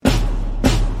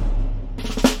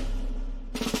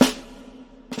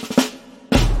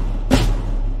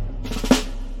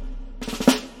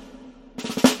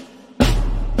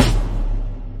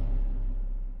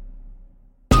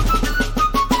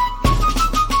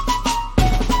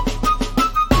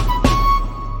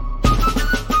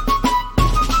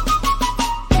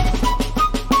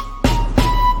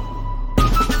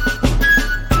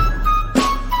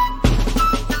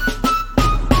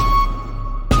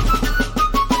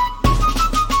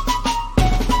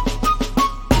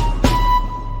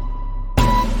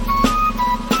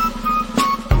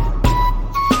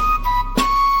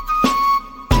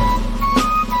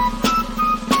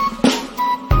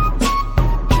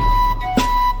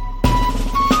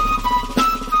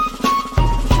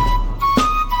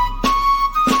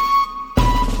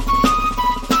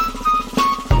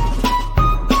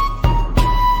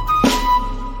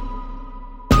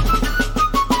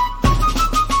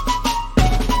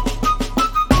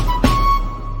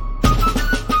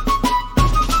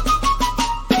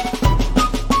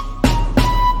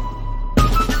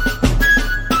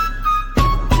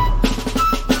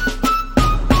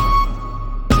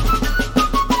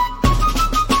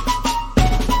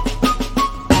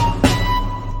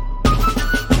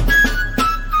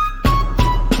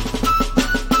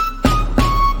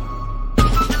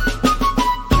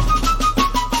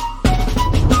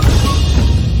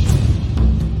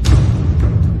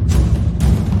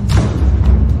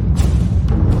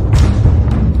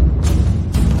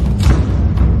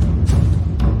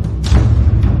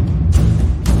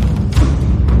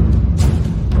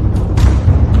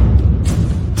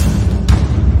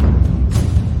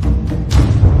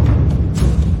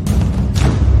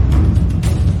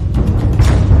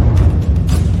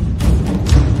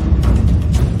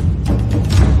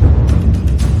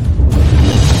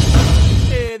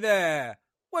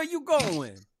you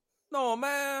going? No,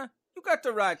 man. You got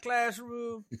the right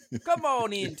classroom. Come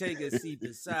on in, take a seat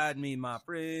beside me, my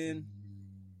friend.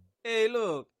 Hey,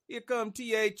 look, here come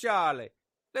T.A. Charlie.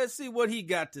 Let's see what he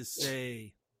got to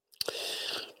say.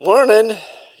 Morning.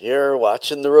 You're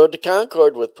watching The Road to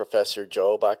Concord with Professor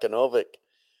Joe Bakanovic.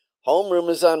 Homeroom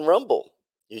is on Rumble.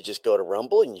 You just go to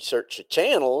Rumble and you search the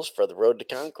channels for The Road to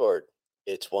Concord.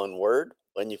 It's one word.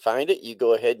 When you find it, you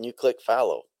go ahead and you click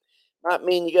follow. Not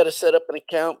mean you got to set up an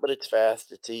account, but it's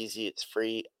fast, it's easy, it's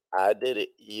free. I did it.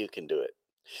 You can do it.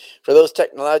 For those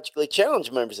technologically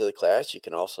challenged members of the class, you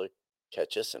can also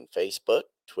catch us on Facebook,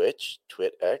 Twitch,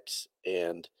 TwitX,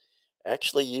 and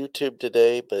actually YouTube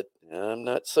today, but I'm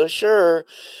not so sure.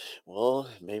 Well,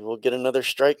 maybe we'll get another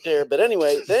strike there. But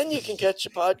anyway, then you can catch the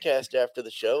podcast after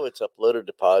the show. It's uploaded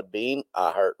to Podbean,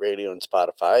 iHeartRadio, and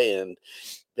Spotify, and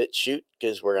BitChute,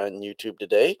 because we're on YouTube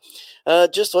today.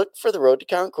 Just look for The Road to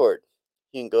Concord.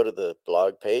 You can go to the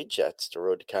blog page. That's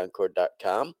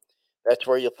theroadtoconcord.com. That's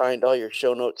where you'll find all your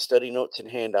show notes, study notes, and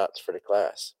handouts for the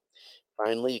class.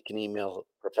 Finally, you can email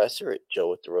Professor at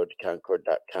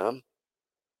joe@theroadtoconcord.com.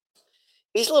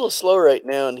 He's a little slow right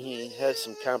now, and he has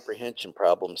some comprehension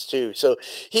problems too. So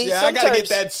I got to get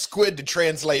that squid to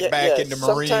translate back into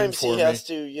Marine sometimes for me. He has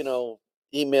to,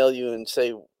 email you and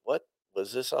say, "What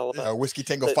was this all about?" Whiskey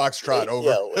Tango Foxtrot over.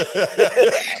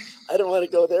 I don't want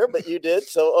to go there, but you did,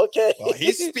 so okay. Well,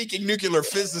 he's speaking nuclear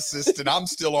physicist, and I'm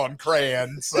still on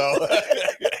crayon, so.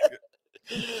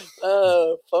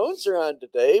 Phones are on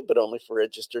today, but only for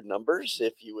registered numbers.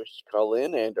 If you wish to call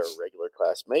in and are a regular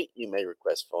classmate, you may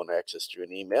request phone access through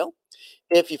an email.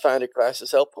 If you find our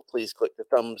classes helpful, please click the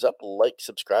thumbs up, like,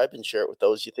 subscribe, and share it with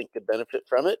those you think could benefit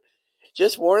from it.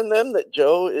 Just warn them that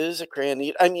Joe is a crayon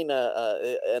eater.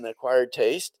 An acquired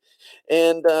taste.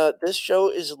 And this show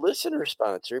is listener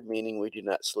sponsored, meaning we do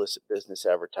not solicit business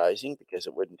advertising because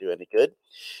it wouldn't do any good.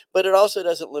 But it also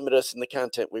doesn't limit us in the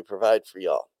content we provide for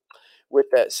y'all. With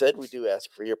that said, we do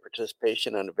ask for your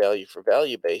participation on a value for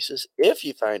value basis. If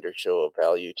you find our show of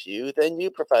value to you, then you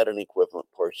provide an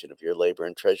equivalent portion of your labor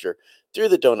and treasure through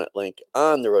the donut link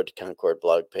on the Road to Concord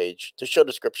blog page, the show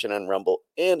description on Rumble,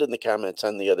 and in the comments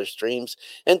on the other streams.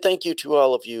 And thank you to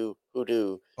all of you who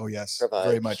do provide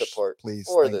very much support please.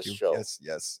 for Thank this you. show.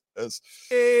 Yes.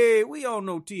 Hey, we all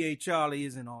know T.A. Charlie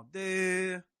isn't all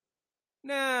there.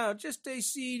 Now, just stay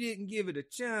seated and give it a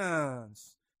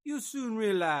chance. You'll soon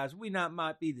realize we not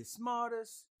might be the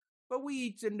smartest, but we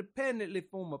each independently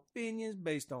form opinions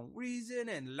based on reason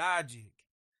and logic.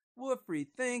 We're free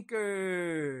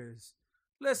thinkers.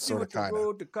 Let's see what the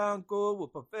Road to Concord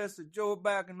with Professor Joe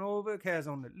Bakanovic has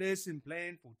on the lesson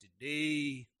plan for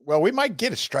today. Well, we might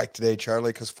get a strike today,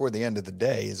 Charlie, because before the end of the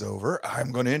day is over,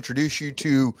 I'm going to introduce you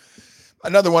to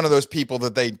another one of those people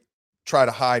that they try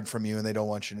to hide from you and they don't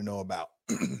want you to know about.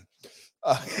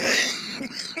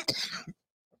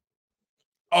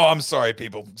 Oh, I'm sorry,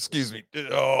 people. Excuse me.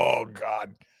 Oh,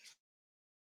 God.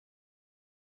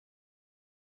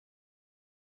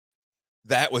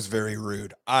 That was very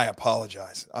rude. I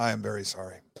apologize. I am very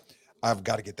sorry. I've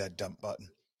got to get that dump button.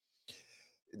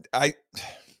 I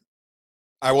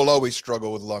will always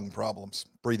struggle with lung problems,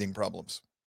 breathing problems.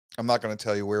 I'm not going to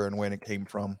tell you where and when it came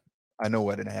from. I know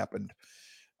what had happened.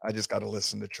 I just got to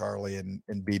listen to Charlie and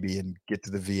BB and get to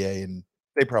the VA, and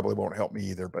they probably won't help me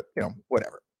either, but,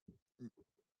 whatever.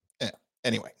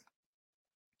 Anyway,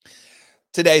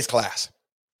 today's class.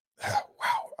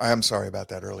 Wow. I'm sorry about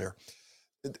that earlier.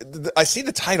 I see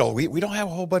the title. We don't have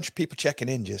a whole bunch of people checking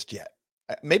in just yet.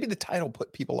 Maybe the title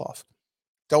put people off.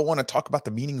 Don't want to talk about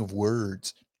the meaning of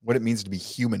words, what it means to be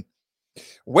human.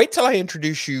 Wait till I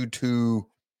introduce you to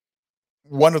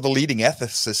one of the leading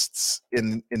ethicists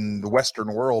in the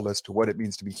Western world as to what it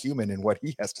means to be human and what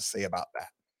he has to say about that.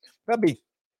 That'll be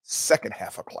second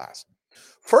half of class.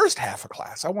 First half of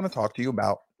class, I want to talk to you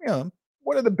about,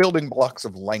 what are the building blocks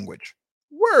of language?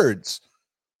 Words.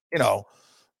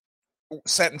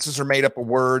 Sentences are made up of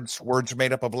words are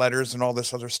made up of letters and all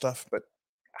this other stuff. But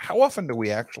how often do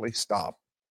we actually stop?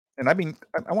 And I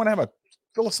want to have a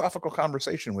philosophical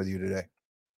conversation with you today.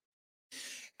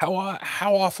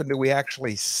 How often do we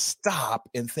actually stop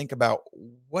and think about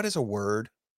what is a word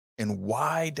and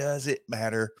why does it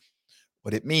matter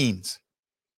what it means?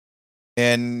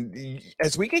 And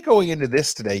as we get going into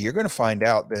this today, you're going to find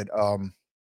out that, I'm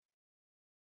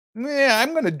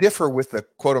going to differ with the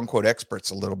quote unquote experts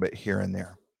a little bit here and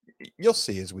there. You'll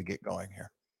see as we get going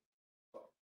here.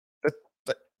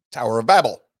 The Tower of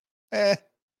Babel.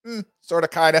 Sort of,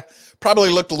 kind of. Probably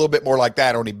looked a little bit more like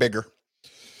that, only bigger.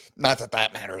 Not that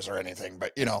that matters or anything,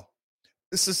 but,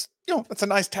 this is, that's a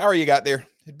nice tower you got there.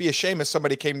 It'd be a shame if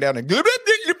somebody came down and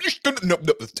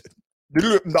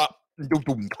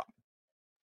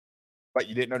But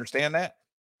you didn't understand that?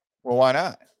 Well, why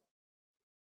not?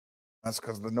 That's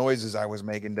because the noises I was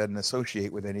making doesn't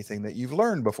associate with anything that you've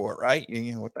learned before, right?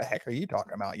 You know, what the heck are you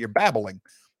talking about? You're babbling.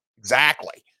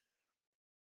 Exactly.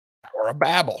 Or a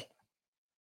babble.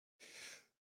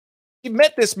 You've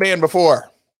met this man before.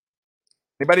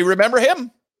 Anybody remember him?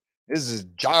 This is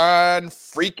John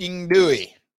freaking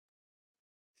Dewey.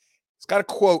 It's got a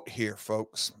quote here,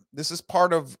 folks. This is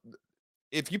part of,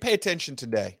 if you pay attention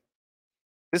today,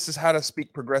 this is how to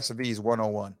speak progressive-ese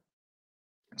 101.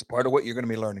 It's part of what you're going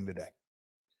to be learning today.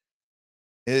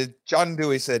 John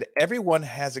Dewey said, everyone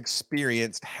has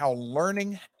experienced how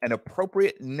learning an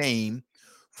appropriate name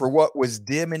for what was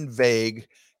dim and vague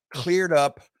cleared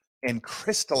up and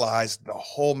crystallized the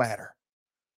whole matter.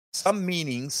 Some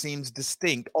meaning seems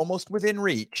distinct, almost within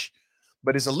reach,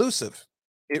 but is elusive.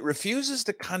 It refuses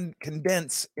to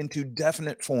condense into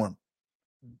definite form.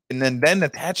 And then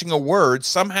attaching a word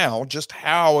somehow, just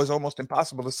how is almost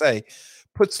impossible to say,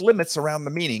 puts limits around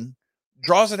the meaning,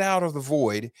 draws it out of the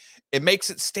void, it makes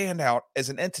it stand out as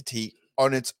an entity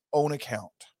on its own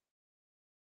account.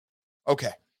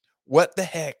 Okay, what the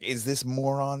heck is this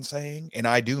moron saying? And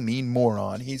I do mean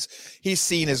moron. He's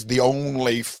seen as the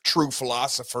only true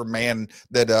philosopher man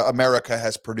that America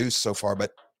has produced so far,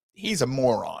 but he's a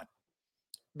moron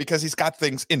because he's got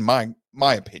things, in my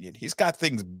opinion, he's got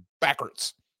things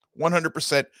backwards,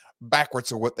 100%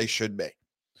 backwards of what they should be.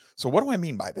 So what do I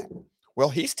mean by that? Well,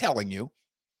 he's telling you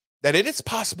that it is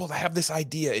possible to have this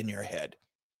idea in your head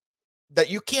that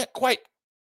you can't quite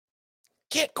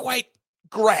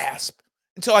grasp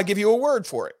until I give you a word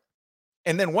for it.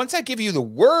 And then once I give you the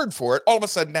word for it, all of a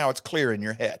sudden now it's clear in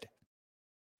your head.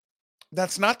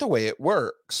 That's not the way it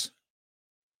works.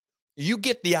 You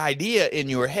get the idea in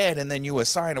your head and then you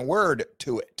assign a word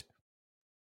to it.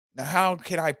 Now, how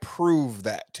can I prove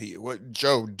that to you? What,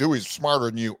 Joe, Dewey's smarter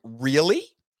than you. Really?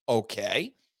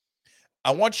 Okay.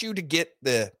 I want you to get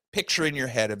the picture in your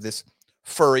head of this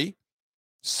furry,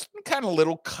 kind of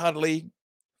little cuddly,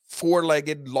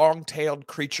 four-legged, long-tailed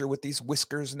creature with these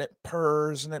whiskers, and it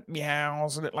purrs and it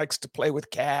meows and it likes to play with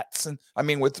cats and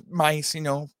with mice, you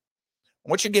know. I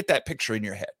want you to get that picture in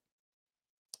your head.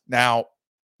 Now,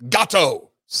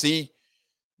 gatto. See,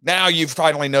 now you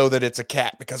finally know that it's a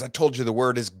cat because I told you the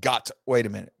word is gatto. Wait a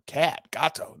minute. Cat,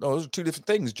 gatto. No, those are two different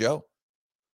things, Joe.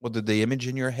 Well, did the image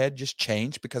in your head just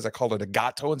change because I called it a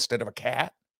gatto instead of a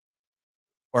cat?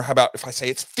 Or how about if I say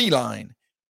it's feline?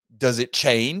 Does it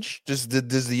change? Does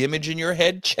the image in your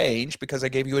head change because I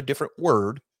gave you a different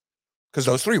word? Because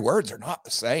those three words are not the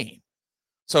same.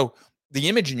 So the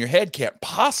image in your head can't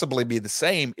possibly be the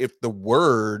same if the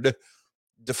word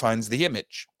defines the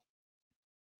image.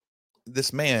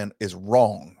 This man is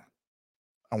wrong.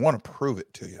 I want to prove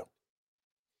it to you.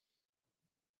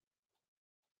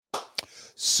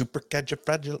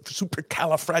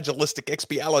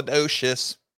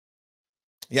 Supercalifragilisticexpialidocious.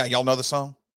 Yeah, y'all know the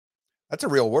song? That's a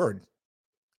real word.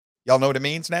 Y'all know what it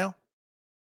means now?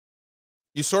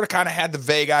 You sort of kind of had the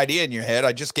vague idea in your head.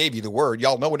 I just gave you the word.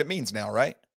 Y'all know what it means now,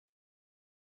 right?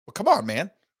 Well, come on, man.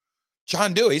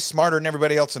 John Dewey's smarter than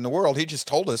everybody else in the world. He just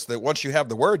told us that once you have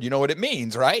the word, you know what it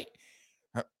means, right?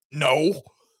 No.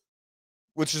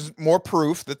 Which is more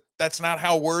proof that that's not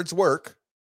how words work.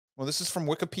 Well, this is from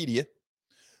Wikipedia.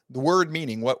 The word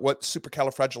meaning, what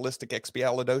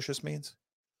supercalifragilisticexpialidocious means?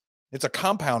 It's a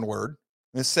compound word.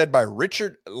 It's said by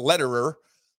Richard Lederer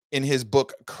in his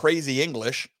book Crazy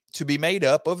English to be made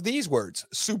up of these words: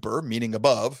 super, meaning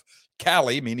above;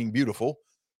 cali, meaning beautiful;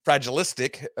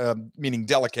 fragilistic, meaning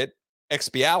delicate;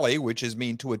 expiali, which is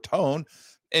mean to atone;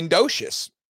 and docious,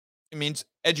 it means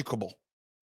educable.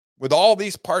 With all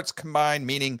these parts combined,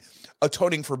 meaning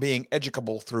atoning for being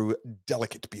educable through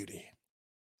delicate beauty.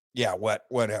 Yeah,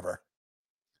 whatever.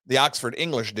 The Oxford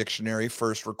English Dictionary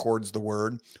first records the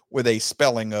word with a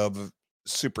spelling of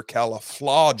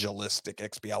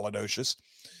supercalifragilisticexpialidocious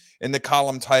in the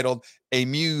column titled A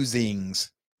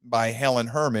Musings by Helen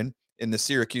Herman in the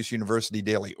Syracuse University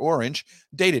Daily Orange,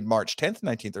 dated March 10th,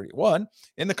 1931.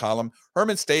 In the column,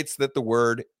 Herman states that the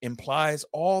word implies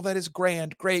all that is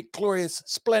grand, great, glorious,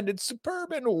 splendid,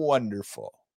 superb, and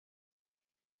wonderful.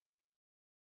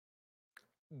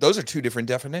 Those are two different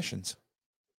definitions.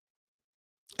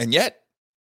 And yet,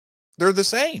 they're the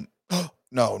same.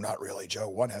 No, not really, Joe.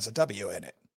 One has a W in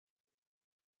it.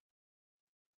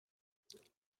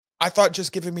 I thought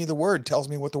just giving me the word tells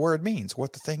me what the word means,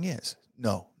 what the thing is.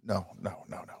 No.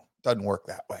 Doesn't work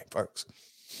that way, folks.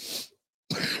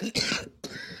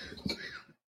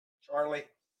 Charlie.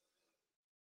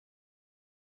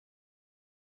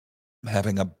 I'm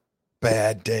having a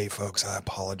bad day, folks. I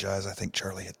apologize. I think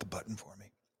Charlie hit the button for me.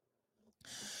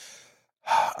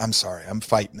 I'm sorry. I'm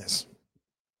fighting this.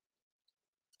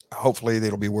 hopefully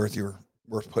it'll be worth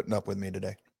putting up with me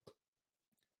today.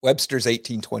 Webster's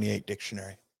 1828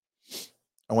 dictionary.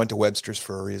 I went to Webster's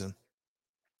for a reason.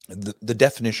 The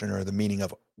definition or the meaning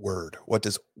of word. What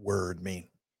does word mean?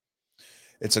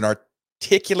 It's an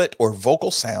articulate or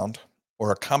vocal sound,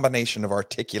 or a combination of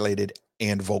articulated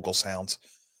and vocal sounds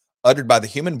uttered by the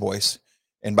human voice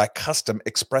and by custom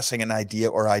expressing an idea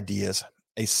or ideas,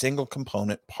 a single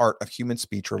component part of human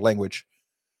speech or language.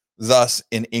 Thus,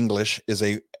 in English is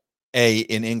a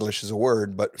in English is a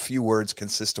word, but few words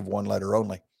consist of one letter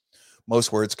only.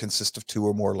 Most words consist of two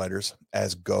or more letters,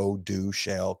 as go, do,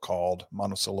 shall, called,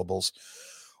 monosyllables,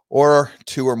 or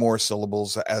two or more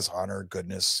syllables, as honor,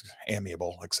 goodness,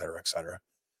 amiable, etc., etc.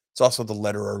 It's also the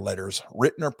letter or letters,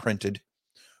 written or printed,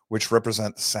 which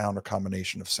represent the sound or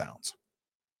combination of sounds.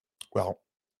 Well,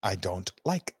 I don't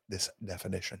like this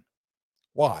definition.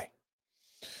 Why?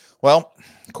 Well,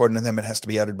 according to them, it has to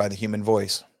be uttered by the human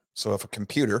voice. So if a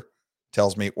computer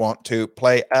tells me, want to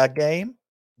play a game,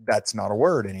 that's not a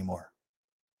word anymore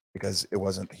because it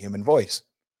wasn't the human voice.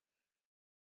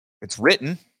 It's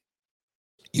written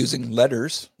using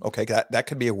letters. Okay, that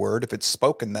could be a word. If it's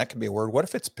spoken, that could be a word. What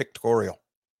if it's pictorial?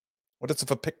 What if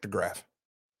it's a pictograph?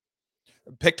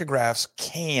 Pictographs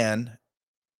can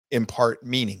impart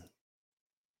meaning.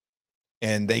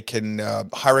 And they can,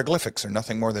 hieroglyphics are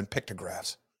nothing more than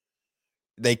pictographs.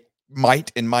 They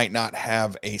might and might not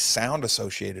have a sound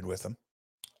associated with them.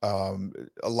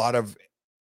 A lot of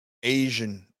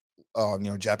Asian,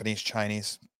 Japanese,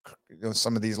 Chinese,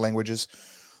 some of these languages,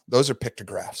 those are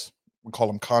pictographs. We call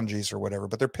them kanjis or whatever,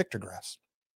 but they're pictographs.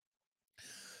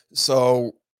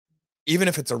 So even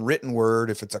if it's a written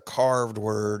word, if it's a carved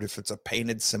word, if it's a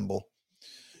painted symbol,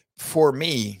 for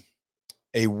me,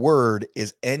 a word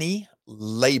is any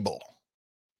label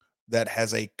that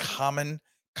has a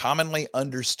commonly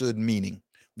understood meaning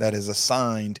that is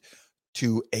assigned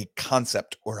to a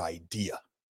concept or idea.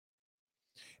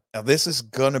 Now, this is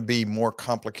going to be more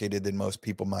complicated than most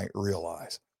people might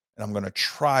realize. And I'm going to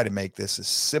try to make this as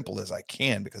simple as I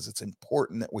can because it's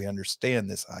important that we understand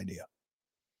this idea.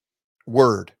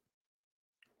 Word.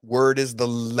 Word is the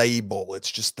label.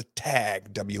 It's just the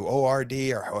tag,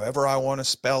 W-O-R-D, or however I want to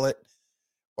spell it,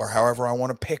 or however I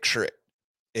want to picture it.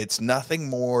 It's nothing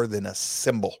more than a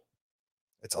symbol.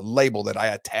 It's a label that I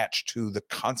attach to the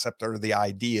concept or the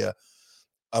idea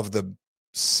of the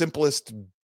simplest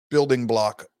building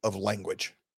block of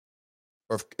language,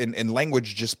 or in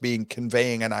language just being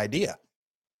conveying an idea.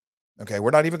 Okay, we're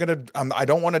not even going to, I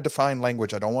don't want to define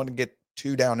language. I don't want to get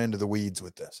too down into the weeds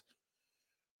with this.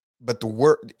 But the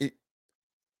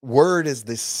word is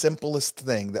the simplest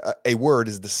thing. A word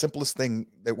is the simplest thing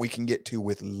that we can get to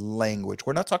with language.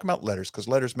 We're not talking about letters because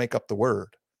letters make up the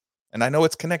word. And I know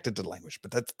it's connected to language,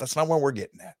 but that's not where we're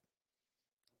getting at.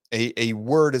 A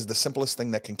word is the simplest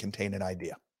thing that can contain an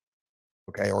idea.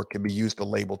 Okay, or it can be used to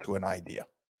label to an idea.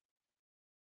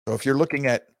 So if you're looking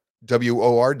at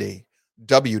W-O-R-D,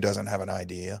 W doesn't have an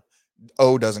idea.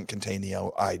 O doesn't contain the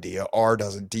idea. R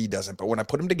doesn't. D doesn't. But when I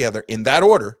put them together in that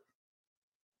order,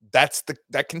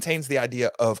 that contains the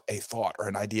idea of a thought or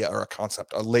an idea or a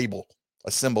concept, a label,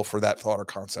 a symbol for that thought or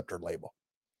concept or label.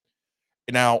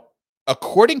 Now,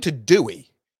 according to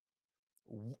Dewey,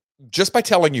 just by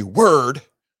telling you word,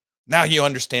 now you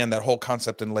understand that whole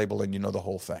concept and label and you know the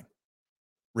whole thing.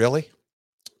 Really?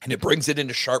 And it brings it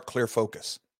into sharp, clear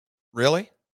focus. Really?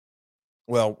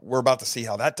 Well, we're about to see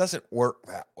how that doesn't work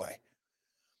that way.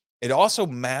 It also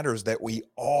matters that we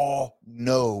all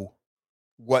know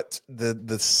what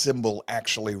the symbol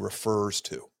actually refers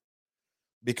to.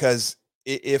 Because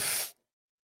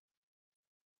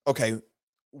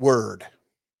word,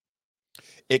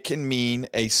 it can mean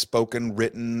a spoken,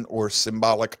 written, or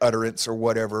symbolic utterance or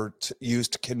whatever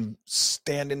used can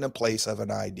stand in the place of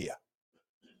an idea.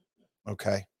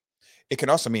 Okay. It can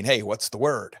also mean, hey, what's the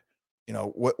word?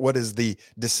 What is the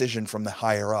decision from the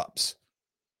higher ups?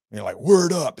 Like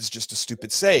word up is just a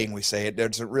stupid saying. We say it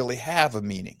doesn't really have a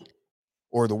meaning.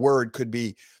 Or the word could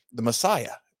be the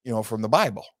Messiah, from the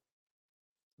Bible.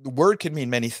 The word can mean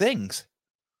many things.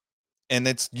 And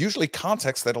it's usually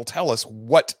context that'll tell us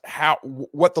what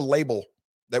the label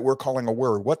that we're calling a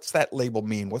word, what's that label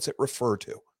mean? What's it refer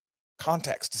to?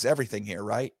 Context is everything here,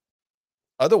 right?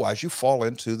 Otherwise, you fall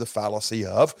into the fallacy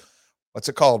of, what's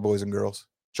it called, boys and girls?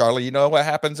 Charlie, you know what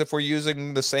happens if we're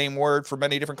using the same word for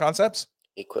many different concepts?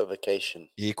 Equivocation.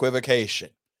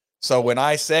 So when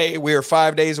I say we're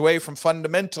 5 days away from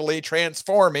fundamentally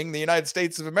transforming the United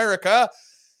States of America,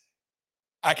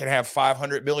 I can have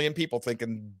 500 million people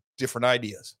thinking different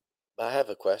ideas. I have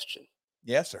a question.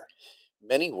 Yes, sir.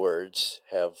 Many words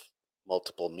have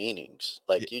multiple meanings.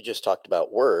 Like you just talked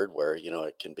about word, where,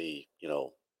 it can be,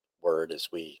 word as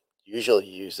we usually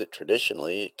use it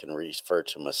traditionally. It can refer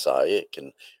to Messiah, it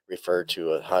can refer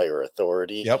to a higher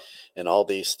authority, Yep. and all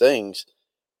these things.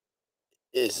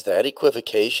 Is that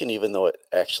equivocation, even though it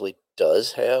actually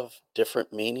does have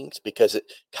different meanings? Because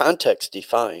it context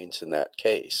defines in that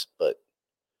case, but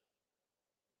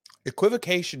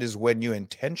Equivocation is when you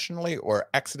intentionally or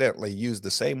accidentally use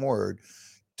the same word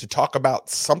to talk about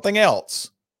something else,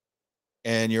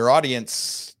 and your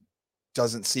audience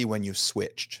doesn't see when you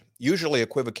switched. Usually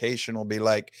equivocation will be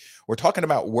like, we're talking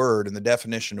about word and the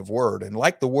definition of word. And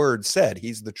like the word said,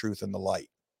 he's the truth and the light.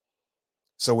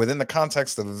 So within the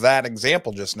context of that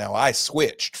example just now, I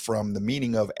switched from the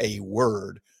meaning of a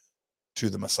word to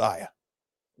the Messiah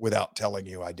without telling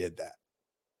you I did that.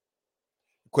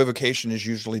 Equivocation is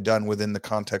usually done within the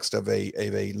context of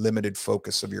a limited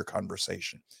focus of your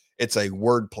conversation. It's a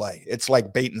word play. It's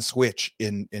like bait and switch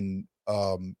in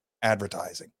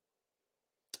advertising.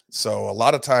 So a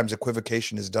lot of times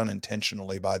equivocation is done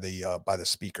intentionally by the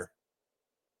speaker,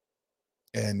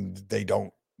 and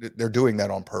they're doing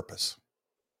that on purpose,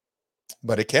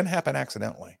 but it can happen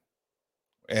accidentally.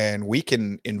 And we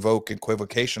can invoke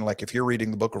equivocation. Like if you're reading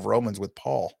the book of Romans with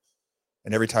Paul,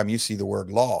 and every time you see the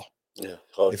word law, yeah.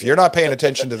 if you're not paying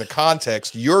attention to the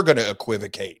context, you're going to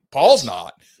equivocate. Paul's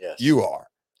not. Yes. You are.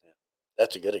 Yeah.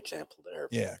 That's a good example there.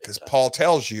 Yeah, because Paul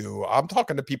tells you, I'm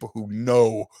talking to people who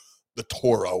know the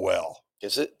Torah well.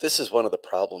 Because this is one of the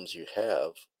problems you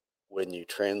have when you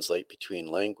translate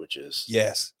between languages.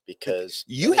 Yes. Because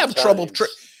you have trouble,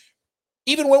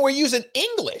 even when we're using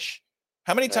English.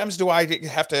 How many times do I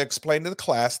have to explain to the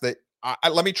class that,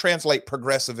 let me translate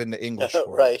progressive into English?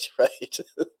 Right.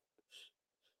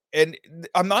 And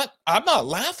I'm not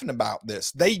laughing about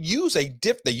this. They use they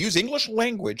use English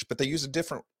language, but they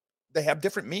have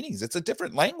different meanings. It's a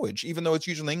different language, even though it's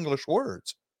using English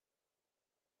words.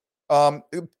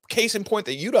 Case in point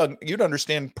that you'd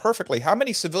understand perfectly. How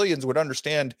many civilians would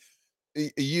understand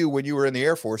you when you were in the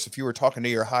Air Force if you were talking to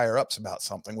your higher ups about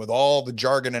something with all the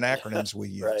jargon and acronyms we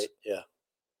use? Right. Yeah.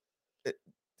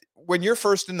 When you're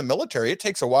first in the military, it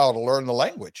takes a while to learn the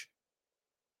language.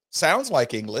 Sounds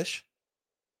like English,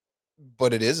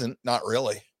 but it isn't. Not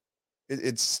really.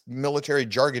 It's military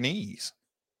jargonese.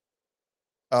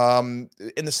 In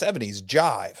the 70s,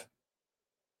 jive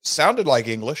sounded like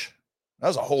English. That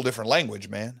was a whole different language,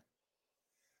 man.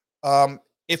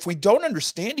 If we don't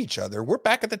understand each other, we're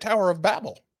back at the Tower of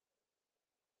Babel.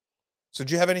 So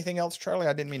do you have anything else, Charlie?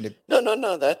 I didn't mean to.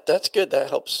 No. That's good. That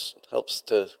helps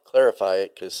to clarify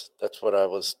it, because that's what I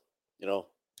was,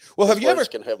 Well, have you ever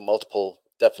can have multiple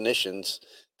definitions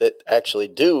that actually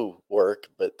do work,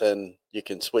 but then you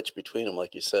can switch between them,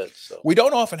 like you said. So we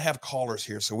don't often have callers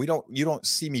here, so you don't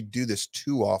see me do this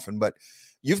too often, but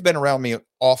you've been around me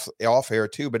off air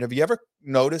too. But have you ever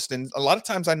noticed, and a lot of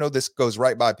times I know this goes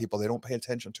right by people, they don't pay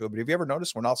attention to it, but have you ever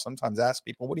noticed when I'll sometimes ask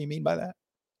people, what do you mean by that?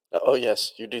 Oh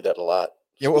yes, you do that a lot.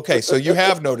 Yeah. Okay. So you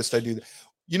have noticed I do that.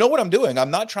 You know what I'm doing? I'm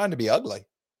not trying to be ugly.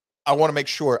 I want to make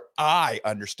sure I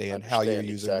understand how you're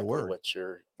using exactly the word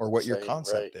what your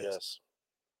concept right, is. Yes.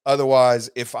 Otherwise,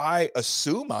 if I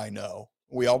assume I know,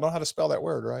 we all know how to spell that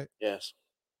word, right? Yes.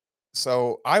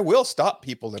 So I will stop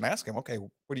people and ask them, okay,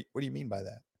 what do you mean by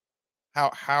that?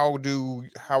 How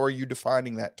are you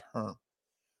defining that term?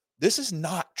 This is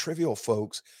not trivial,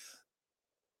 folks.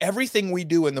 Everything we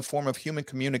do in the form of human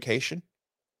communication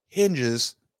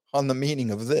hinges on the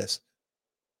meaning of this,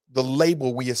 the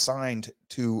label we assigned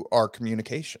to our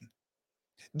communication.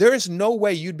 There is no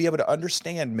way you'd be able to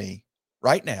understand me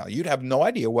right now. You'd have no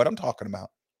idea what I'm talking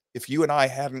about if you and I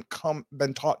hadn't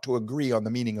been taught to agree on the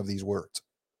meaning of these words.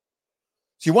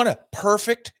 So you want a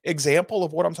perfect example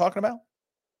of what I'm talking about?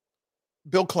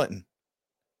 Bill Clinton,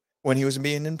 when he was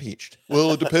being impeached.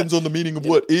 Well, it depends on the meaning of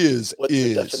what is.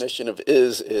 The definition of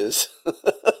is.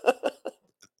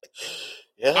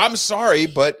 Yeah. I'm sorry,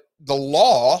 but the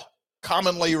law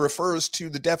commonly refers to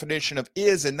the definition of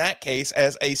is in that case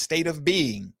as a state of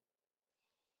being.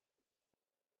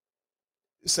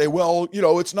 You say, well,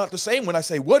 it's not the same when I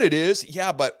say what it is.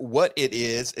 Yeah, but what it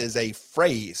is a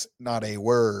phrase, not a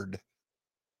word.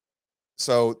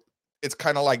 So it's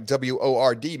kind of like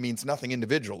WORD means nothing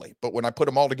individually, but when I put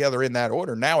them all together in that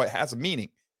order, now it has a meaning.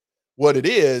 What it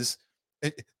is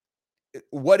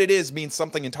means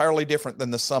something entirely different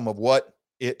than the sum of what,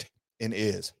 it, and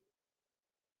is.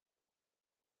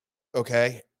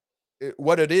 Okay?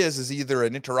 What it is either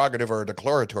an interrogative or a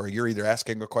declaratory. You're either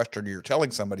asking a question or you're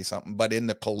telling somebody something, but in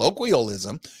the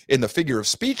colloquialism, in the figure of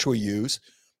speech we use,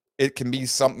 it can be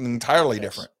something entirely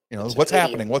different. What's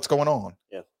happening? What's going on?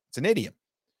 Yeah. It's an idiom.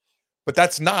 But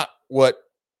that's not what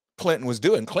Clinton was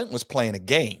doing. Clinton was playing a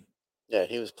game. Yeah,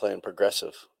 he was playing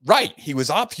progressive. Right. He was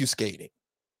obfuscating.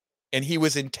 And he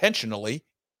was intentionally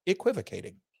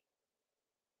equivocating.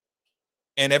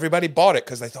 And everybody bought it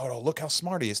because they thought, oh, look how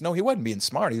smart he is. No, he wasn't being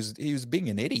smart. He was being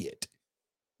an idiot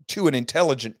to an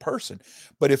intelligent person.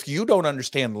 But if you don't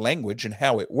understand language and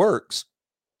how it works,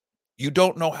 you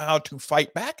don't know how to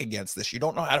fight back against this. You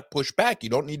don't know how to push back. You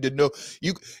don't need to know.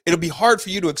 It'll be hard for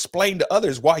you to explain to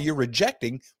others why you're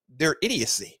rejecting their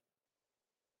idiocy.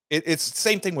 It's the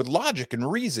same thing with logic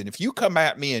and reason. If you come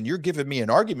at me and you're giving me an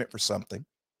argument for something,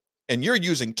 and you're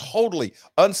using totally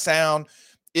unsound,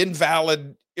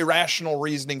 invalid, irrational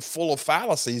reasoning full of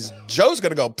fallacies, Joe's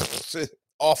going to go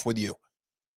off with you.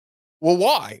 Well,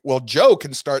 why? Well, Joe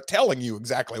can start telling you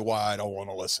exactly why I don't want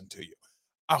to listen to you.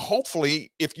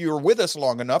 Hopefully, if you're with us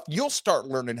long enough, you'll start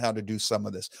learning how to do some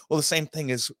of this. Well, the same thing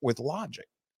is with logic.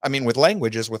 I mean, with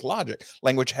language is with logic.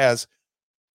 Language has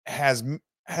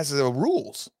the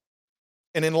rules.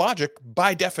 And in logic,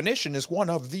 by definition, is one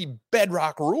of the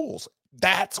bedrock rules.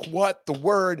 That's what the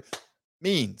word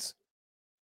means.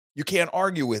 You can't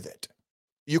argue with it.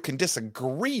 You can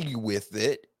disagree with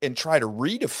it and try to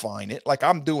redefine it like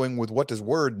I'm doing with what does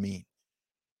word mean.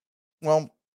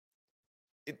 Well,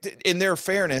 in their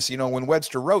fairness, when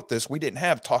Webster wrote this, we didn't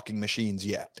have talking machines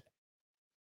yet.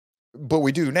 But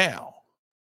we do now.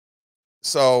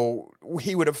 So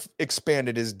he would have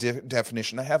expanded his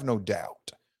definition, I have no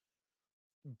doubt.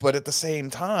 But at the same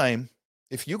time,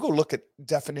 if you go look at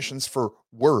definitions for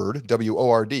word,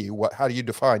 W-O-R-D, how do you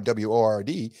define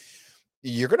W-O-R-D?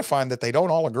 You're going to find that they don't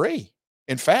all agree.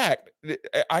 In fact,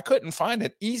 I couldn't find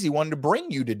an easy one to bring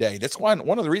you today. That's one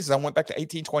of the reasons I went back to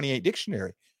 1828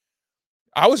 dictionary.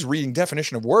 I was reading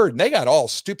definition of word, and they got all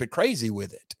stupid crazy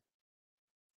with it.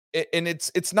 And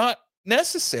it's not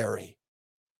necessary,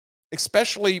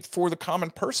 especially for the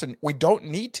common person. We don't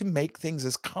need to make things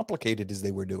as complicated as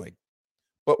they were doing.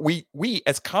 But we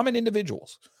as common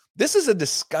individuals, this is a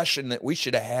discussion that we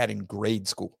should have had in grade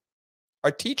school.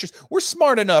 Our teachers, we're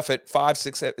smart enough at 5,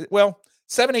 6,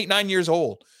 7, 8, 9 years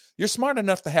old. You're smart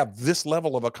enough to have this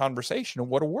level of a conversation of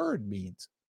what a word means.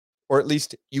 Or at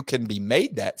least you can be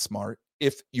made that smart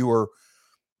if you're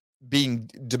being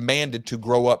demanded to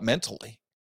grow up mentally.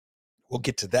 We'll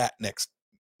get to that next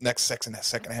second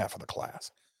half of the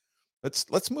class.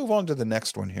 Let's move on to the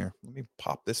next one here. Let me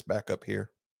pop this back up here.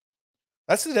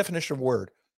 That's the definition of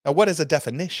word. Now, what is a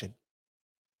definition?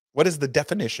 What is the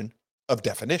definition of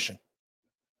definition?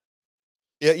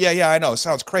 Yeah, I know. It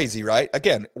sounds crazy, right?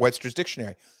 Again, Webster's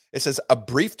Dictionary. It says a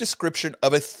brief description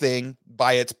of a thing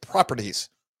by its properties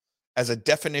as a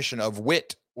definition of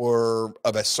wit or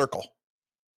of a circle.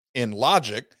 In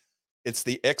logic, it's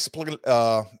the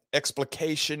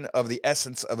explication of the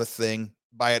essence of a thing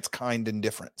by its kind and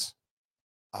difference.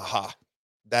 Aha.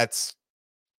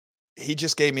 He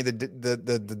just gave me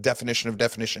the definition of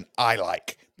definition I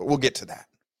like, but we'll get to that.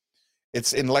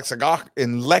 It's in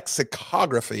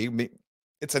lexicography.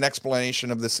 It's an explanation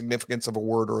of the significance of a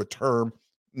word or a term.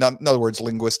 In other words,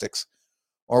 linguistics,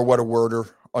 or what a word are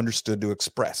understood to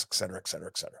express, et cetera, et cetera,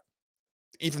 et cetera.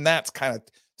 Even that's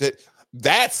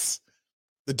that's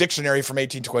the dictionary from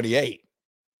 1828.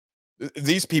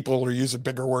 These people are using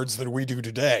bigger words than we do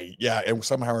today. Yeah, and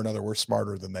somehow or another, we're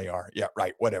smarter than they are. Yeah,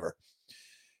 right, whatever.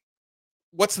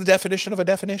 What's the definition of a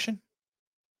definition?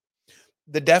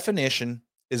 The definition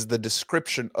is the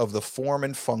description of the form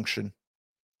and function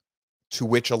to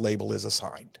which a label is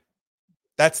assigned.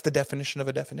 That's the definition of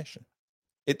a definition.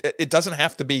 It doesn't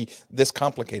have to be this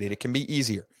complicated. It can be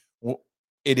easier.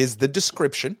 It is the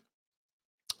description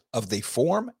of the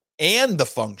form and the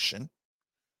function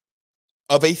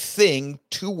of a thing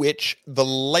to which the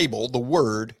label, the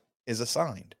word, is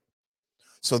assigned.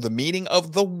 So the meaning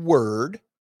of the word,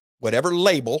 whatever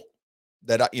label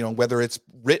that, whether it's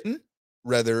written,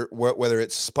 whether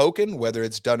it's spoken, whether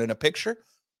it's done in a picture,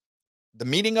 the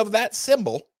meaning of that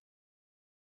symbol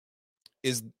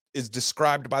is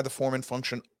described by the form and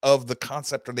function of the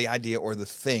concept or the idea or the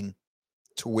thing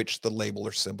to which the label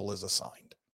or symbol is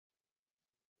assigned.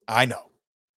 I know.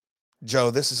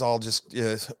 Joe, this is all just,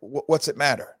 what's it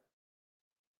matter?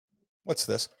 What's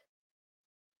this?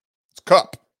 It's a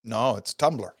cup. No, it's a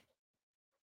tumbler.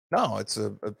 No, it's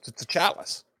a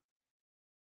chalice.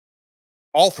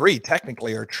 All three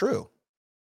technically are true.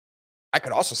 I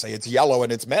could also say it's yellow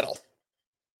and it's metal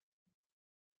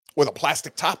with a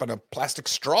plastic top and a plastic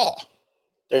straw.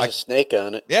 There's a snake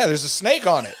on it. Yeah, there's a snake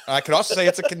on it. I could also say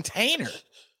it's a container.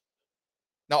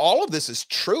 Now, all of this is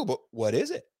true, but what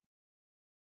is it?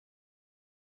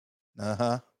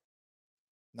 Not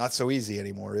so easy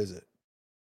anymore, is it?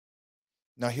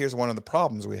 Now, here's one of the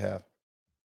problems we have.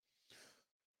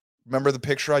 Remember the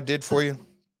picture I did for you?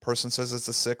 person says it's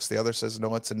a 6, the other says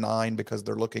no, it's a 9 because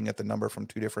they're looking at the number from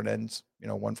two different ends,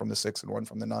 one from the 6 and one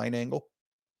from the 9 angle.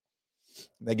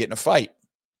 They get in a fight.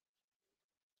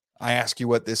 I ask you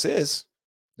what this is.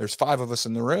 There's 5 of us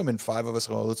in the room, and 5 of us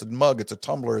go, it's a mug, it's a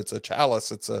tumbler, it's a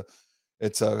chalice, it's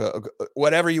a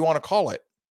whatever you want to call it.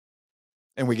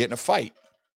 And we get in a fight.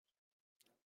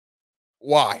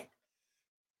 Why?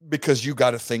 Because you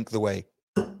got to think the way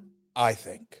I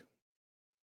think.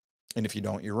 And if you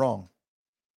don't, you're wrong.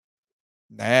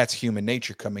 That's human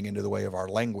nature coming into the way of our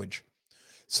language.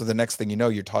 So the next thing you know,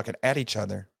 you're talking at each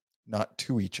other, not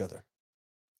to each other.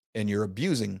 And you're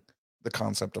abusing the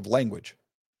concept of language.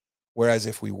 Whereas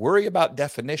if we worry about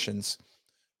definitions,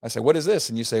 I say, what is this?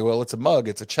 And you say, well, it's a mug,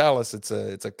 it's a chalice, it's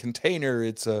a container,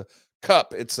 it's a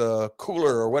cup, it's a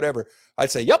cooler or whatever.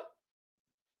 I'd say, yep.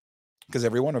 Because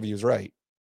every one of you is right.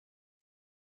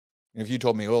 And if you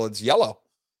told me, well, it's yellow.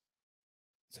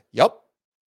 Yep.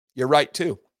 You're right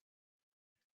too.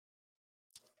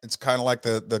 It's kind of like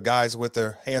the guys with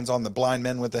their hands on the blind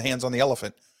men with the hands on the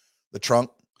elephant, the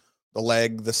trunk, the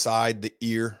leg, the side, the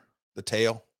ear, the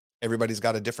tail. Everybody's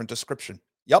got a different description.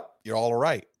 Yep, you're all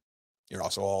right. You're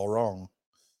also all wrong.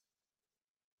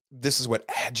 This is what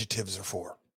adjectives are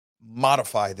for.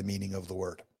 Modify the meaning of the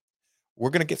word. We're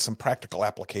going to get some practical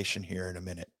application here in a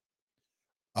minute.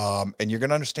 And you're going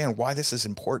to understand why this is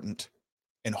important.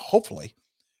 And hopefully,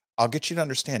 I'll get you to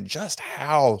understand just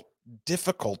how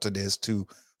difficult it is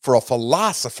for a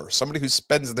philosopher, somebody who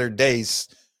spends their days,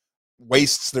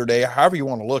 wastes their day, however you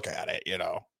want to look at it,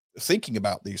 thinking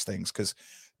about these things. Because,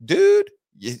 dude,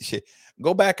 you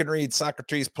go back and read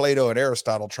Socrates, Plato, and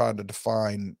Aristotle trying to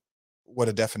define what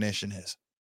a definition is.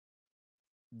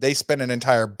 They spend an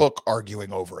entire book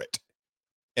arguing over it.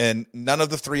 And none of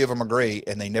the 3 of them agree,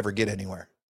 and they never get anywhere.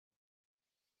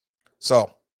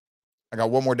 So, I got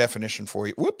one more definition for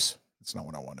you. Whoops, that's not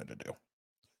what I wanted to do.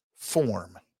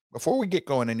 Form. Before we get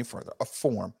going any further, a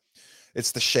form.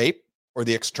 It's the shape or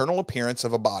the external appearance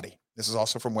of a body. This is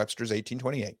also from Webster's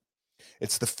 1828.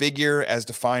 It's the figure as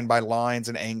defined by lines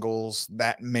and angles,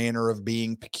 that manner of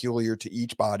being peculiar to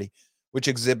each body, which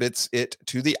exhibits it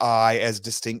to the eye as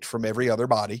distinct from every other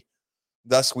body.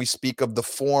 Thus, we speak of the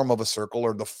form of a circle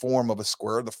or the form of a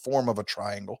square, the form of a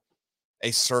triangle.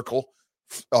 A circle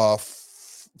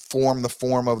form the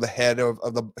form of the head of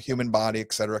the human body,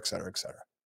 et cetera, et cetera, et cetera.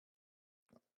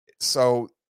 So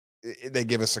they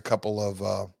give us a couple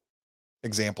of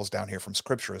examples down here from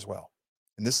Scripture as well.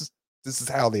 And this is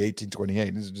how the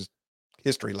 1828, this is just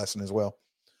history lesson as well.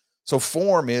 So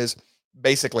form is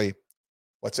basically,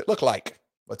 what's it look like?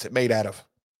 What's it made out of?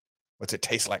 What's it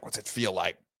taste like? What's it feel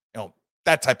like?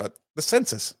 That type of, the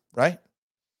senses, right?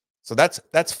 So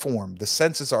that's form. The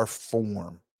senses are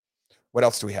form. What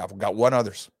else do we have? We've got one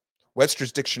others.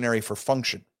 Webster's Dictionary for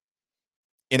function.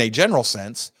 In a general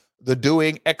sense, the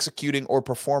doing, executing, or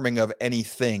performing of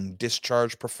anything,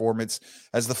 discharge, performance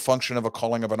as the function of a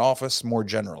calling of an office more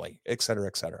generally, et cetera,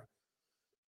 et cetera.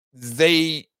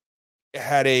 They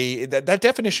had that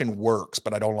definition works,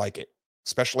 but I don't like it,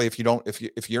 especially if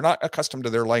you're not accustomed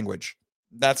to their language.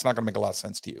 That's not going to make a lot of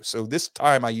sense to you. So this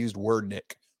time I used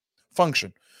wordnik.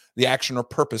 Function, the action or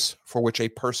purpose for which a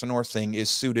person or thing is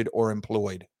suited or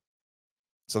employed.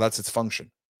 So that's its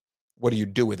function. What do you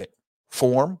do with it?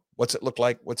 Form, what's it look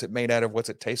like? What's it made out of? What's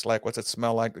it taste like? What's it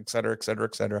smell like? Et cetera, et cetera,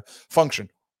 et cetera. Function,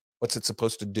 what's it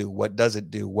supposed to do? What does it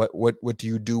do? What do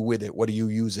you do with it? What do you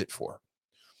use it for?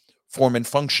 Form and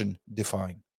function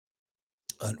define.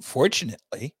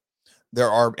 Unfortunately, there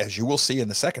are, as you will see in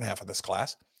the second half of this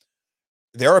class,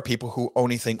 there are people who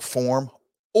only think form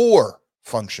or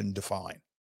function define.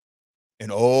 And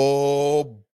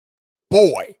oh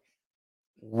boy,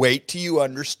 wait till you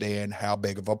understand how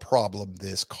big of a problem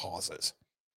this causes.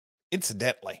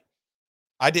 Incidentally,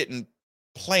 I didn't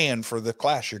plan for the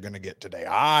class you're going to get today.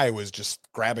 I was just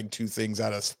grabbing 2 things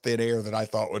out of thin air that I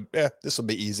thought this will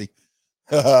be easy.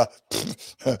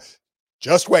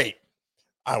 Just wait.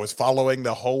 I was following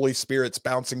the Holy Spirit's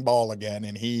bouncing ball again,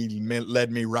 and he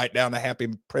led me right down the happy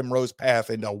primrose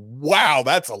path into, wow,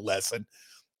 that's a lesson.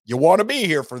 You want to be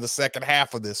here for the second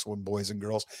half of this one, boys and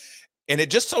girls. And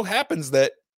it just so happens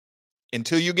that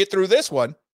until you get through this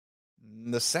one,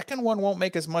 the second one won't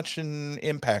make as much an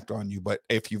impact on you. But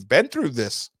if you've been through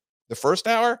this, the first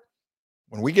hour,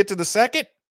 when we get to the second,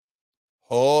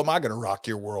 am I going to rock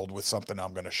your world with something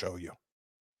I'm going to show you.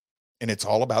 And it's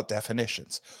all about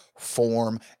definitions,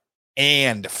 form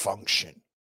and function,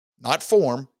 not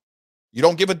form. You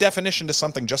don't give a definition to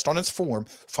something just on its form,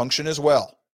 function as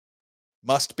well.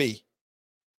 Must be,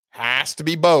 has to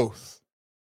be both.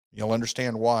 You'll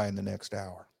understand why in the next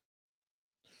hour.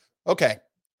 Okay,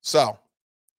 so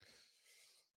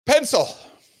pencil.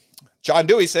 John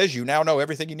Dewey says you now know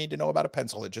everything you need to know about a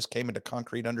pencil. It just came into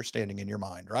concrete understanding in your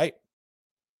mind, right?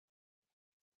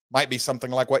 Might be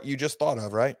something like what you just thought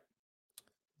of, right?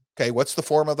 Okay, what's the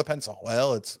form of the pencil?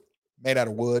 Well, it's made out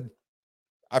of wood.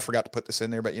 I forgot to put this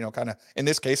in there, but kind of, in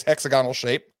this case, hexagonal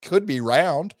shape. Could be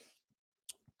round,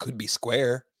 could be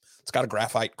square. It's got a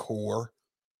graphite core.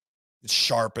 It's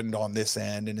sharpened on this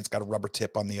end, and it's got a rubber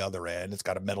tip on the other end. It's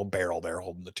got a metal barrel there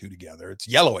holding the two together. It's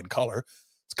yellow in color.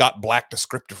 It's got black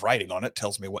descriptive writing on it.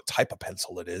 Tells me what type of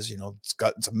pencil it is.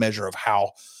 It's a measure of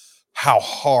how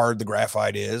hard the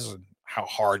graphite is and how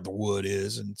hard the wood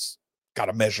is, and it's got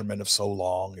a measurement of so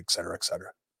long, et cetera, et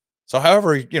cetera. So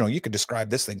however, you could describe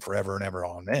this thing forever and ever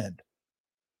on end.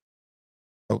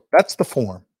 So that's the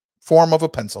form of a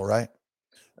pencil, right?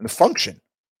 And the function,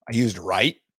 I use to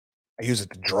write, I use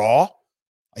it to draw,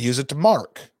 I use it to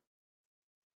mark.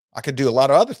 I could do a lot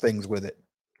of other things with it,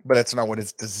 but that's not what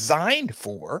it's designed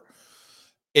for.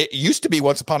 It used to be,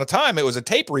 once upon a time, it was a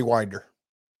tape rewinder.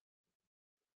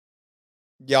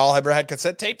 Y'all ever had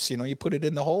cassette tapes? You put it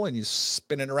in the hole and you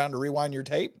spin it around to rewind your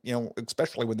tape,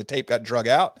 especially when the tape got drug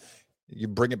out, you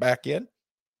bring it back in.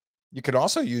 You could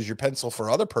also use your pencil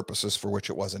for other purposes for which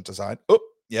it wasn't designed. Oh,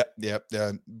 yep.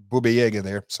 Booby Yaga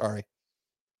there. Sorry.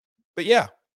 But yeah,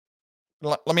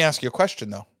 let me ask you a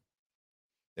question, though.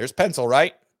 There's pencil,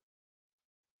 right?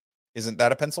 Isn't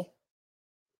that a pencil?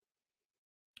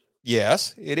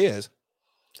 Yes, it is.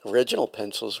 Original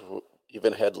pencils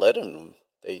even had lead in them.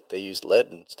 They used lead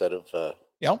instead of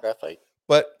graphite.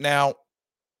 But now,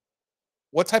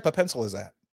 what type of pencil is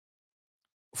that?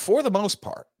 For the most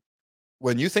part,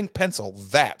 when you think pencil,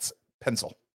 that's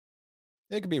pencil.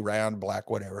 It could be round, black,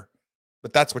 whatever.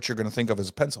 But that's what you're going to think of as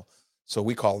a pencil. So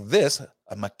we call this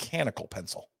a mechanical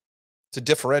pencil to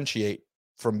differentiate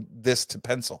from this to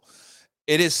pencil.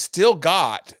 It has still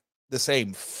got the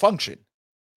same function.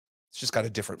 It's just got a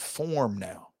different form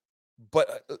now.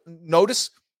 But notice,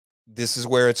 this is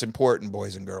where it's important,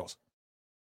 boys and girls.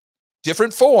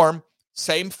 Different form,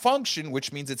 same function,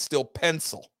 which means it's still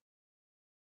pencil.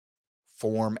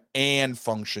 Form and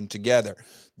function together.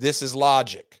 This is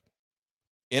logic.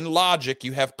 In logic,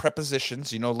 you have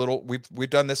prepositions. We've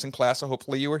done this in class, so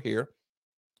hopefully you were here.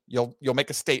 You'll make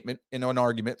a statement in an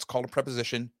argument. It's called a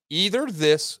preposition. Either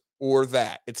this or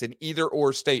that. It's an either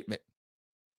or statement.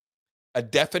 A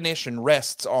definition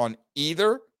rests on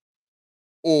either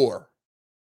or.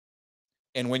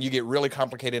 And when you get really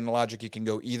complicated in logic, you can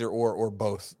go either or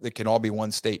both. It can all be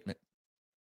one statement.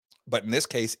 But in this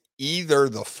case, either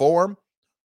the form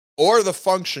or the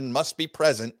function must be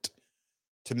present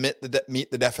to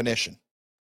meet the definition.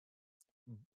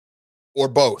 Or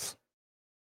both.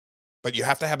 But you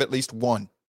have to have at least one.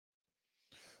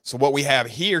 So what we have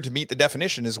here to meet the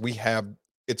definition is we have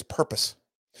its purpose.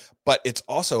 But it's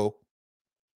also,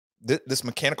 this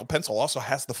mechanical pencil also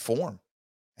has the form.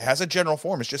 It has a general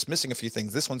form. It's just missing a few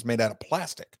things. This one's made out of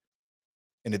plastic.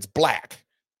 And it's black.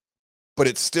 But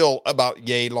it's still about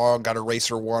yay long, got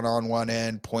eraser one on one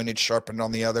end, pointed, sharpened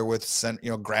on the other with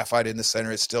graphite in the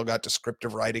center. It's still got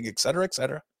descriptive writing, et cetera, et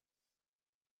cetera.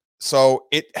 So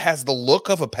it has the look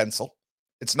of a pencil.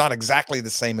 It's not exactly the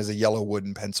same as a yellow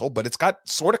wooden pencil, but it's got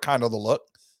sort of kind of the look,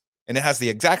 and it has the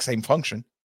exact same function.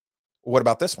 What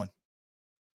about this one?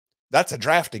 That's a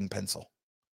drafting pencil.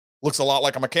 Looks a lot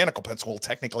like a mechanical pencil. Well,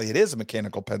 technically it is a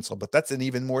mechanical pencil, but that's an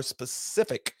even more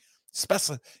specific,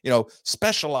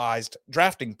 specialized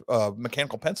drafting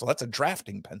mechanical pencil. That's a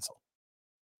drafting pencil.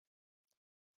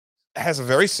 It has a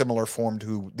very similar form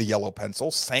to the yellow pencil,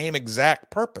 same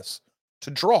exact purpose, to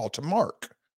draw, to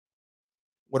mark.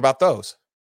 What about those?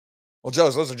 Well,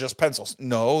 Joe, those are just pencils.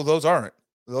 No, those aren't.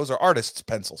 Those are artists'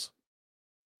 pencils.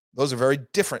 Those are very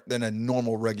different than a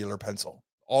normal regular pencil.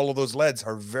 All of those leads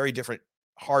are very different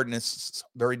hardness,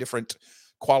 very different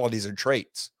qualities or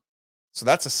traits. So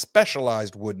that's a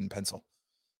specialized wooden pencil.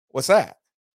 What's that?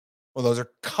 Well, those are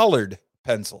colored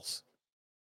pencils.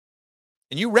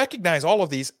 And you recognize all of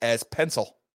these as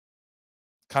pencil.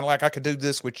 Kind of like I could do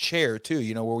this with chair too,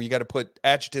 where you got to put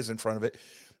adjectives in front of it.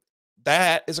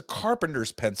 That is a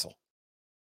carpenter's pencil.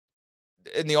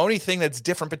 And the only thing that's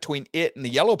different between it and the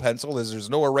yellow pencil is there's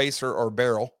no eraser or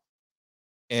barrel.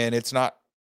 And it's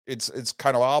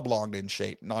kind of oblong in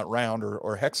shape, not round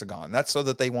or hexagon. That's so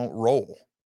that they won't roll.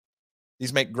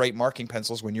 These make great marking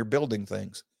pencils when you're building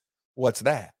things. What's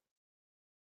that?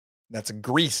 That's a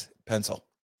grease pencil.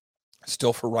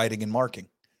 Still for writing and marking.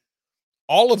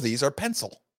 All of these are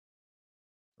pencil,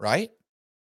 right?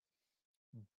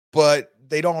 But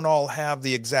they don't all have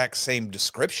the exact same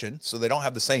description, so they don't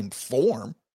have the same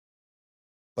form,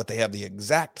 but they have the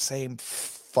exact same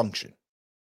function.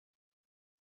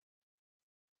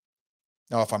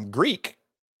 Now, if I'm Greek,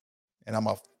 And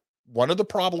one of the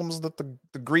problems that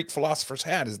the Greek philosophers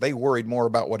had is they worried more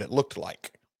about what it looked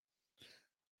like.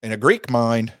 In a Greek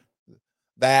mind,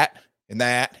 that and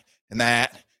that and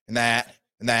that and that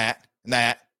and that and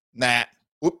that and that,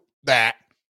 that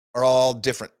are all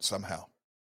different somehow.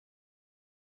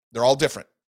 They're all different.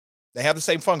 They have the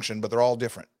same function, but they're all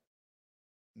different.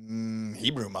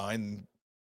 Hebrew mind,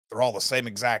 they're all the same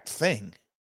exact thing.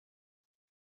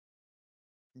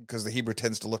 Because the Hebrew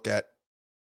tends to look at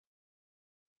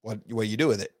what you do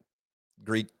with it.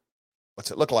 Greek,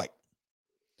 what's it look like?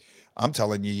 I'm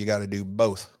telling you, you got to do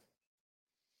both.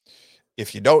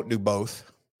 If you don't do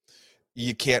both,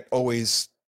 you can't always,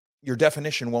 your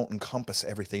definition won't encompass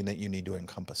everything that you need to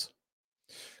encompass.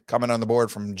 Comment on the board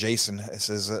from Jason. It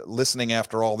says, listening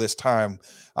after all this time,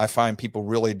 I find people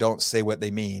really don't say what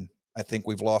they mean. I think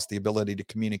we've lost the ability to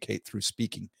communicate through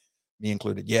speaking, me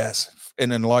included. Yes.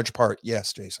 And in large part,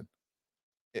 yes, Jason.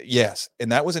 Yes.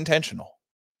 And that was intentional.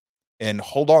 And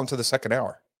hold on to the second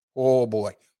hour. Oh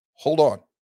boy. Hold on.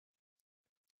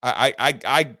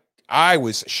 I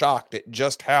was shocked at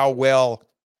just how well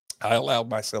I allowed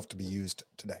myself to be used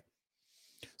today.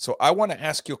 So I want to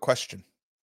ask you a question.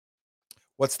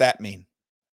 What's that mean?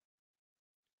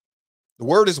 The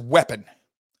word is weapon.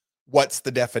 What's the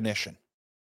definition?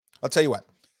 I'll tell you what.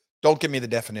 Don't give me the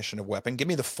definition of weapon. Give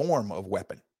me the form of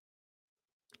weapon.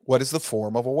 What is the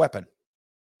form of a weapon?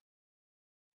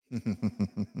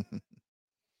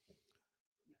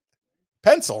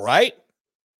 Pencil, right?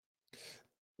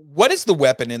 What is the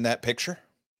weapon in that picture?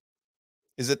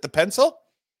 Is it the pencil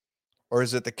or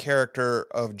is it the character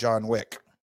of John Wick?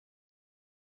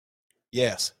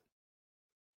 Yes.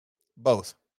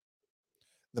 Both.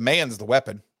 The man's the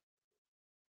weapon,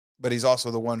 but he's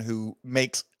also the one who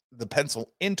makes the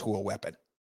pencil into a weapon.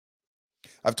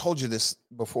 I've told you this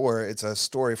before. It's a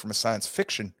story from a science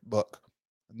fiction book,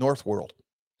 Northworld.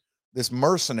 This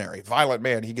mercenary, violent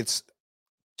man, he gets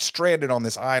stranded on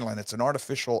this island. It's an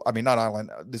artificial, not island,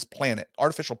 this planet,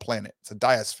 artificial planet. It's a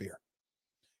diosphere.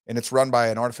 And it's run by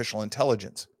an artificial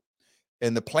intelligence.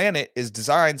 And the planet is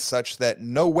designed such that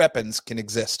no weapons can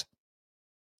exist.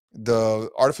 The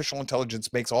artificial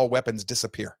intelligence makes all weapons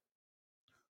disappear.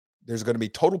 There's going to be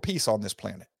total peace on this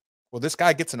planet. Well, this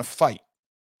guy gets in a fight.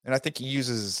 And I think he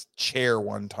uses his chair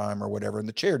one time or whatever, and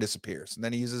the chair disappears. And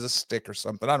then he uses a stick or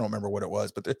something. I don't remember what it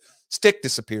was, but the stick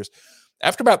disappears.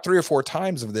 After about 3 or 4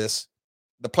 times of this,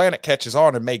 the planet catches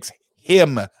on and makes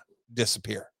him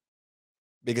disappear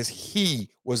because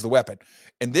he was the weapon.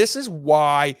 And this is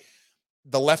why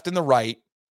the left and the right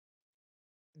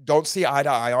don't see eye to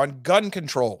eye on gun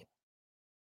control.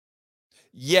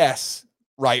 Yes,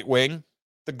 right wing,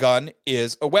 the gun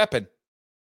is a weapon.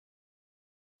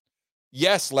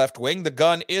 Yes, left wing, the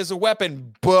gun is a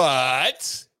weapon,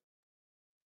 but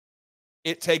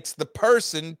it takes the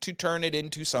person to turn it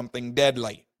into something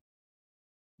deadly.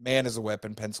 Man is a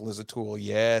weapon, pencil is a tool.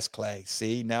 Yes, Clay.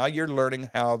 See, now you're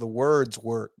learning how the words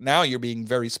work. Now you're being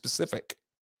very specific.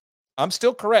 I'm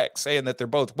still correct saying that they're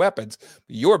both weapons,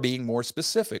 but you're being more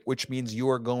specific, which means you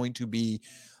are going to be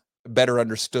better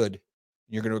understood.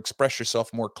 You're going to express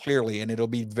yourself more clearly, and it'll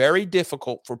be very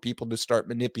difficult for people to start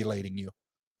manipulating you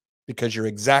because you're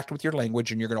exact with your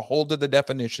language and you're going to hold to the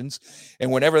definitions.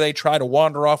 And whenever they try to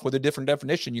wander off with a different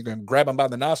definition, you're going to grab them by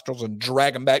the nostrils and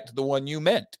drag them back to the one you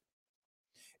meant.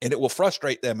 And it will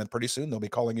frustrate them, and pretty soon they'll be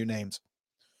calling you names.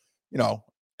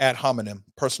 Ad hominem,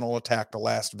 personal attack, the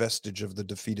last vestige of the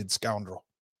defeated scoundrel.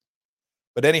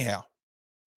 But anyhow,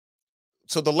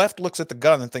 so the left looks at the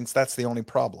gun and thinks that's the only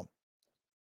problem.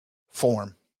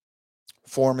 Form.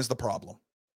 Form is the problem.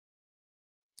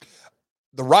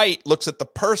 The right looks at the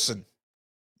person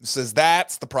and says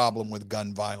that's the problem with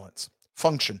gun violence.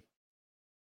 Function.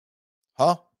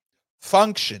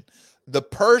 Function. The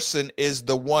person is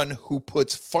the one who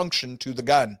puts function to the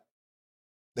gun.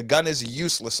 The gun is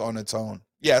useless on its own.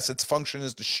 Yes, its function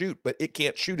is to shoot, but it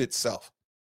can't shoot itself.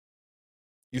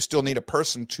 You still need a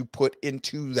person to put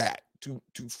into that, to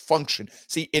function.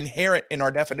 See, inherent in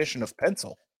our definition of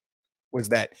pencil was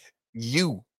that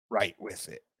you write with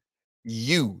it.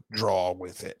 You draw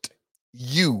with it.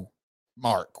 You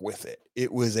mark with it.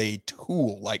 It was a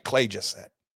tool, like Clay just said.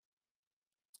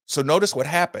 So notice what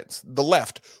happens. The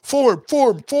left, form.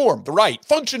 The right,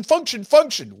 function.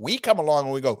 We come along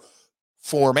and we go,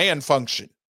 form and function.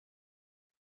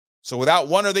 So without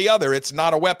one or the other, it's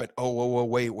not a weapon. Oh,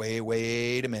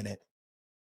 wait a minute.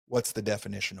 What's the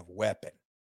definition of weapon?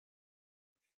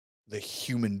 The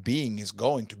human being is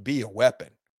going to be a weapon,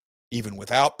 even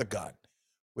without the gun,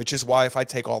 which is why if I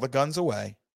take all the guns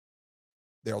away,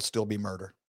 there'll still be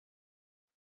murder.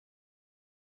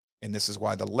 And this is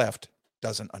why the left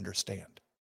doesn't understand.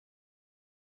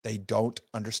 They don't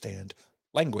understand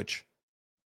language.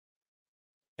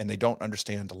 And they don't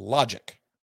understand logic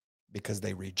because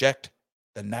they reject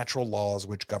the natural laws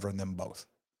which govern them both.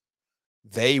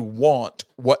 They want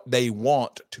what they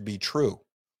want to be true.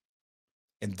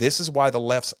 And this is why the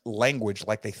left's language,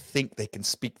 like they think they can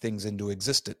speak things into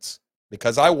existence.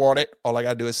 Because I want it, all I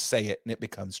got to do is say it, and it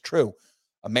becomes true.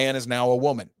 A man is now a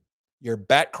woman. You're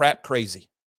bat crap crazy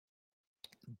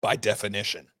by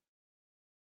definition.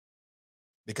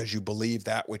 Because you believe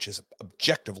that which is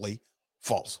objectively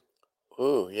false.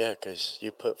 Ooh, yeah, because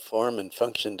you put form and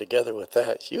function together with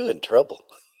that. You in trouble.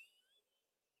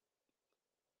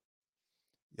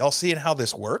 Y'all seeing how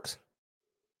this works?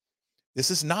 This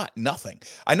is not nothing.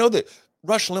 I know that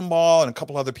Rush Limbaugh and a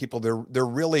couple other people, they're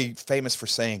really famous for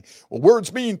saying, well,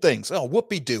 words mean things. Oh,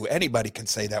 whoopee-doo. Anybody can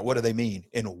say that. What do they mean?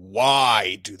 And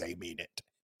why do they mean it?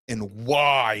 And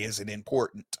why is it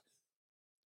important?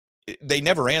 They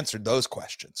never answered those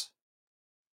questions.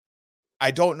 I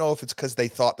don't know if it's because they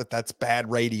thought that that's bad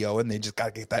radio and they just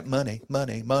got to get that money,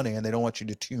 and they don't want you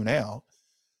to tune out.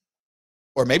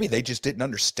 Or maybe they just didn't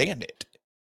understand it.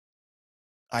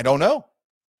 I don't know.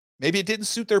 Maybe it didn't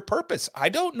suit their purpose. I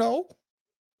don't know.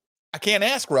 I can't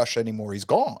ask Rush anymore. He's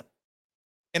gone.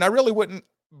 And I really wouldn't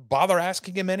bother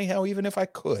asking him anyhow, even if I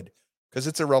could, because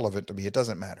it's irrelevant to me. It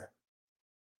doesn't matter.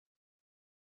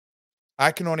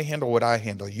 I can only handle what I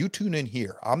handle. You tune in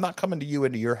here. I'm not coming to you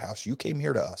into your house. You came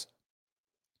here to us.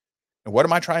 And what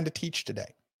am I trying to teach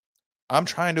today? I'm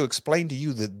trying to explain to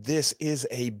you that this is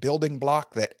a building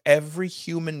block that every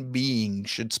human being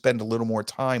should spend a little more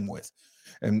time with.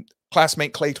 And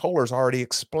classmate Clay Toller's already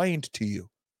explained to you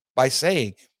by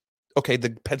saying, okay,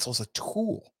 the pencil's a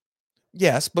tool.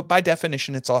 Yes, but by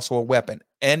definition, it's also a weapon.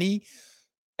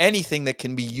 Anything that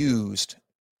can be used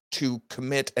to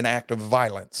commit an act of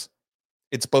violence,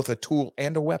 it's both a tool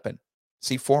and a weapon.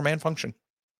 See, form and function.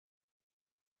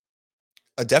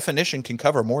 A definition can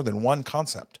cover more than one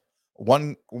concept.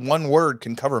 One word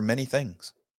can cover many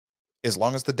things, as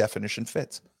long as the definition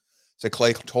fits. So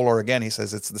Clay Toller, again, he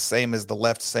says it's the same as the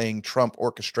left saying Trump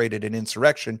orchestrated an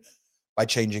insurrection by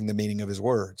changing the meaning of his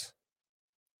words.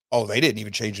 Oh, they didn't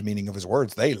even change the meaning of his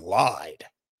words. They lied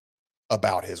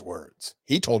about his words.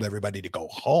 He told everybody to go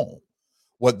home.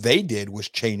 What they did was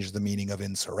change the meaning of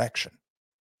insurrection.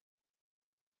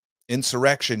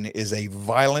 Insurrection is a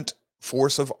violent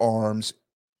force of arms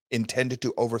intended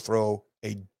to overthrow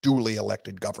a duly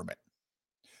elected government.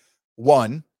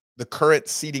 One, the current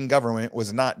seating government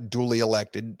was not duly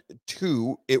elected.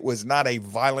 Two, it was not a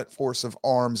violent force of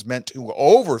arms meant to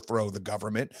overthrow the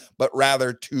government, but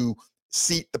rather to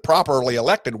seat the properly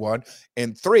elected one.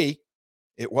 And three,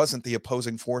 it wasn't the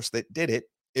opposing force that did it.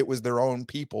 It was their own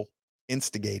people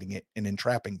instigating it and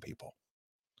entrapping people.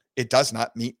 It does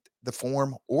not meet the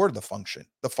form or the function.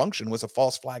 The function was a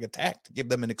false flag attack to give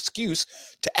them an excuse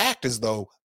to act as though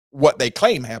what they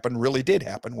claim happened really did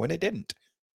happen when it didn't.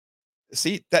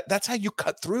 See, that's how you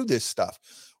cut through this stuff.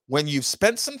 When you've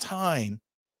spent some time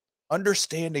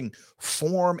understanding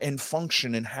form and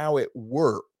function and how it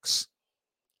works.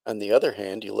 On the other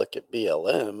hand, you look at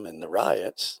BLM and the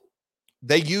riots.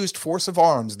 They used force of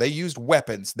arms. They used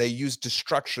weapons. They used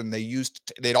destruction.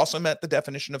 They'd also met the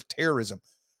definition of terrorism.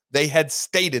 They had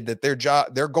stated that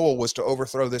their goal was to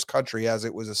overthrow this country as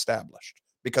it was established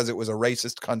because it was a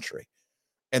racist country.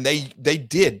 And they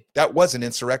did. That was an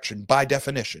insurrection by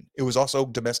definition. It was also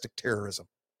domestic terrorism.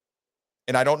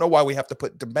 And I don't know why we have to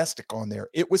put domestic on there.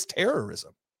 It was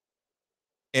terrorism.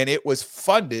 And it was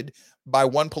funded by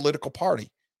one political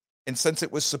party. And since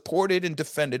it was supported and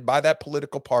defended by that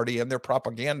political party and their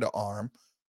propaganda arm,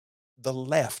 the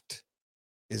left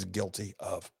is guilty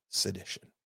of sedition.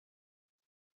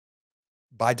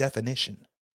 By definition.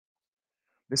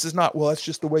 This is not, well, that's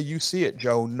just the way you see it,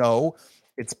 Joe. No,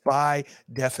 it's by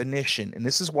definition. And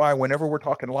this is why whenever we're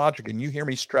talking logic and you hear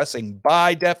me stressing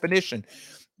by definition,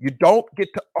 you don't get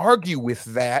to argue with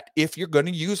that if you're going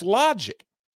to use logic.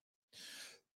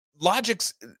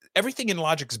 Everything in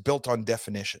logic's built on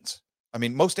definitions. I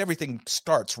mean, most everything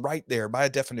starts right there by a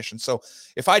definition. So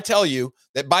if I tell you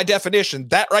that by definition,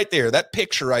 that right there, that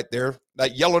picture right there,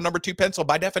 that yellow number 2 pencil,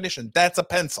 by definition, that's a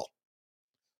pencil.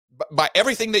 By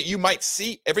everything that you might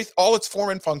see, all its form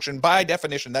and function, by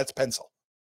definition, that's pencil.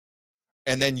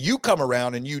 And then you come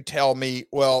around and you tell me,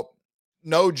 well,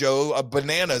 no, Joe, a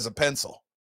banana is a pencil.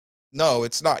 No,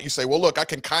 it's not. You say, well, look, I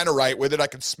can kind of write with it. I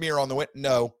can smear on the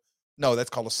window. No, that's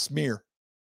called a smear.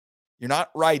 You're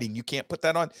not writing. You can't put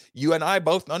that on. You and I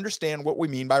both understand what we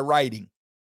mean by writing.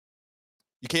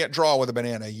 You can't draw with a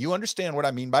banana. You understand what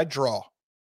I mean by draw.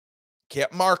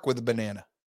 Can't mark with a banana.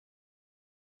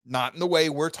 not in the way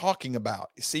we're talking about.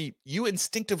 See, you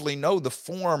instinctively know the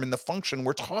form and the function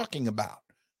we're talking about.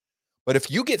 But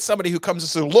if you get somebody who comes and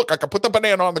says, look, I can put the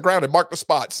banana on the ground and mark the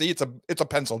spot. See, it's a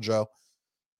pencil, Joe.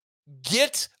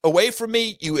 Get away from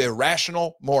me, you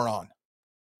irrational moron.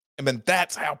 I mean,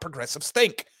 that's how progressives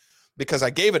think. Because I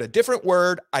gave it a different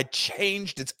word, I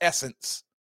changed its essence.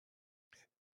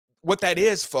 What that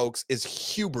is, folks, is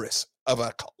hubris of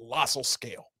a colossal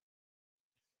scale.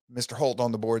 Mr. Holt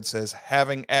on the board says,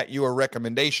 having at your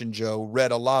recommendation, Joe,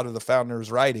 read a lot of the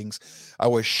founders' writings, I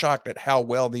was shocked at how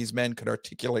well these men could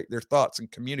articulate their thoughts and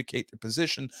communicate their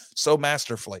position so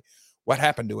masterfully. What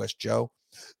happened to us, Joe?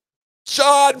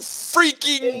 John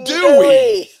freaking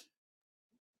Dewey!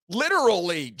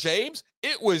 Literally, James,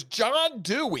 it was John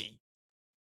Dewey.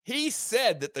 He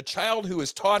said that the child who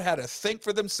is taught how to think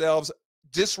for themselves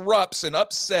disrupts and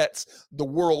upsets the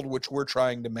world which we're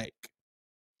trying to make.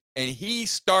 And he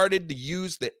started to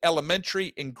use the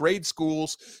elementary and grade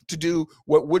schools to do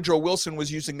what Woodrow Wilson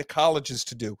was using the colleges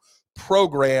to do,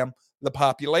 program the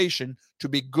population to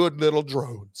be good little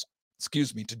drones.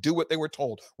 To do what they were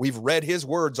told. We've read his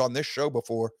words on this show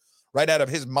before, right out of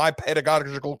his My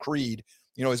Pedagogical Creed,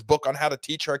 his book on how to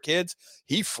teach our kids.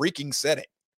 He freaking said it.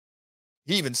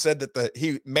 He even said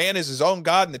that man is his own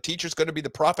God and the teacher's going to be the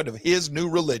prophet of his new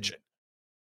religion.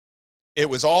 It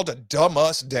was all to dumb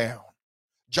us down.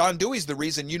 John Dewey's the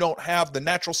reason you don't have the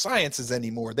natural sciences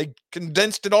anymore. They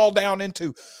condensed it all down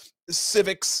into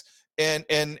civics and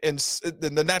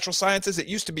the natural sciences. It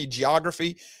used to be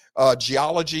geography,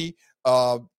 geology,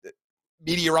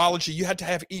 meteorology. You had to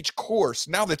have each course.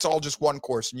 Now that's all just one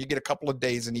course, and you get a couple of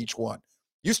days in each one.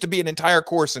 Used to be an entire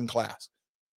course in class.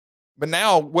 But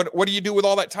now, what do you do with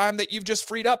all that time that you've just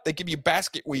freed up? They give you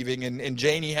basket weaving, and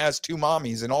Janie has two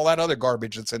mommies, and all that other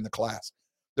garbage that's in the class.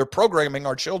 They're programming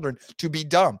our children to be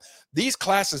dumb. These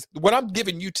classes, what I'm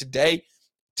giving you today,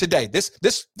 this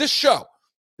show,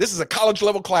 this is a college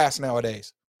level class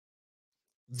nowadays.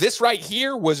 This right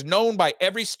here was known by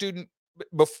every student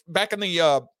back in the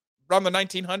around the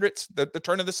 1900s, the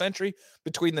turn of the century,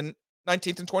 between the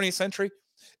 19th and 20th century.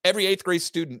 Every 8th grade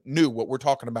student knew what we're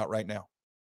talking about right now.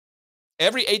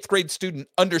 Every 8th grade student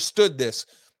understood this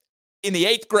in the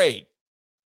 8th grade.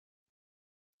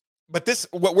 But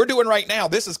what we're doing right now,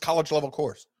 this is college level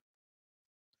course.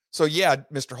 So yeah,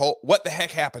 Mr. Holt, what the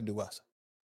heck happened to us?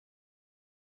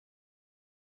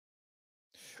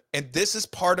 And this is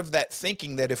part of that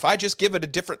thinking that if I just give it a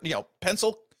different,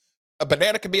 pencil, a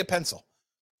banana can be a pencil.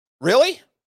 Really?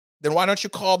 Then why don't you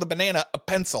call the banana a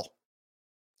pencil?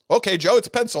 Okay, Joe, it's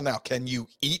a pencil now. Can you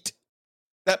eat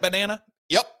that banana?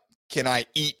 Yep. Can I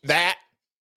eat that?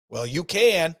 Well, you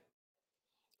can.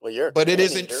 Well, but it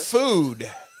isn't food.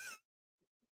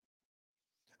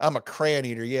 I'm a crayon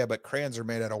eater, yeah, but crayons are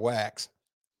made out of wax.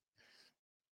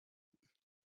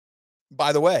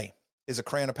 By the way, is a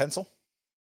crayon a pencil?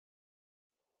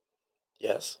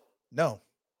 Yes. No.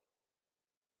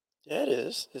 Yeah, it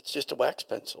is. It's just a wax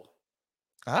pencil.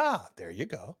 Ah, there you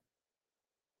go.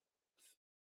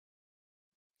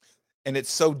 And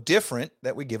it's so different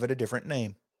that we give it a different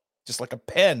name. Just like a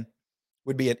pen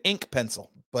would be an ink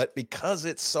pencil. But because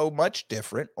it's so much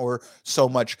different or so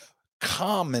much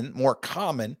more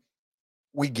common,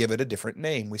 we give it a different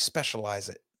name. We specialize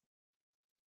it.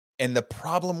 And the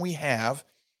problem we have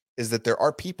is that there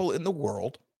are people in the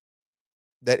world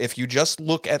that if you just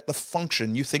look at the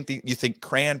function, you think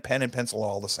crayon, pen, and pencil are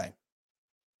all the same.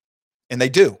 And they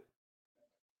do.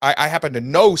 I happen to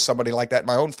know somebody like that in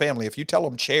my own family. If you tell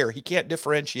him chair, he can't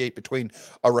differentiate between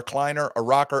a recliner, a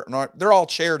rocker, they're all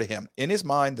chair to him. In his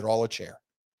mind, they're all a chair.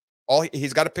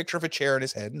 He's got a picture of a chair in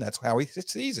his head, and that's how he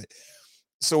sees it.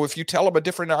 So if you tell him a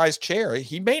differentized chair,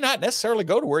 he may not necessarily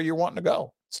go to where you're wanting to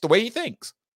go. It's the way he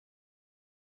thinks.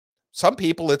 Some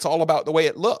people, it's all about the way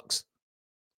it looks.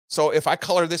 So if I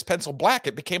color this pencil black,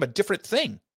 it became a different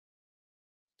thing.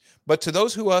 But to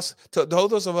those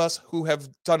of us who have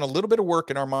done a little bit of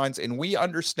work in our minds and we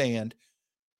understand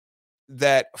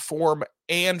that form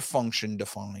and function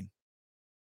define,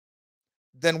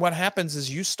 then what happens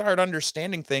is you start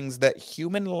understanding things that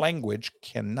human language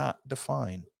cannot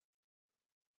define.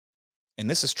 And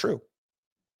this is true.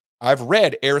 I've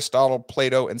read Aristotle,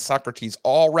 Plato, and Socrates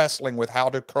all wrestling with how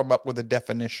to come up with a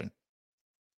definition.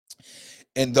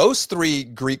 And those three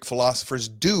Greek philosophers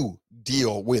do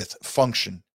deal with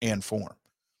function and form.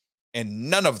 And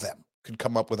none of them could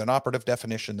come up with an operative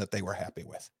definition that they were happy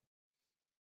with.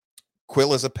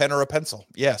 Quill is a pen or a pencil.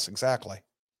 Yes, exactly.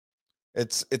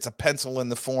 It's a pencil in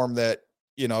the form that,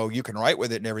 you can write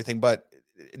with it and everything, but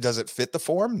does it fit the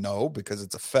form? No, because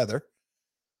it's a feather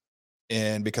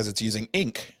and because it's using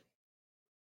ink.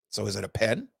 So is it a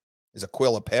pen? Is a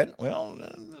quill a pen? Well,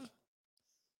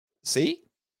 see?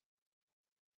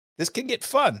 This can get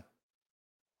fun.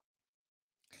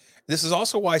 This is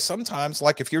also why sometimes,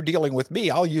 like if you're dealing with me,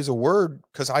 I'll use a word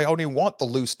because I only want the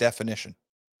loose definition.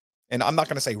 And I'm not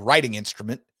going to say writing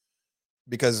instrument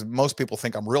because most people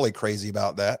think I'm really crazy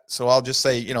about that. So I'll just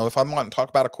say, if I'm wanting to talk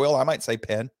about a quill, I might say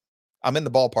pen. I'm in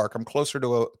the ballpark. I'm closer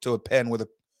to a pen with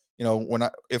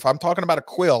a, if I'm talking about a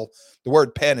quill, the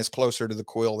word pen is closer to the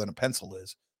quill than a pencil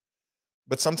is.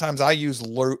 But sometimes I use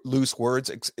loose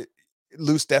words,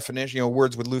 loose definition,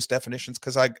 words with loose definitions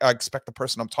because I expect the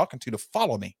person I'm talking to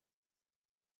follow me.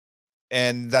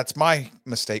 And that's my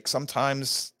mistake.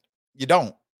 Sometimes you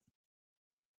don't.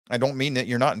 I don't mean that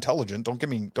you're not intelligent. Don't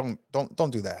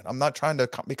do that. I'm not trying to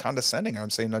be condescending. I'm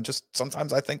saying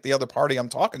sometimes I think the other party I'm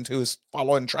talking to is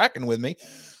following, tracking with me.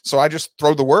 So I just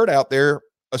throw the word out there,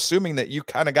 assuming that you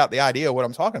kind of got the idea of what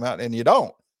I'm talking about, and you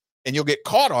don't. And you'll get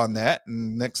caught on that.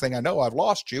 And next thing I know, I've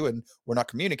lost you and we're not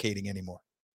communicating anymore.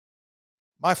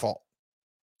 My fault.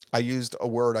 I used a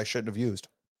word I shouldn't have used.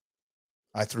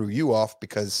 I threw you off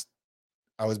because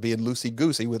I was being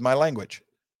loosey-goosey with my language.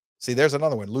 See, there's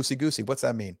another one. Loosey-goosey. What's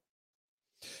that mean?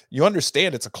 You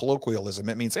understand it's a colloquialism.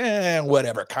 It means,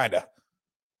 whatever, kind of.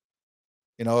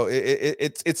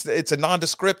 It's a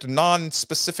nondescript,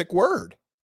 non-specific word.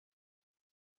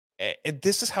 And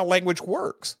this is how language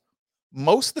works.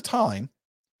 Most of the time,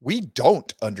 we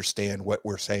don't understand what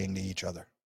we're saying to each other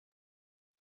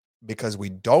because we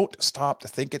don't stop to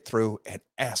think it through and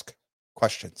ask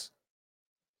questions.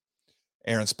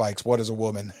 Aaron Spikes, what is a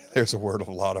woman? There's a word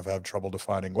a lot of have trouble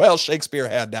defining. Well, Shakespeare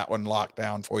had that one locked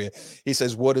down for you. He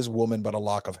says, what is woman but a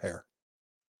lock of hair?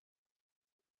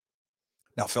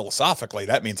 Now, philosophically,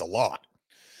 that means a lot.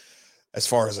 As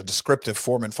far as a descriptive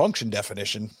form and function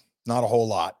definition, not a whole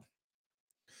lot.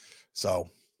 So,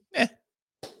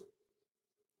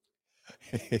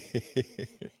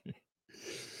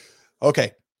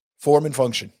 Okay, form and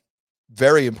function.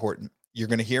 Very important. You're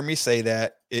going to hear me say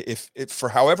that if for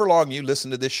however long you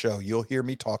listen to this show, you'll hear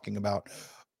me talking about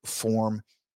form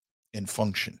and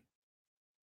function.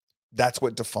 That's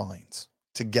what defines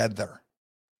together.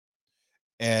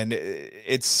 And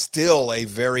it's still a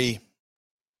very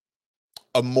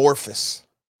amorphous,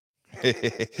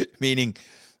 meaning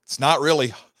it's not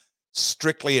really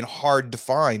strictly and hard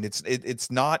defined.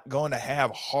 It's not going to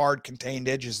have hard contained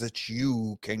edges that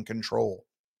you can control,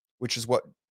 which is what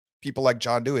people like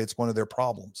John do. It's one of their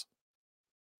problems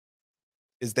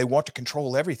is they want to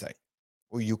control everything.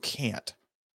 Well, you can't.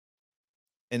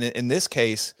 And in this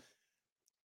case,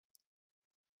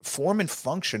 form and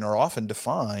function are often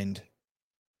defined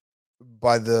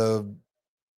by the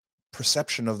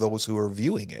perception of those who are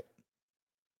viewing it.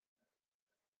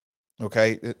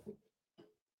 Okay.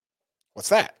 What's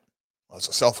that? Well, it's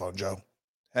a cell phone, Joe.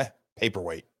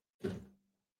 Paperweight.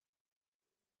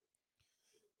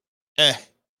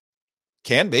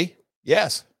 Can be.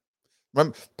 Yes.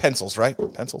 Remember pencils, right?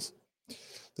 Pencils.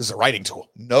 This is a writing tool.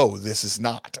 No, this is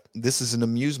not. This is an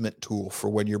amusement tool for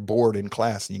when you're bored in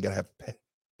class and you got to have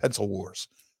pencil wars.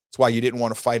 That's why you didn't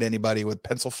want to fight anybody with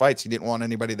pencil fights. You didn't want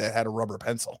anybody that had a rubber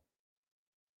pencil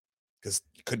because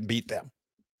you couldn't beat them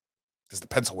because the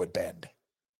pencil would bend.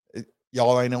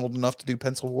 Y'all ain't old enough to do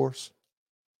pencil wars?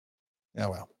 Yeah,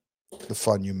 well, the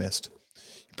fun you missed.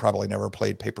 You probably never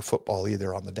played paper football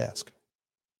either on the desk.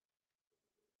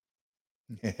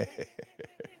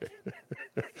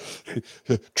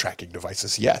 Tracking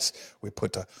devices, yes. We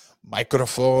put a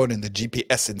microphone and the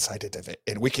GPS inside of it,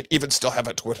 and we can even still have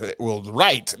it where it will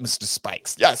write, Mr.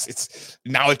 Spikes. Yes,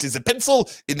 it is a pencil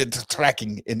in the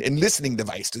tracking and listening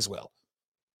device as well.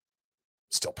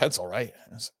 Still pencil, right?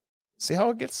 See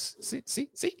how it gets?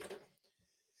 See?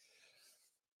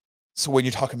 So when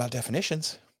you're talking about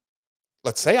definitions,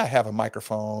 let's say I have a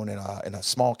microphone and a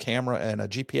small camera and a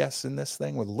GPS in this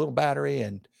thing with a little battery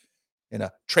and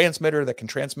a transmitter that can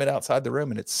transmit outside the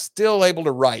room, and it's still able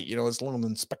to write, it's little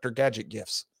Inspector Gadget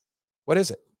gifts. What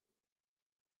is it?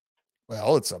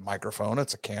 Well, it's a microphone,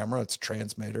 it's a camera, it's a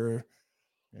transmitter.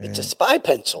 It's a spy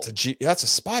pencil. It's a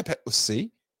spy pencil.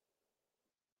 See?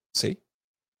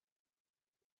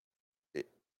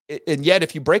 And yet,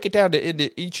 if you break it down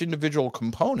into each individual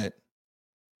component,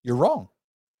 you're wrong.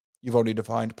 You've only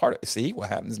defined part of it. See, what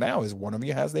happens now is one of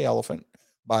you has the elephant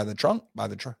by the trunk, by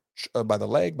the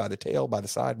leg, by the tail, by the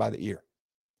side, by the ear.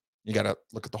 You got to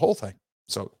look at the whole thing.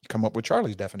 So you come up with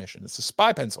Charlie's definition. It's a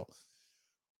spy pencil.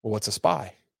 Well, what's a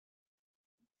spy?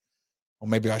 Well,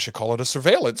 maybe I should call it a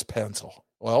surveillance pencil.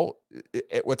 Well,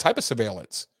 what type of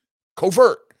surveillance?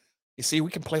 Covert. You see,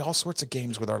 we can play all sorts of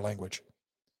games with our language.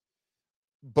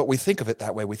 But we think of it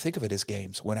that way. We think of it as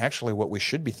games when actually what we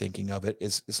should be thinking of it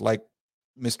is like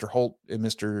Mr. Holt and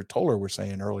Mr. Toller were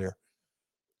saying earlier.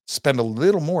 Spend a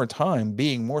little more time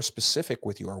being more specific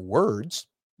with your words,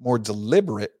 more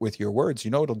deliberate with your words.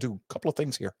 You know, it'll do a couple of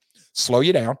things here. Slow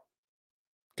you down,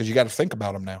 because you got to think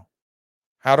about them now.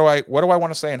 What do I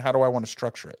want to say, and how do I want to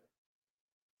structure it?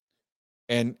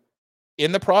 And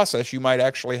in the process, you might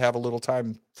actually have a little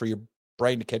time for your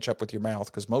brain to catch up with your mouth,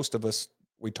 because most of us,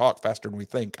 we talk faster than we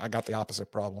think. I got the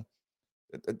opposite problem.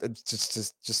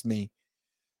 It's just me.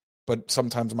 But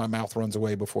sometimes my mouth runs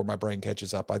away before my brain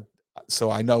catches up. So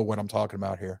I know what I'm talking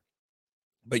about here.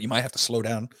 But you might have to slow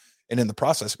down, and in the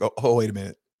process go, oh, wait a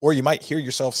minute. Or you might hear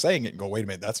yourself saying it and go, wait a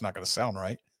minute, that's not going to sound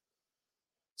right.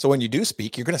 So when you do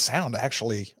speak, you're going to sound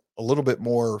actually a little bit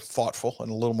more thoughtful and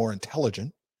a little more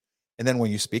intelligent. And then when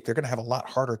you speak, they're going to have a lot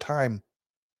harder time.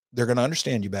 They're going to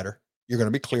understand you better. You're going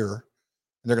to be clearer.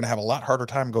 And they're going to have a lot harder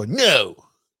time going, no,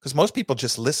 because most people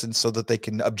just listen so that they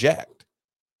can object.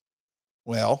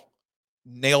 Well,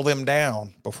 nail them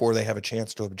down before they have a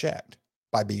chance to object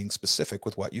by being specific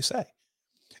with what you say.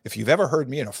 If you've ever heard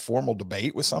me in a formal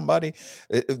debate with somebody,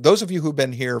 those of you who've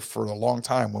been here for a long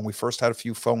time, when we first had a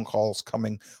few phone calls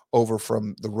coming over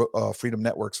from the Freedom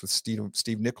Networks with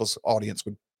Steve Nichols' audience,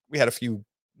 we had a few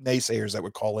naysayers that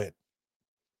would call in.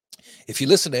 If you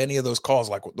listen to any of those calls,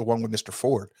 like the one with Mr.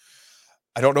 Ford,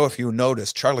 I don't know if you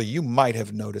noticed, Charlie, you might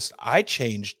have noticed, I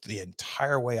changed the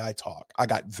entire way I talk. I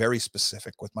got very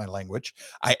specific with my language.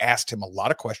 I asked him a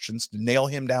lot of questions to nail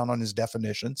him down on his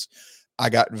definitions. I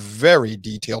got very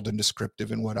detailed and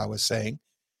descriptive in what I was saying.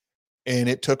 And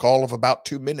it took all of about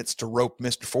 2 minutes to rope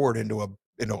Mr. Ford into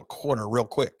a corner real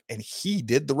quick. And he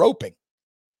did the roping.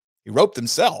 He roped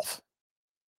himself.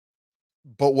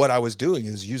 But what I was doing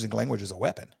is using language as a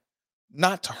weapon,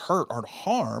 not to hurt or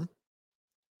harm,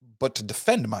 but to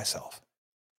defend myself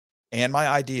and my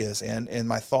ideas and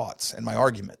my thoughts and my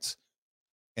arguments.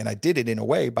 And I did it in a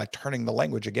way by turning the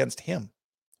language against him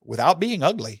without being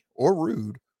ugly or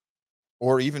rude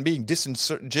or even being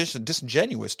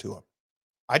disingenuous to him.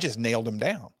 I just nailed him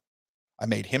down. I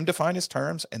made him define his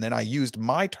terms, and then I used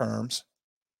my terms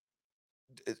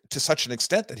to such an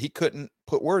extent that he couldn't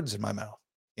put words in my mouth.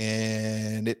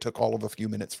 And it took all of a few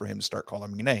minutes for him to start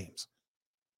calling me names.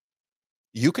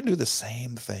 You can do the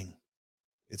same thing.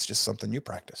 It's just something you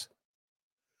practice.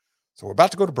 So we're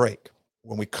about to go to break.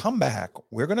 When we come back,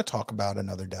 we're going to talk about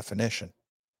another definition.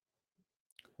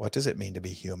 What does it mean to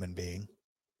be a human being?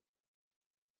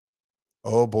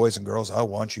 Oh, boys and girls, I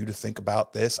want you to think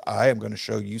about this. I am going to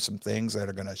show you some things that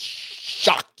are going to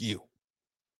shock you.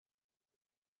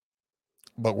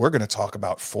 But we're going to talk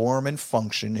about form and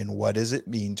function and what does it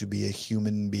mean to be a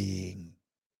human being.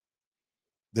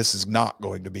 This is not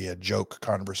going to be a joke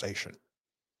conversation.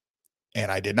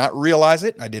 And I did not realize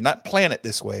it. I did not plan it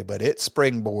this way, but it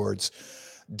springboards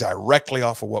directly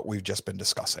off of what we've just been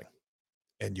discussing.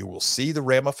 And you will see the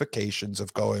ramifications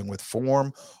of going with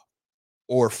form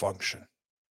or function.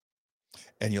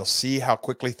 And you'll see how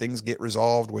quickly things get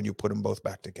resolved when you put them both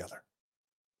back together.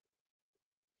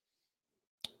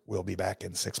 We'll be back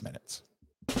in 6 minutes.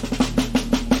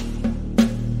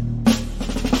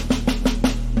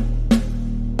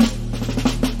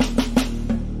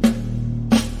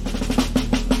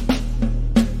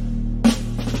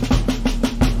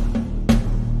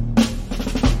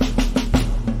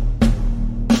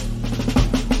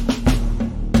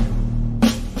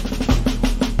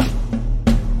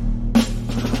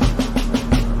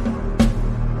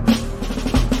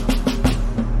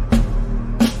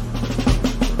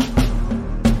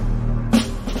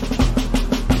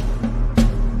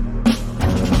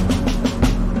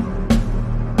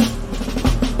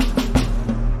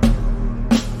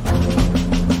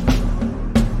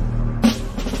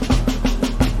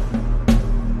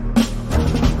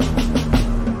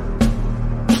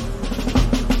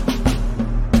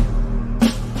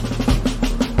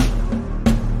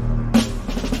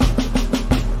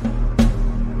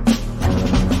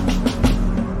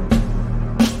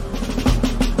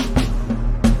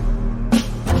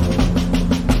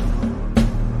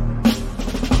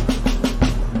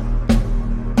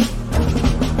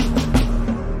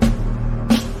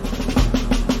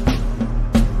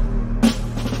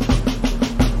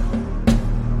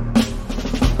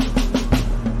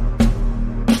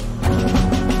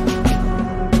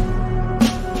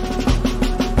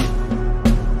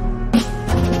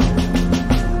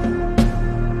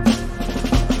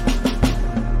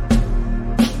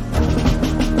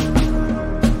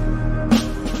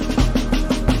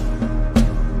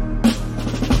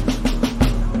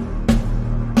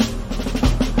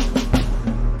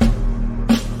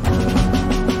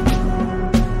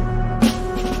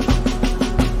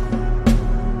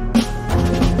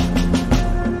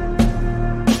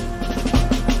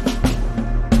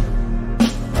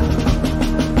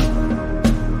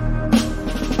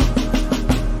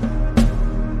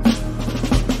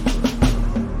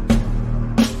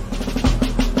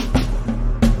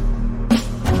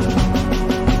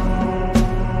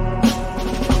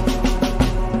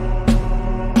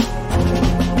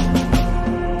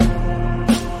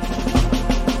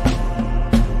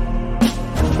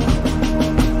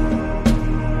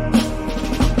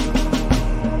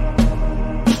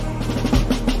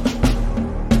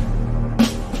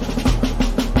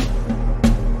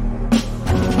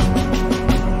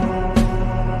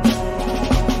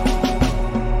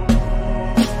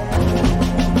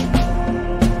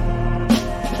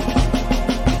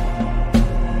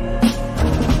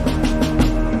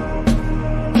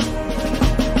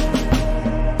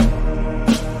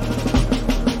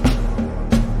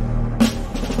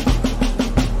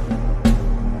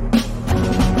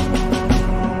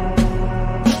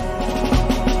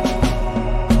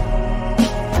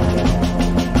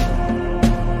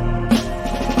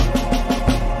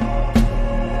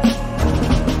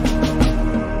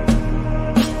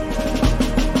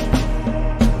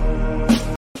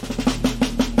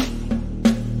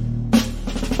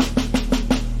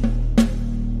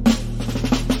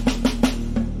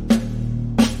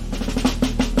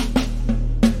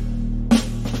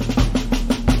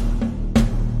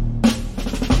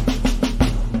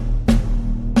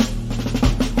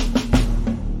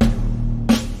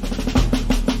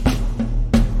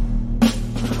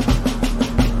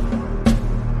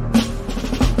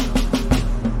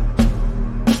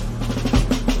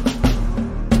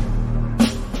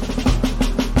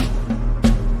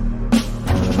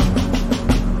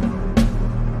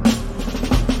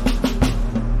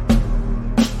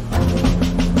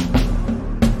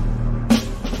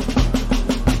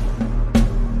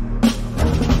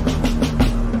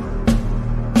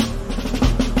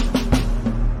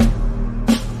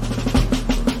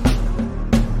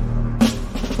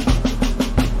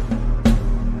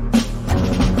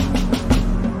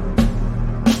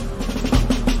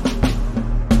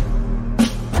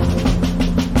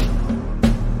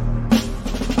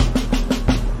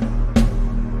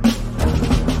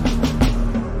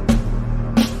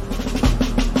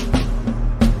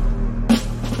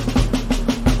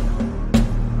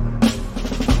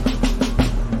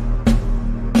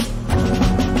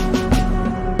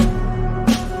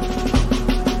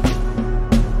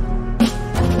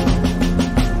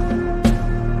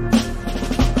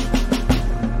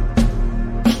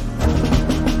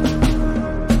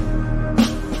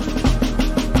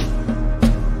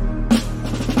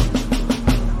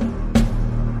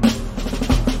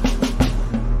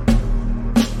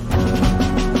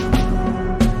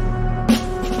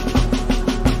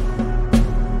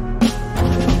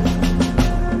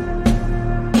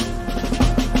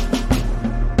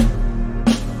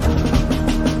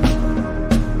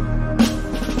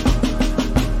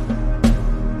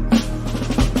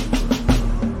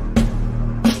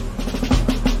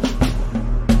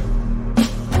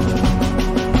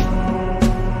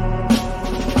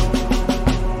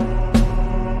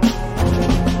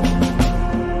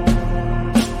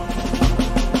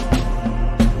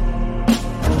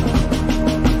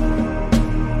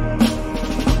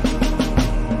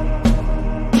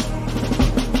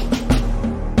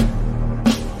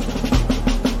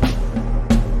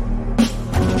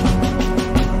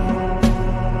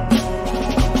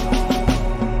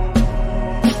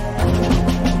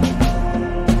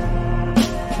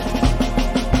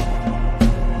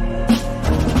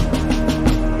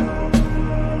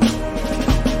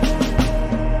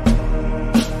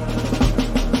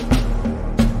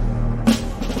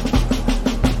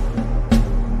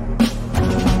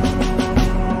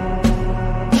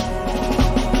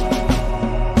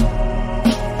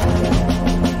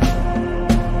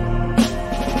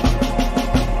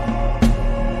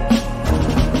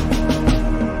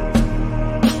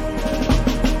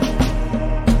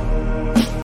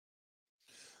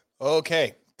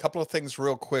 Okay, couple of things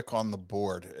real quick on the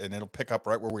board, and it'll pick up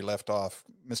right where we left off.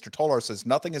 Mr. Tolar says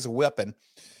nothing is a weapon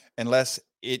unless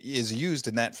it is used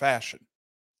in that fashion.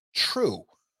 True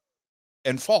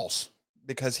and false,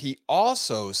 because he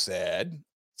also said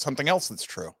something else that's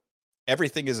true.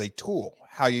 Everything is a tool.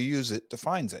 How you use it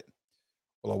defines it.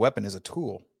 Well, a weapon is a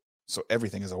tool, so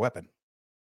everything is a weapon.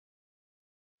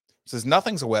 It says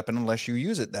nothing's a weapon unless you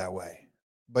use it that way,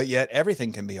 but yet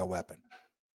everything can be a weapon.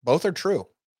 Both are true.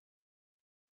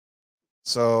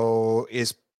 So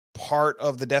is part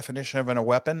of the definition of a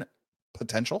weapon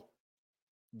potential?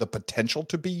 The potential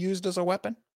to be used as a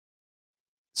weapon?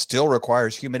 Still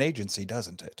requires human agency,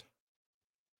 doesn't it?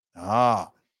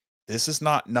 This is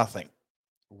not nothing.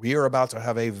 We are about to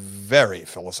have a very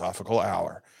philosophical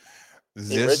hour.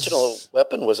 The original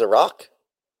weapon was a rock.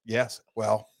 Yes.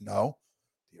 Well, no.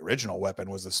 The original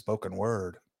weapon was the spoken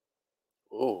word.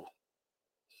 Ooh.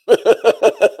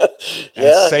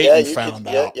 Satan found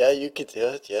out. Yeah, you could do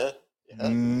it. Yeah.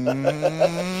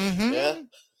 Mm-hmm. Yeah.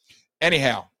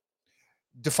 Anyhow,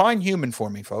 define human for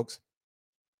me, folks.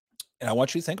 And I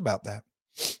want you to think about that.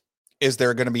 Is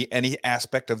there going to be any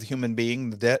aspect of the human being,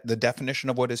 the definition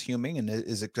of what is human? And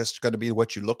is it just going to be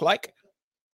what you look like?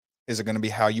 Is it going to be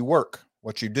how you work,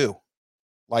 what you do?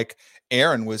 Like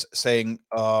Aaron was saying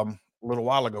a little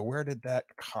while ago, where did that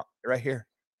right here?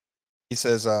 He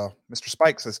says, Mr.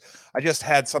 Spike says, I just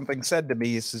had something said to me.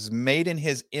 He says, made in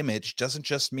his image doesn't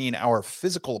just mean our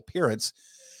physical appearance.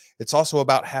 It's also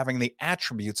about having the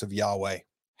attributes of Yahweh.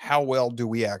 How well do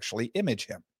we actually image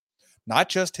him? Not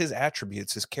just his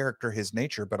attributes, his character, his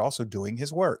nature, but also doing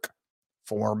his work,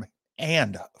 form,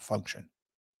 and function.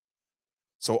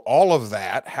 So all of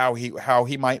that, how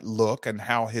he might look and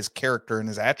how his character and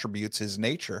his attributes, his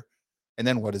nature, and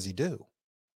then what does he do?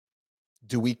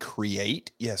 Do we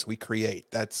create? Yes, we create.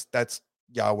 That's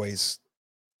Yahweh's,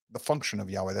 the function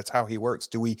of Yahweh. That's how he works.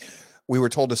 We were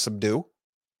told to subdue.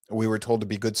 We were told to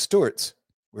be good stewards.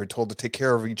 We were told to take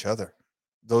care of each other.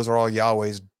 Those are all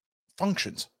Yahweh's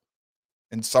functions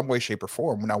in some way, shape, or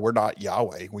form. Now, we're not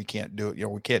Yahweh. We can't do it.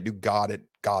 We can't do God at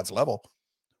God's level,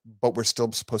 but we're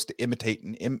still supposed to imitate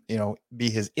and, be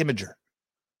his imager.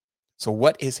 So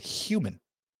what is human?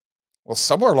 Well,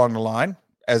 somewhere along the line,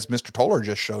 as Mr. Tolar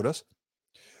just showed us,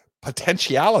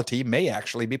 potentiality may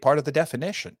actually be part of the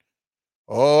definition.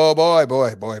 Oh boy,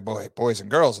 boys and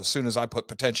girls, as soon as I put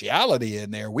potentiality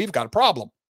in there, we've got a problem.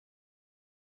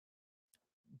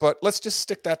 But let's just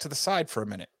stick that to the side for a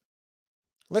minute.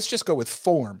 Let's just go with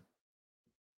form.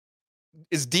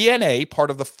 Is DNA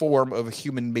part of the form of a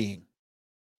human being?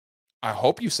 I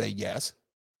hope you say yes.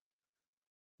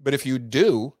 But if you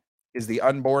do, is the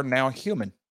unborn now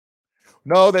human?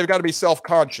 No, they've got to be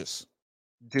self-conscious.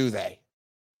 Do they?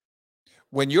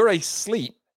 When you're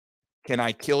asleep, can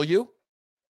I kill you?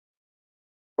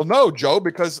 Well, no, Joe,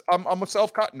 because I'm a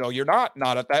self-conscious. No, you're not.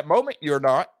 Not at that moment, you're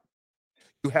not.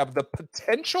 You have the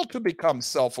potential to become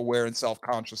self-aware and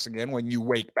self-conscious again when you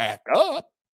wake back up.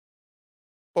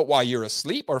 But while you're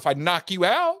asleep, or if I knock you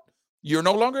out, you're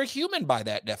no longer a human by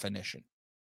that definition.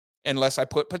 Unless I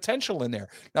put potential in there.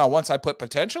 Now, once I put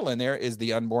potential in there, is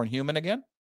the unborn human again?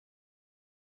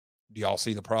 Do y'all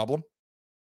see the problem?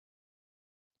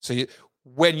 So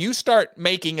when you start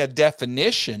making a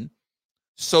definition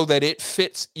so that it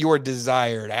fits your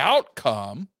desired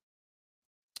outcome,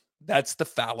 that's the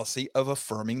fallacy of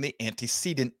affirming the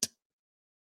antecedent.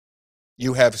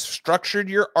 You have structured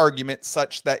your argument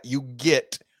such that you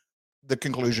get the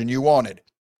conclusion you wanted.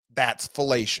 That's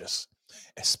fallacious,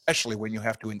 especially when you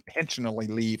have to intentionally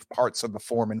leave parts of the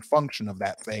form and function of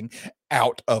that thing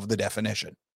out of the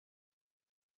definition.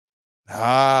 So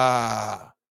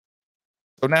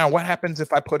now what happens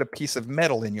if I put a piece of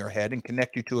metal in your head and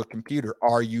connect you to a computer?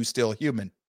 Are you still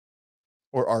human?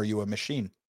 Or are you a machine?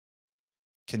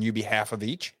 Can you be half of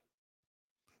each?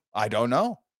 I don't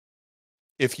know.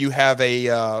 If you have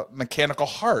a mechanical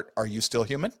heart, are you still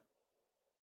human?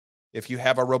 If you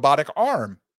have a robotic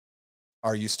arm,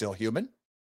 are you still human?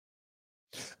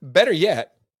 Better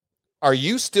yet, are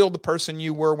you still the person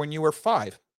you were when you were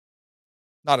 5?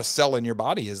 Not a cell in your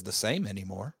body is the same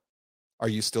anymore. Are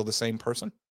you still the same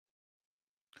person?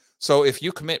 So if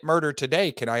you commit murder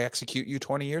today, can I execute you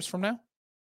 20 years from now?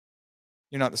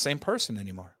 You're not the same person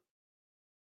anymore.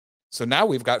 So now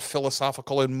we've got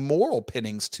philosophical and moral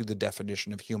pinnings to the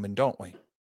definition of human, don't we?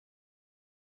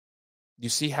 You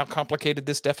see how complicated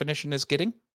this definition is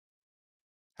getting?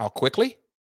 How quickly?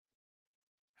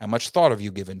 How much thought have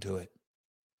you given to it?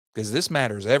 Because this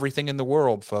matters everything in the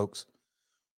world, folks.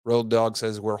 Road Dog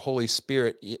says, were Holy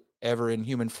Spirit ever in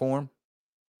human form?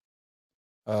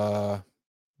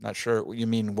 Not sure what you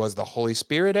mean. Was the Holy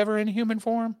Spirit ever in human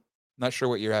form? Not sure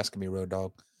what you're asking me, Road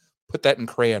Dog. Put that in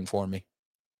crayon for me.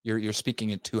 You're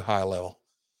speaking at too high level.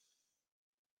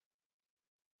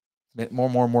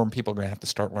 More people are gonna have to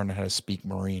start learning how to speak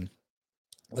Marine.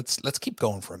 Let's keep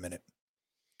going for a minute.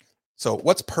 So,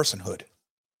 what's personhood?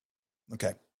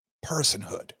 Okay,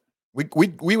 personhood.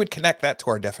 We would connect that to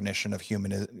our definition of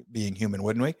human being human,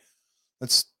 wouldn't we?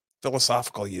 That's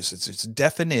philosophical usage. Its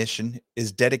definition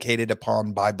is dedicated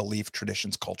upon by belief,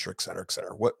 traditions, culture, et cetera, et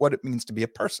cetera. What it means to be a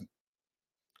person.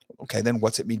 Okay, then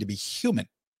what's it mean to be human?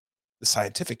 The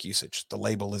scientific usage. The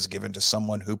label is given to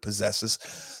someone who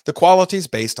possesses the qualities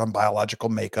based on biological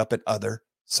makeup and other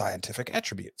scientific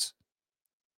attributes.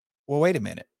 Well, wait a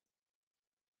minute.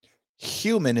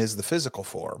 Human is the physical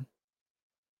form.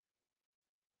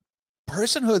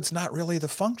 Personhood's not really the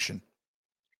function.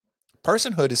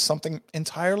 Personhood is something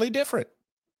entirely different.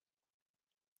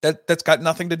 That's got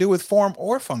nothing to do with form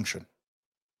or function.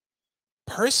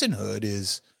 Personhood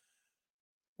is,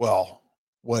 well,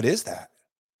 what is that?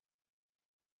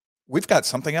 We've got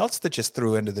something else that just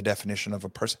threw into the definition of a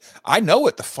person. I know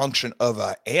what the function of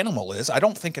an animal is. I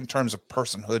don't think in terms of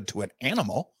personhood to an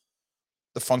animal.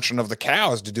 The function of the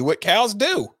cow is to do what cows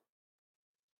do.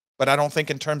 But I don't think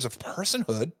in terms of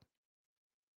personhood.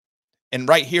 And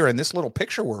right here in this little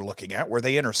picture we're looking at, where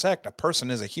they intersect, a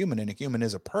person is a human and a human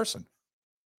is a person.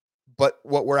 But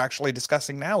what we're actually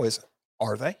discussing now is,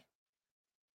 are they?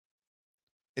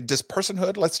 Does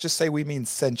personhood, let's just say we mean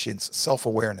sentience,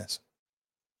 self-awareness.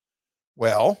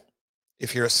 Well,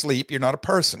 if you're asleep, you're not a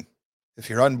person. If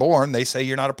you're unborn, they say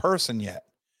you're not a person yet.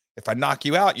 If I knock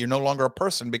you out, you're no longer a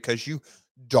person because you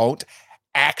don't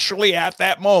actually at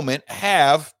that moment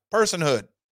have personhood.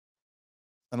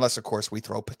 Unless, of course, we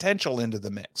throw potential into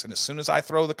the mix. And as soon as I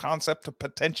throw the concept of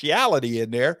potentiality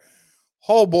in there,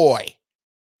 oh boy,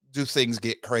 do things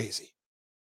get crazy.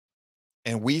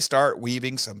 And we start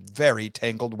weaving some very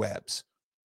tangled webs.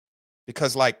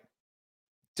 Because, like,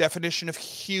 definition of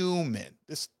human,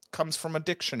 this comes from a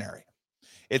dictionary.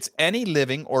 It's any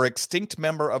living or extinct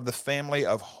member of the family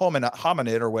of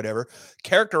hominid or whatever,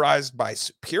 characterized by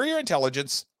superior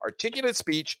intelligence, articulate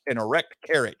speech, and erect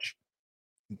carriage.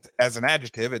 As an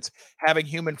adjective, it's having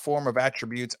human form of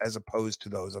attributes as opposed to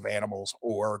those of animals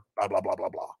or blah, blah, blah, blah,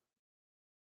 blah.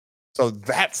 So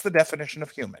that's the definition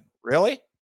of human. Really?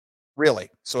 Really.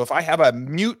 So if I have a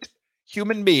mute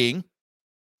human being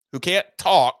who can't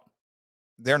talk,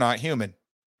 they're not human.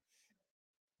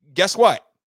 Guess what?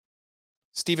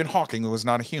 Stephen Hawking was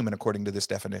not a human according to this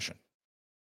definition.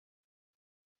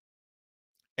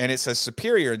 And it says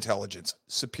superior intelligence.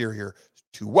 Superior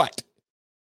to what?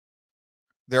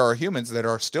 There are humans that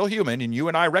are still human, and you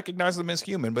and I recognize them as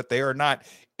human, but they are not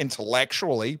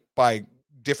intellectually, by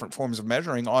different forms of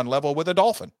measuring, on level with a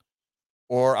dolphin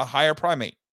or a higher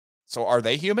primate. So are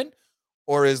they human?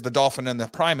 Or is the dolphin and the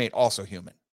primate also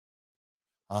human?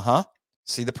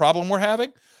 See the problem we're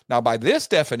having? Now, by this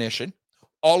definition,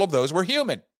 all of those were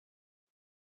human.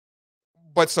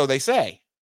 But so they say.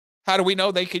 How do we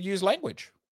know they could use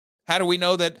language? How do we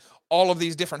know that all of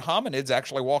these different hominids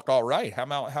actually walked all right?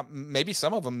 How maybe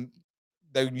some of them,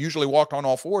 they usually walked on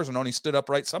all fours and only stood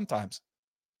upright sometimes.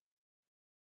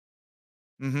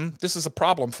 This is a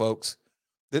problem, folks.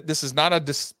 This is not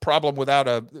a problem without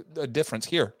a difference.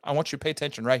 Here, I want you to pay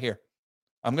attention right here.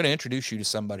 I'm going to introduce you to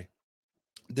somebody.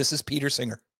 This is Peter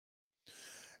Singer.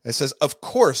 It says, of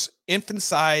course,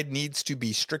 infanticide needs to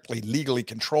be strictly legally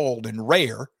controlled and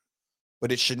rare,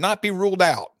 but it should not be ruled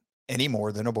out any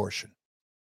more than abortion.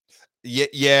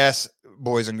 Yes,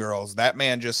 boys and girls, that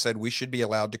man just said we should be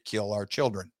allowed to kill our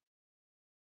children.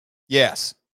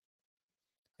 Yes.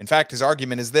 In fact, his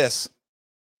argument is this.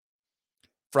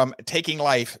 From Taking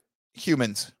Life,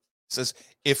 Humans, says,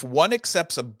 if one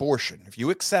accepts abortion, if you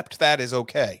accept that is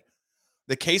okay,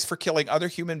 the case for killing other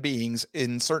human beings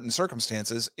in certain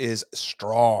circumstances is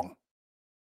strong.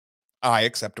 I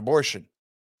accept abortion.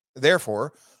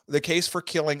 Therefore, the case for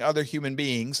killing other human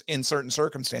beings in certain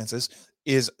circumstances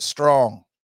is strong.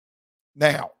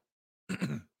 Now,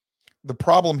 the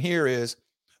problem here is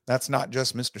that's not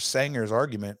just Mr. Sanger's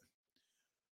argument.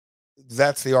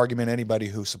 That's the argument anybody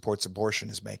who supports abortion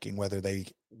is making, whether they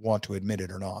want to admit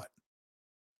it or not.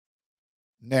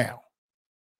 Now,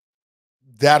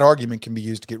 that argument can be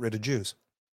used to get rid of Jews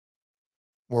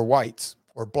or whites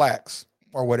or blacks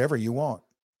or whatever you want,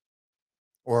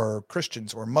 or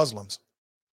Christians or Muslims.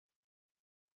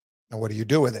 Now, what do you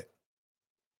do with it?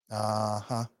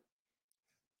 It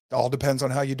all depends on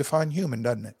how you define human,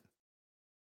 doesn't it?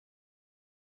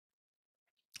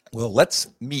 Well, let's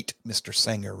meet Mr.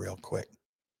 Sanger real quick.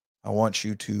 I want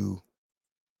you to,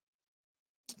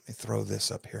 let me throw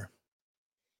this up here.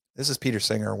 This is Peter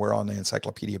Singer. We're on the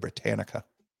Encyclopedia Britannica.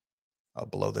 I'll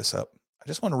blow this up. I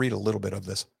just want to read a little bit of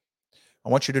this. I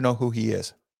want you to know who he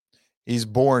is. He's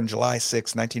born July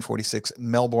 6, 1946,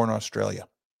 Melbourne, Australia.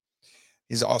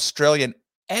 He's an Australian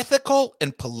ethical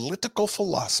and political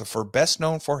philosopher, best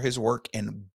known for his work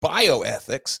in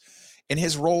bioethics and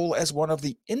his role as one of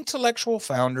the intellectual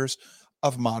founders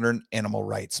of modern animal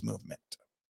rights movement.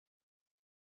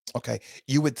 Okay,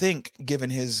 you would think, given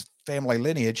his family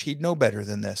lineage, he'd know better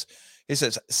than this. He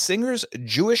says, Singer's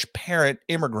Jewish parent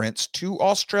immigrants to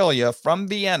Australia from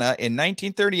Vienna in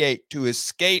 1938 to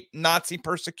escape Nazi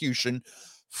persecution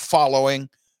following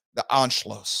the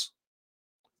Anschluss.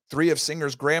 3 of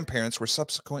Singer's grandparents were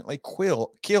subsequently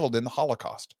killed in the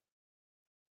Holocaust.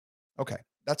 Okay,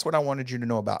 that's what I wanted you to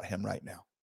know about him right now.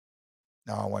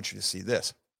 Now I want you to see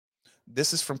this.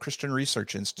 This is from Christian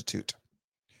Research Institute.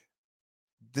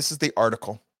 This is the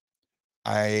article.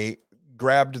 I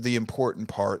grabbed the important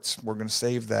parts. We're going to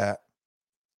save that.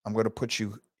 I'm going to put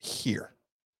you here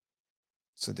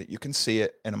so that you can see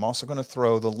it. And I'm also going to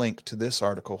throw the link to this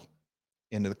article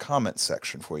into the comments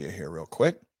section for you here real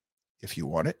quick. If you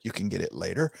want it, you can get it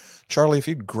later. Charlie, if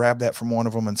you'd grab that from one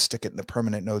of them and stick it in the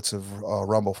permanent notes of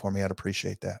Rumble for me, I'd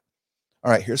appreciate that.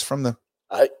 All right, here's from the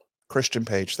Christian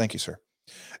page. Thank you, sir.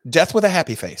 Death with a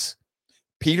Happy Face.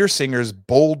 Peter Singer's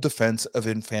bold defense of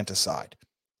infanticide.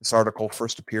 This article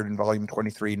first appeared in volume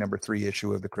 23, number 3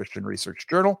 issue of the Christian Research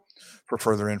Journal. For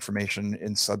further information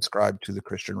and subscribe to the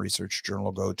Christian Research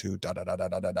Journal, go to It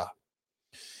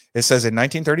says in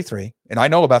 1933, and I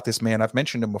know about this man, I've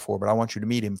mentioned him before, but I want you to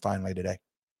meet him finally today.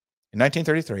 In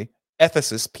 1933,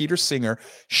 ethicist Peter Singer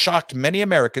shocked many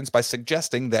Americans by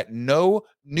suggesting that no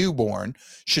newborn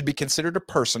should be considered a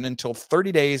person until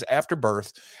 30 days after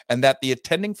birth, and that the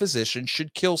attending physician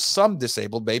should kill some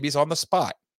disabled babies on the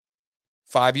spot.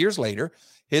 5 years later,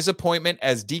 his appointment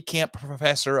as DeCamp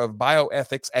professor of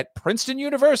bioethics at Princeton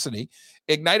University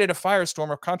ignited a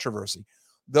firestorm of controversy,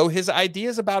 though his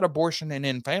ideas about abortion and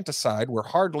infanticide were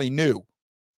hardly new.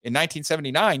 In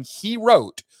 1979, he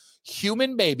wrote,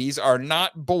 "Human babies are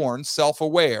not born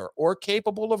self-aware or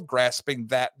capable of grasping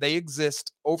that they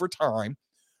exist over time.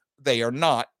 They are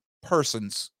not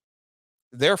persons.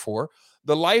 Therefore,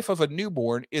 the life of a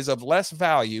newborn is of less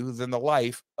value than the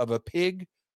life of a pig,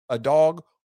 a dog,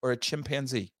 or a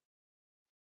chimpanzee."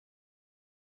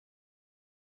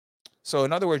 So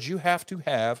in other words, you have to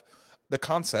have the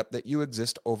concept that you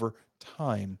exist over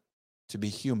time to be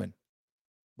human.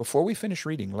 Before we finish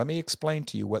reading, let me explain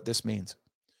to you what this means.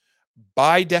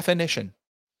 By definition,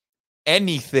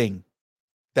 anything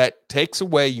that takes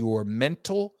away your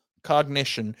mental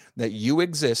cognition that you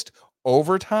exist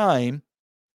over time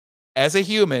as a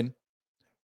human,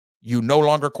 you no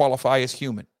longer qualify as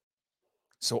human.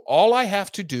 So all I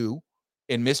have to do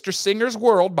in Mr. Singer's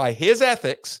world, by his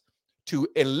ethics, to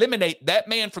eliminate that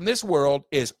man from this world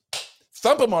is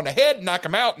thump him on the head, knock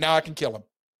him out. Now I can kill him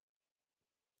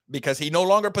because he no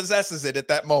longer possesses it at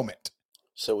that moment.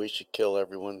 So we should kill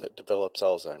everyone that develops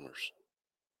Alzheimer's.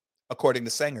 According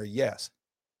to Singer, yes.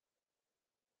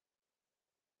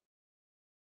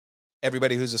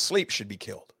 Everybody who's asleep should be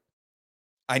killed.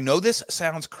 I know this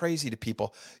sounds crazy to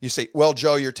people. You say, well,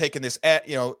 Joe, you're taking this ad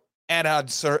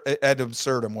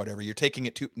absurdum, whatever. You're taking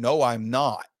it to, no, I'm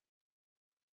not.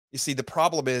 You see, the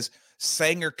problem is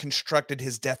Sanger constructed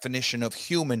his definition of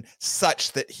human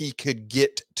such that he could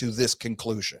get to this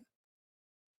conclusion.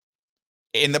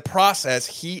 In the process,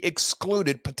 he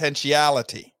excluded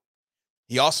potentiality.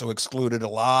 He also excluded a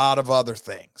lot of other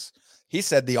things. He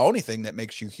said the only thing that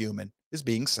makes you human is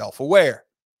being self-aware.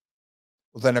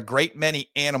 Well, then a great many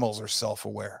animals are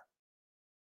self-aware.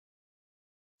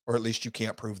 Or at least you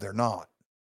can't prove they're not.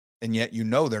 And yet you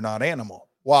know they're not animal.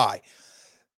 Why?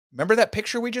 Remember that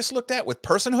picture we just looked at with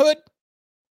personhood?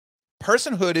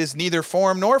 Personhood is neither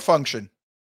form nor function.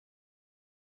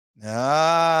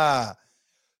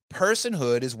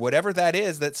 Personhood is whatever that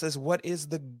is that says, what is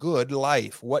the good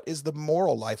life? What is the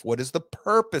moral life? What is the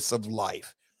purpose of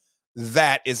life?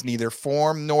 That is neither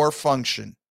form nor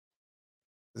function.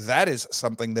 That is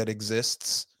something that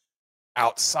exists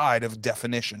outside of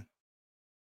definition.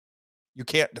 You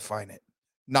can't define it.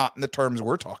 Not in the terms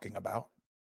we're talking about.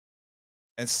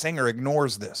 And Singer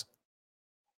ignores this.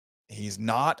 He's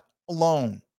not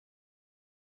alone.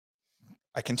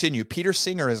 I continue. Peter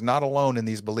Singer is not alone in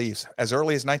these beliefs. As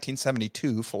early as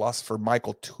 1972, philosopher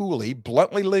Michael Tooley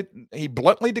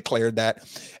bluntly declared that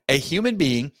a human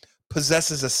being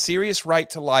possesses a serious right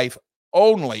to life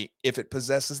only if it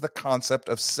possesses the concept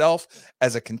of self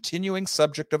as a continuing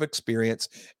subject of experience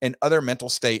and other mental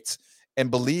states, and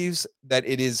believes that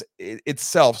it is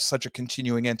itself such a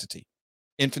continuing entity.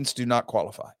 Infants do not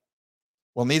qualify.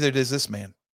 Well, neither does this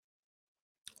man.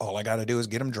 All I got to do is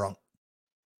get him drunk.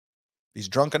 If he's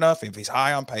drunk enough, if he's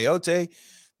high on peyote,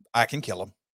 I can kill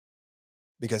him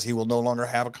because he will no longer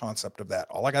have a concept of that.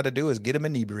 All I got to do is get him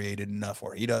inebriated enough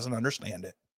where he doesn't understand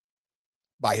it.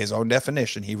 By his own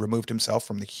definition, he removed himself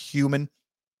from the human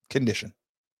condition.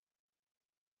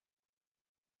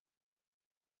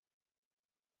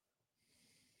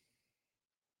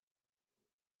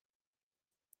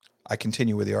 I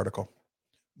continue with the article.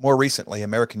 More recently,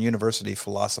 American University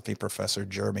philosophy professor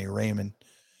Jeremy Raymond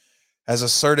has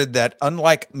asserted that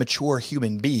unlike mature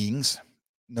human beings,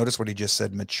 notice what he just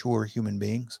said, mature human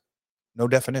beings, no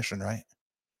definition, right?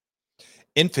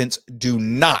 Infants do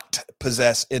not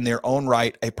possess in their own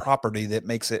right a property that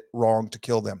makes it wrong to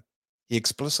kill them. He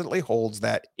explicitly holds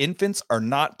that infants are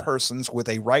not persons with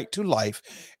a right to life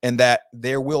and that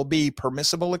there will be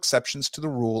permissible exceptions to the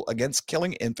rule against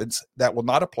killing infants that will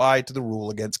not apply to the rule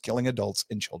against killing adults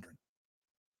and children.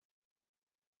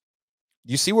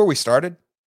 You see where we started?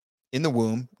 In the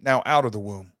womb, now out of the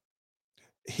womb.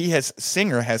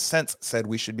 Singer has since said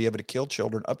we should be able to kill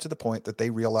children up to the point that they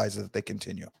realize that they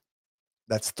continue.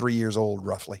 That's 3 years old,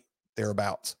 roughly,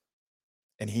 thereabouts.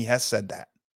 And he has said that.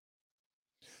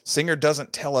 Singer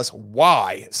doesn't tell us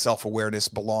why self-awareness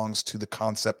belongs to the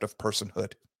concept of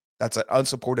personhood. That's an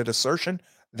unsupported assertion.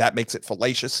 That makes it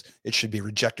fallacious. It should be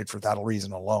rejected for that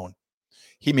reason alone.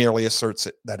 He merely asserts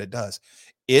that it does.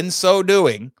 In so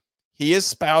doing, he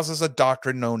espouses a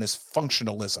doctrine known as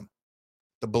functionalism,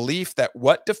 the belief that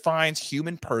what defines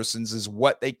human persons is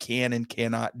what they can and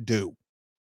cannot do.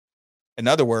 In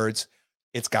other words,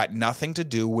 it's got nothing to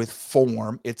do with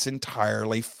form. It's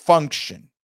entirely function.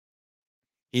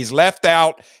 He's left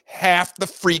out half the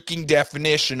freaking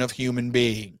definition of human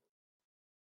being.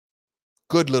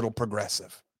 Good little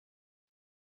progressive.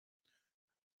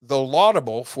 Though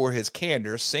laudable for his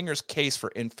candor, Singer's case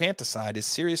for infanticide is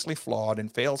seriously flawed and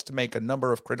fails to make a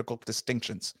number of critical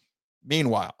distinctions.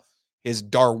 Meanwhile, his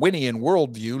Darwinian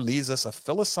worldview leaves us a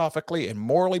philosophically and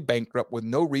morally bankrupt with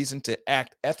no reason to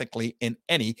act ethically in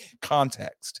any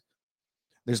context.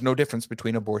 There's no difference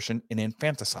between abortion and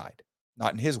infanticide,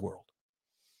 not in his world.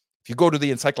 If you go to the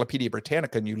Encyclopedia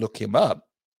Britannica and you look him up,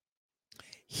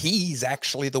 he's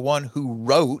actually the one who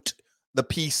wrote the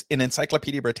piece in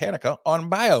Encyclopedia Britannica on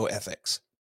bioethics.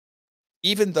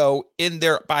 Even though in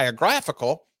their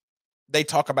biographical, they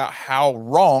talk about how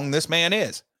wrong this man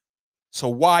is. So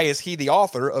why is he the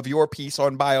author of your piece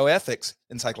on bioethics,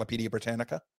 Encyclopedia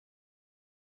Britannica?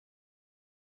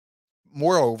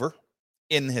 Moreover,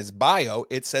 in his bio,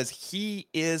 it says he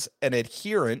is an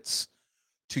adherent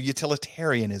to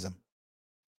utilitarianism.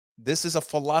 This is a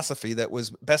philosophy that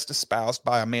was best espoused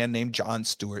by a man named John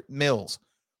Stuart Mills.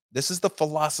 This is the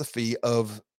philosophy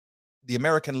of the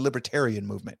American libertarian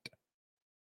movement.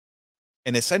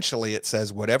 And essentially it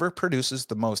says whatever produces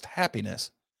the most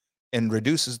happiness and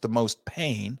reduces the most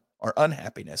pain or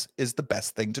unhappiness is the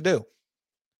best thing to do.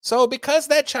 So because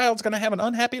that child's going to have an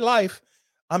unhappy life,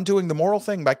 I'm doing the moral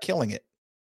thing by killing it.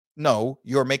 No,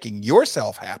 you're making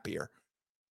yourself happier.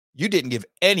 You didn't give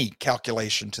any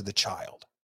calculation to the child.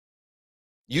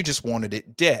 You just wanted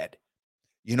it dead.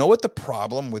 You know what the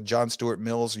problem with John Stuart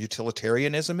Mill's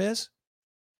utilitarianism is?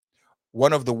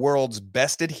 One of the world's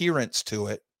best adherents to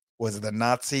it was the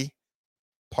Nazi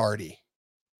Party.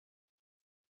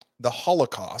 The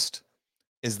Holocaust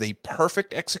is the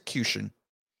perfect execution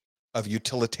of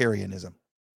utilitarianism,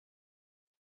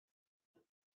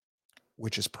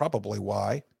 which is probably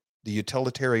why the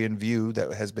utilitarian view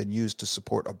that has been used to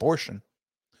support abortion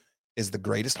is the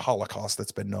greatest Holocaust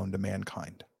that's been known to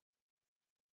mankind.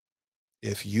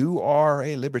 If you are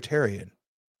a libertarian,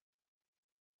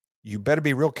 you better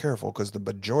be real careful because the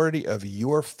majority of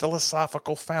your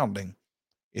philosophical founding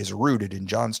is rooted in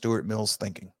John Stuart Mill's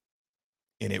thinking.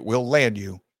 And it will land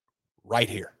you right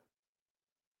here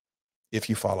if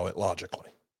you follow it logically.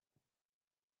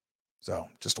 So,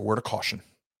 just a word of caution.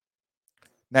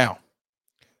 Now,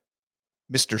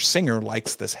 Mr. Singer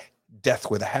likes this death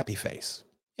with a happy face,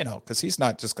 because he's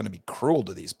not just going to be cruel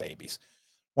to these babies.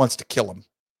 Wants to kill them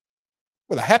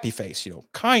with a happy face,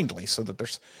 kindly, so that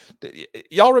there's...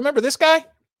 Y'all remember this guy?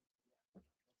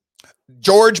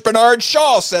 George Bernard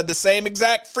Shaw said the same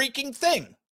exact freaking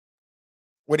thing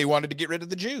when he wanted to get rid of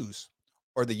the Jews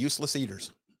or the useless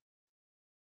eaters.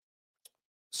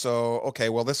 So, okay,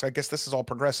 well, I guess this is all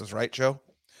progressives, right, Joe?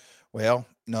 Well,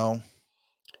 no.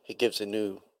 He gives a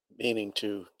new meaning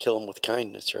to kill them with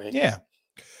kindness, right? Yeah.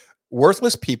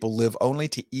 Worthless people live only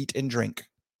to eat and drink.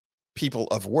 People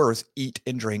of worth eat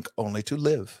and drink only to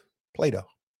live. Plato.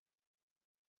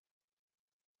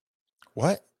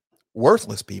 What?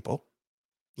 Worthless people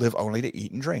live only to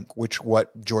eat and drink,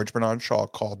 what George Bernard Shaw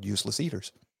called useless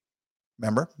eaters.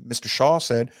 Remember, Mr. Shaw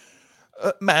said,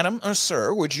 Madam or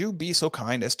sir, would you be so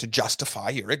kind as to justify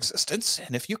your existence?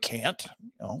 And if you can't,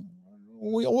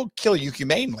 we'll kill you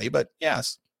humanely, but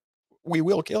yes, we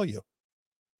will kill you.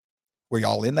 Were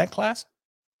y'all in that class?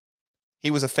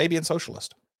 He was a Fabian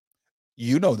socialist.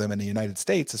 You know them in the United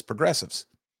States as progressives.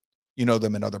 You know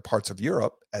them in other parts of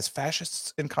Europe as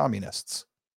fascists and communists.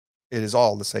 It is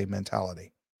all the same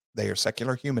mentality. They are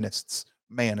secular humanists.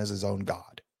 Man is his own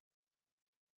God.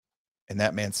 And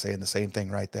that man's saying the same thing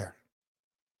right there.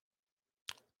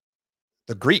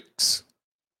 The Greeks,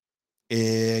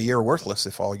 you're worthless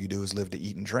if all you do is live to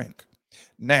eat and drink.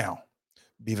 Now,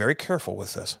 be very careful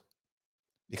with this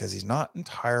because he's not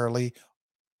entirely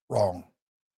wrong.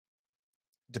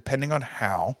 Depending on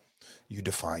how you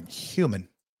define human.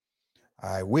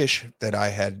 I wish that I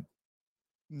had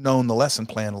known the lesson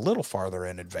plan a little farther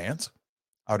in advance.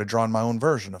 I would have drawn my own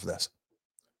version of this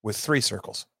with 3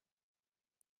 circles.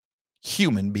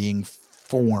 Human being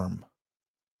form.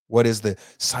 What is the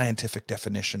scientific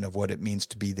definition of what it means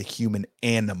to be the human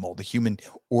animal, the human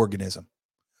organism?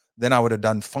 Then I would have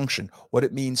done function, what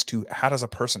it means to, how does a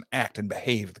person act and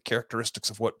behave, the characteristics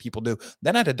of what people do.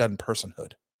 Then I'd have done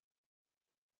personhood.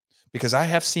 Because I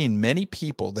have seen many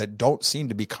people that don't seem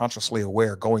to be consciously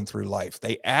aware going through life.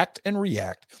 They act and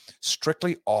react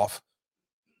strictly off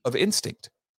of instinct.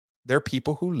 They're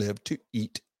people who live to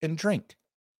eat and drink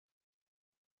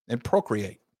and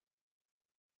procreate.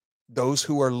 Those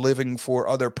who are living for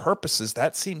other purposes,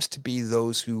 that seems to be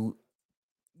those who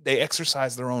they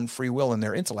exercise their own free will and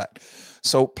their intellect.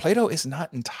 So Plato is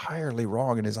not entirely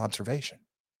wrong in his observation.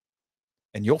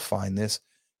 And you'll find this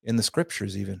in the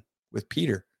scriptures, even with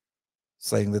Peter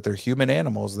saying that they're human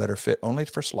animals that are fit only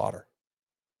for slaughter.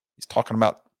 He's talking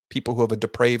about people who have a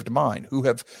depraved mind, who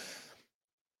have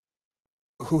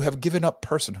given up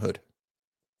personhood.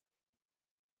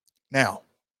 Now,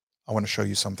 I want to show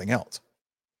you something else.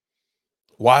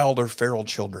 Wild or feral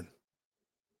children.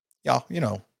 Yeah,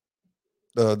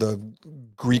 the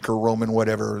Greek or Roman,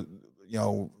 whatever,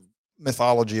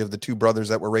 mythology of the 2 brothers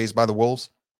that were raised by the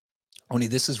wolves. Only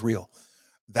this is real.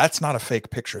 That's not a fake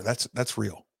picture. That's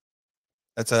real.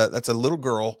 That's a little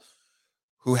girl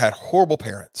who had horrible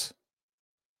parents.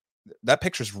 That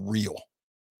picture's real.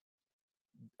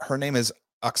 Her name is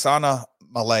Oksana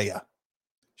Malaya.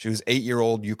 She was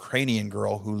 8-year-old Ukrainian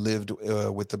girl who lived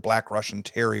with the Black Russian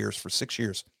Terriers for 6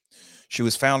 years. She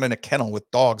was found in a kennel with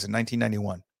dogs in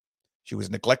 1991. She was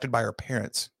neglected by her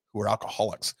parents, who were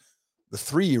alcoholics. The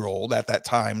 3-year-old at that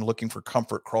time, looking for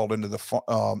comfort, crawled into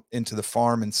the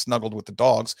farm and snuggled with the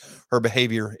dogs, her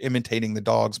behavior imitating the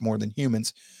dogs more than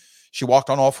humans. She walked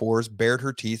on all 4s, bared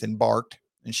her teeth, and barked,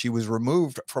 and she was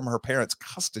removed from her parents'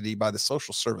 custody by the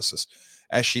social services.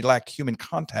 As she lacked human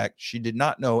contact, she did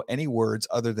not know any words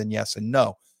other than yes and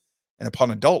no. And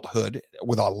upon adulthood,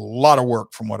 with a lot of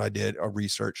work from what I did,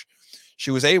 research, she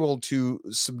was able to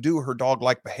subdue her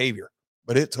dog-like behavior,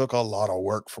 but it took a lot of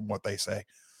work from what they say.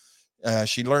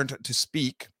 She learned to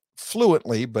speak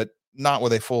fluently, but not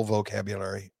with a full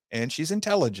vocabulary. And she's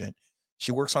intelligent.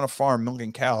 She works on a farm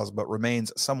milking cows, but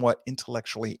remains somewhat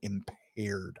intellectually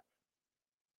impaired.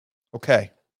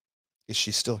 Okay. Is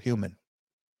she still human?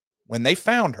 When they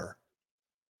found her,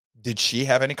 did she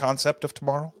have any concept of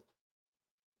tomorrow?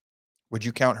 Would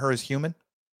you count her as human?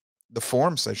 The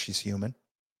form says she's human.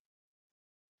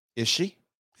 Is she?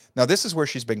 Now, this is where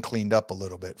she's been cleaned up a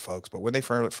little bit, folks. But when they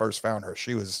first found her,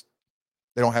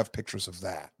 they don't have pictures of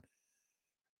that.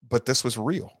 But this was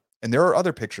real. And there are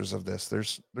other pictures of this.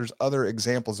 There's other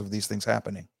examples of these things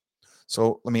happening.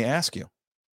 So let me ask you,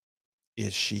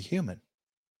 is she human?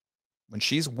 When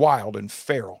she's wild and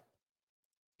feral,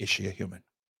 is she a human?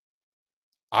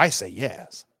 I say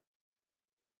yes.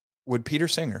 Would Peter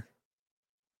Singer,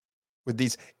 would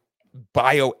these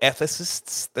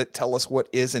bioethicists that tell us what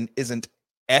is and isn't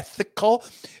ethical,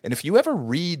 and if you ever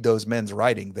read those men's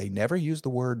writing, they never use the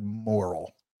word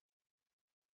moral.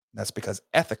 That's because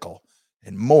ethical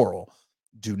and moral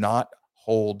do not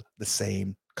hold the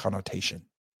same connotation.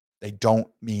 They don't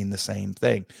mean the same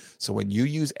thing. So when you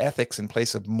use ethics in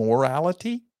place of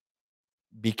morality,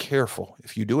 be careful.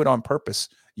 If you do it on purpose,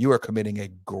 you are committing a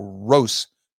gross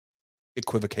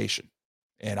equivocation.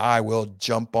 And I will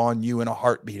jump on you in a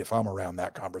heartbeat if I'm around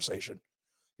that conversation.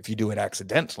 If you do it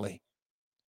accidentally,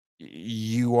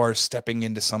 you are stepping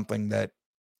into something that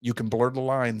you can blur the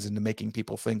lines into making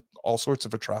people think all sorts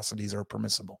of atrocities are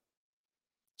permissible.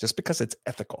 Just because it's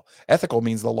ethical. Ethical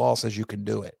means the law says you can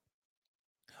do it.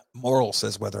 Moral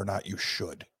says whether or not you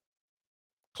should.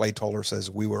 Clay Toller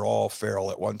says we were all feral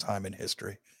at one time in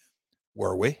history.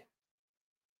 Were we?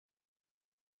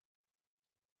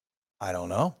 I don't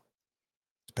know.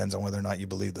 Depends on whether or not you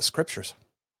believe the scriptures.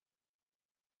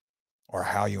 or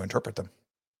how you interpret them.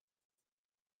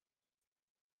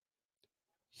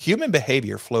 Human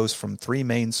behavior flows from three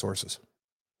main sources: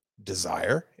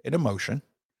 desire and emotion,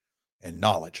 and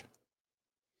knowledge.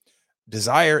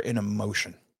 Desire and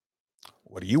emotion.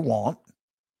 What do you want?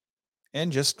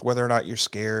 And just whether or not you're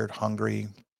scared, hungry,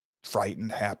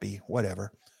 frightened, happy,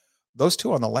 whatever. Those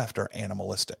two on the left are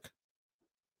animalistic.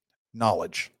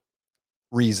 Knowledge,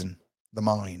 reason, the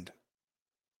mind.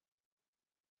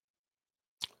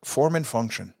 Form and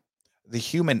function. The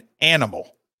human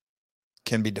animal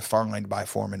can be defined by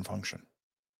form and function.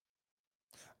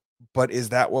 But is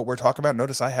that what we're talking about?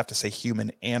 Notice I have to say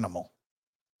human animal.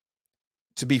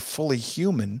 To be fully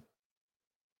human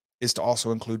is to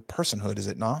also include personhood, is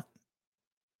it not?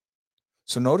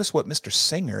 So notice what Mr.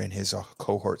 Singer and his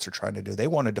cohorts are trying to do. They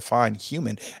want to define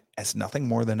human as nothing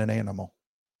more than an animal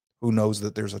who knows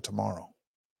that there's a tomorrow.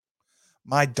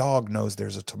 My dog knows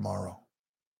there's a tomorrow.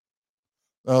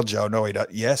 Well, Joe, no, he does.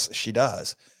 Yes, she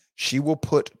does. She will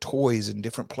put toys in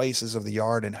different places of the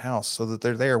yard and house so that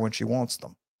they're there when she wants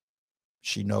them.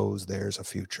 She knows there's a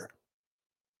future.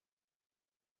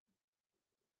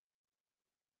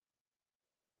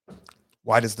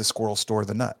 Why does the squirrel store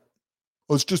the nut?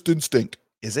 Oh, it's just instinct.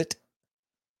 Is it?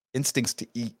 Instincts to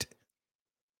eat.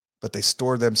 But they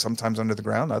store them sometimes under the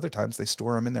ground. Other times they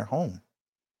store them in their home.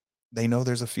 They know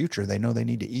there's a future. They know they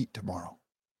need to eat tomorrow.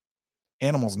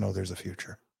 Animals know there's a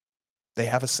future. They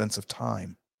have a sense of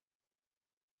time.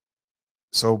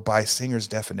 So by Singer's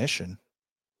definition,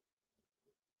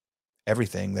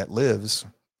 everything that lives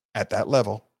at that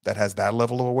level, that has that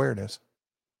level of awareness,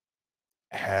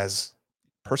 has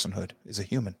personhood, is a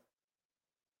human.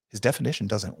 His definition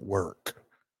doesn't work.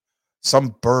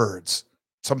 Some birds,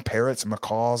 some parrots and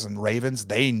macaws and ravens,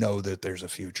 they know that there's a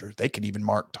future. They can even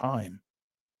mark time.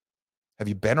 Have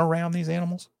you been around these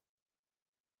animals?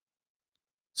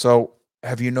 So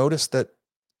have you noticed that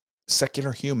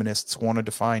secular humanists want to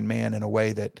define man in a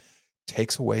way that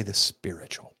takes away the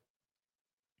spiritual?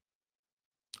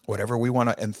 Whatever we want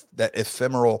to, and that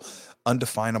ephemeral,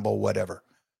 undefinable, whatever.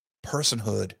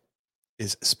 Personhood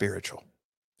is spiritual.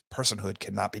 Personhood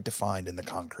cannot be defined in the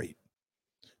concrete.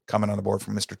 Comment on the board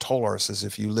from Mr. Tolar says,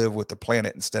 if you live with the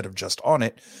planet instead of just on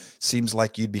it, seems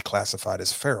like you'd be classified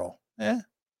as feral.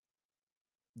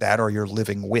 That or you're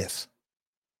living with.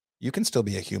 You can still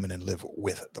be a human and live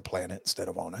with the planet instead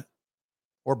of on it,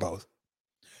 or both.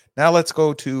 Now let's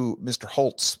go to Mr.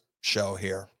 Holt's show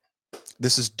here.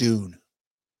 This is Dune.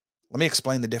 Let me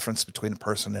explain the difference between a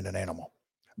person and an animal.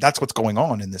 That's what's going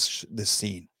on in this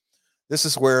scene. This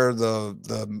is where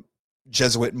the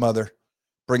Jesuit mother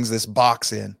brings this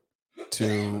box in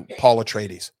to Paul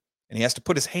Atreides, and he has to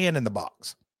put his hand in the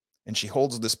box, and she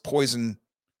holds this poison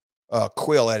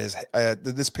quill at his.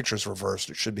 This picture is reversed.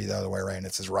 It should be the other way around.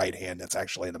 It's his right hand that's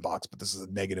actually in the box, but this is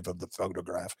a negative of the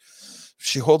photograph.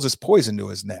 She holds this poison to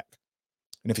his neck,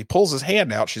 and if he pulls his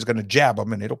hand out, she's going to jab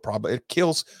him, and it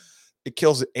kills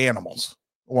animals.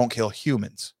 It won't kill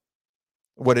humans.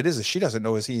 What it is she doesn't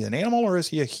know, is he an animal or is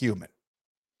he a human?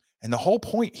 And the whole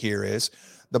point here is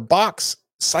the box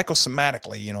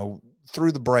psychosomatically,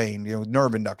 through the brain,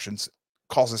 nerve inductions,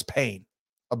 causes pain,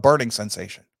 a burning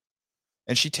sensation.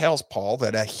 And she tells Paul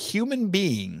that a human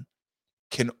being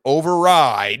can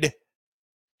override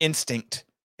instinct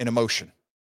and emotion.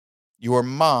 Your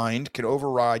mind can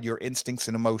override your instincts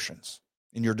and emotions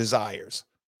and your desires.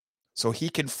 So he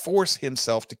can force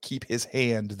himself to keep his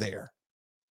hand there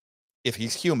if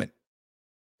he's human.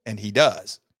 And he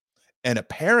does. And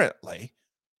apparently,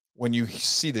 when you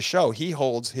see the show, he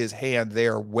holds his hand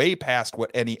there way past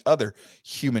what any other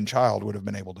human child would have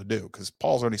been able to do, because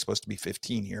Paul's only supposed to be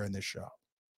 15 here in this show,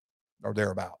 or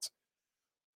thereabouts.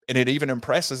 And it even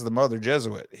impresses the mother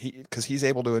Jesuit, because he's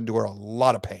able to endure a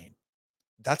lot of pain.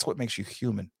 That's what makes you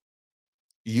human.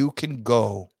 You can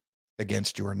go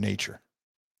against your nature.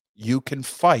 You can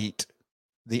fight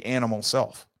the animal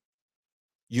self.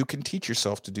 You can teach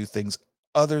yourself to do things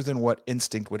other than what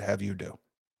instinct would have you do.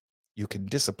 You can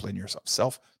discipline yourself,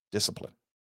 self-discipline.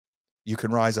 You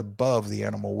can rise above the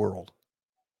animal world.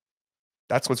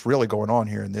 That's what's really going on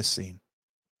here in this scene.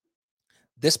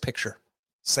 This picture,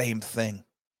 same thing.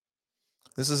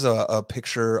 This is a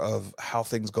picture of how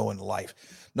things go in life.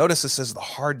 Notice this is the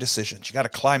hard decisions. You got to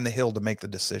climb the hill to make the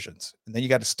decisions. And then you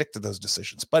got to stick to those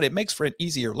decisions. But it makes for an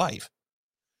easier life.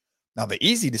 Now, the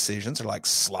easy decisions are like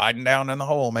sliding down in the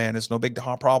hole, man. It's no big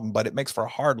problem, but it makes for a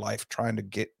hard life trying to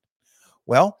get.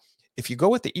 Well, if you go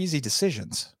with the easy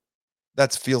decisions,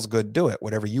 that feels good. Do it.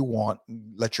 Whatever you want.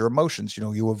 Let your emotions,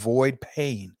 you avoid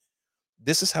pain.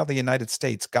 This is how the United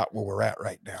States got where we're at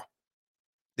right now.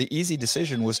 The easy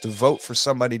decision was to vote for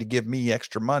somebody to give me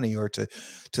extra money, or to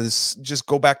just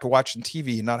go back to watching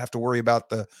TV and not have to worry about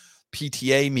the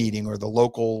PTA meeting or the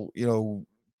local,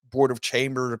 board of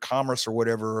chamber of commerce or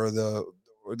whatever, or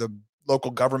the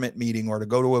local government meeting, or to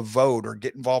go to a vote or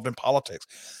get involved in politics.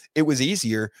 It was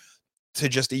easier to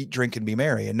just eat, drink, and be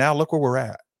merry. And now look where we're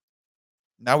at.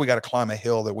 Now we got to climb a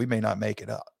hill that we may not make it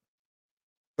up.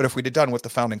 But if we'd have done what the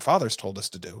founding fathers told us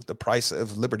to do, the price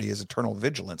of liberty is eternal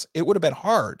vigilance, it would have been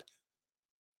hard.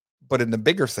 But in the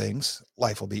bigger things,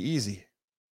 life will be easy.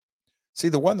 See,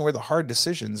 the one where the hard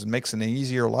decisions makes an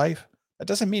easier life, that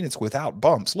doesn't mean it's without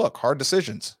bumps. Look, hard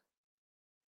decisions.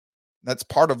 That's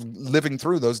part of living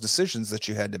through those decisions that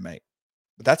you had to make.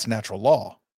 But that's natural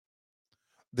law.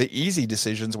 The easy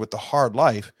decisions with the hard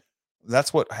life,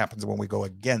 that's what happens when we go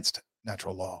against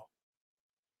natural law.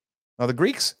 Now, the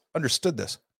Greeks understood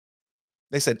this.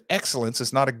 They said excellence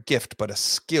is not a gift, but a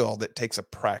skill that takes a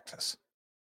practice.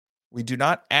 We do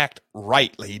not act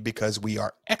rightly because we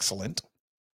are excellent.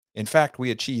 In fact,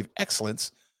 we achieve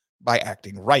excellence by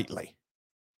acting rightly.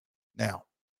 Now,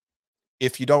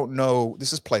 if you don't know,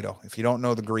 this is Plato. If you don't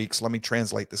know the Greeks, let me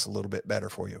translate this a little bit better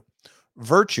for you.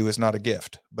 Virtue is not a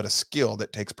gift, but a skill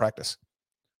that takes practice.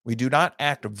 We do not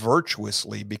act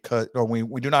virtuously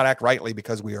we do not act rightly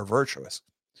because we are virtuous.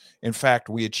 In fact,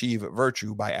 we achieve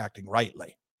virtue by acting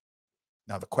rightly.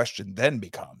 Now, the question then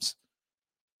becomes,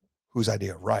 whose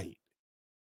idea of right?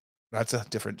 That's a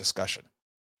different discussion.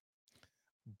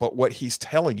 But what he's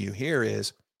telling you here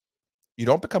is, you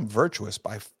don't become virtuous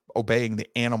by obeying the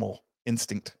animal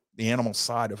instinct, the animal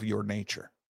side of your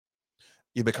nature.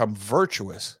 You become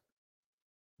virtuous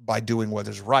by doing what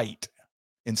is right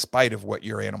in spite of what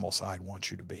your animal side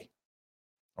wants you to be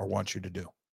or wants you to do.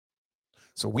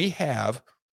 So we have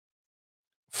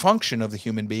function of the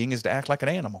human being is to act like an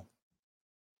animal.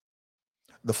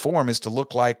 The form is to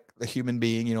look like a human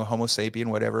being, Homo sapien,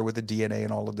 whatever, with the DNA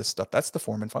and all of this stuff. That's the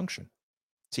form and function.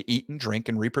 To eat and drink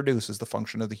and reproduce is the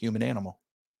function of the human animal.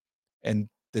 And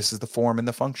this is the form and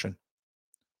the function.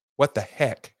 What the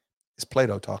heck is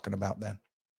Plato talking about then?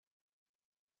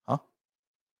 Huh?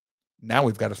 Now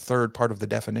we've got a third part of the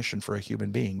definition for a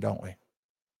human being, don't we?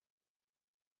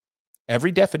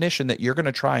 Every definition that you're going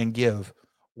to try and give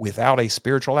without a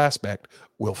spiritual aspect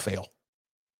will fail.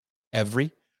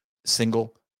 Every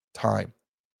single time.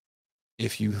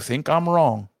 If you think I'm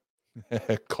wrong,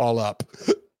 call up.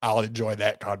 I'll enjoy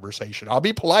that conversation. I'll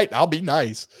be polite. I'll be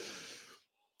nice.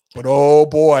 But oh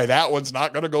boy, that one's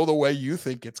not going to go the way you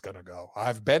think it's going to go.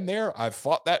 I've been there. I've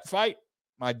fought that fight.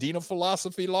 My dean of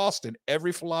philosophy lost, and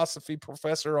every philosophy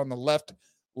professor on the left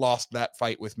lost that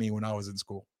fight with me when I was in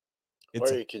school.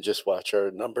 Or you can just watch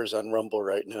our numbers on Rumble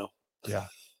right now. Yeah.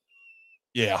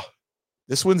 Yeah.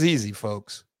 This one's easy,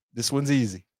 folks. This one's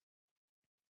easy.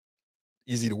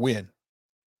 Easy to win.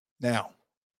 Now,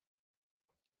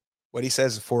 what he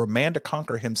says, for a man to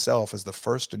conquer himself is the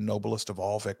first and noblest of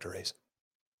all victories.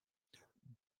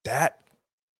 That,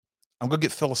 I'm going to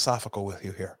get philosophical with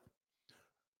you here.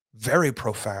 Very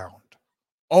profound.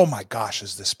 Oh my gosh,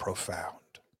 is this profound?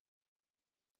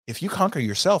 If you conquer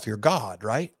yourself, you're God,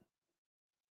 right?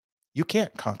 You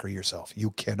can't conquer yourself.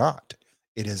 You cannot.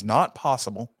 It is not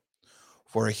possible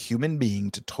for a human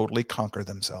being to totally conquer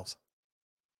themselves.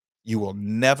 You will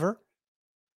never,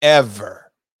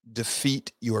 ever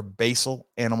defeat your basal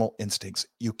animal instincts.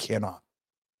 You cannot.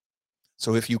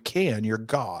 So if you can, you're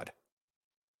God.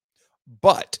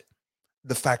 But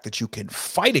the fact that you can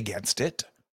fight against it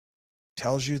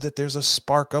tells you that there's a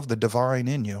spark of the divine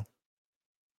in you.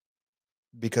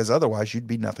 Because otherwise you'd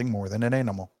be nothing more than an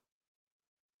animal.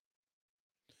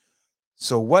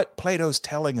 So what Plato's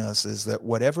telling us is that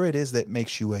whatever it is that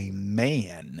makes you a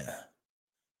man,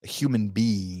 a human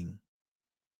being,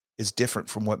 is different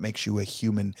from what makes you a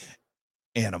human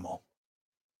animal.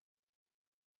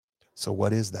 So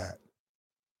what is that?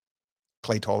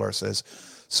 Clay Toller says,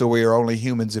 so we are only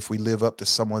humans if we live up to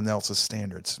someone else's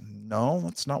standards. No,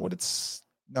 that's not what it's,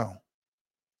 no.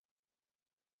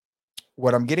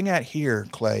 What I'm getting at here,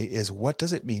 Clay, is what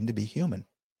does it mean to be human?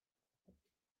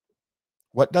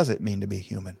 What does it mean to be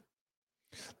human?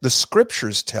 The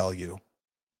scriptures tell you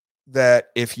that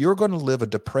if you're going to live a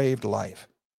depraved life,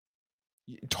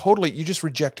 you just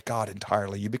reject God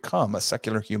entirely. You become a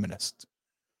secular humanist.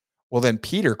 Well, then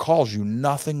Peter calls you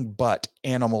nothing but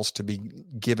animals to be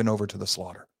given over to the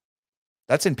slaughter.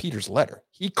 That's in Peter's letter.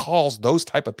 He calls those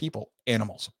type of people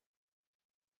animals.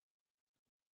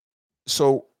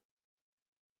 So,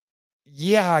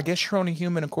 yeah, I guess you're only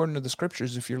human according to the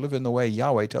scriptures if you're living the way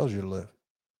Yahweh tells you to live.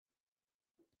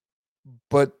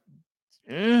 But,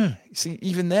 see,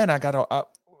 even then I got to,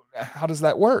 how does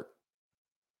that work?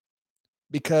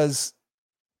 Because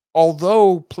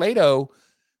although Plato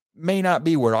may not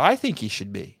be where I think he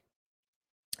should be,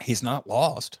 he's not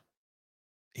lost.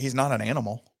 He's not an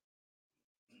animal.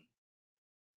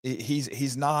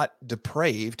 He's not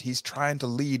depraved. He's trying to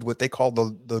lead what they call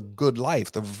the good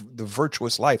life, the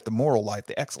virtuous life, the moral life,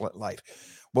 the excellent life,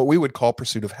 what we would call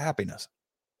pursuit of happiness.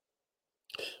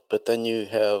 But then you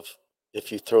have,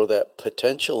 if you throw that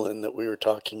potential in that we were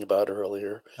talking about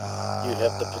earlier, you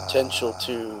have the potential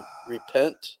to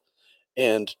repent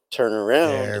and turn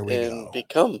around There we and go.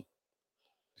 become.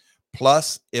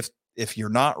 Plus, if you're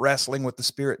not wrestling with the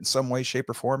Spirit in some way, shape,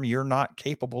 or form, you're not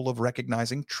capable of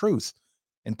recognizing truth.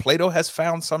 And Plato has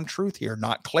found some truth here,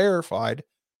 not clarified,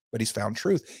 but he's found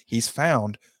truth. He's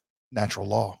found natural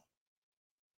law.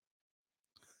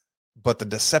 But the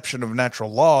deception of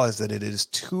natural law is that it is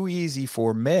too easy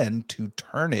for men to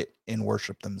turn it and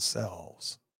worship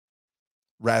themselves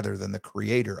rather than the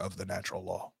creator of the natural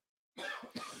law.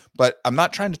 But I'm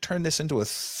not trying to turn this into a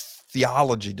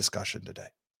theology discussion today.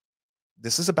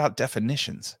 This is about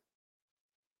definitions.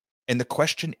 And the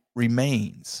question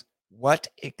remains, what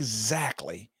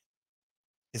exactly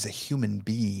is a human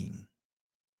being?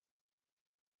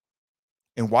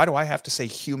 And why do I have to say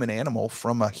human animal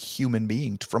from a human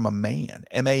being, from a man?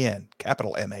 M-A-N,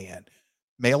 capital M-A-N,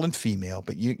 male and female,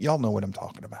 but y'all know what I'm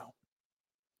talking about.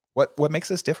 What makes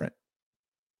this different?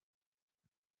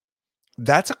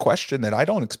 That's a question that I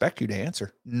don't expect you to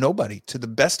answer. Nobody, to the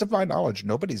best of my knowledge,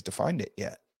 nobody's defined it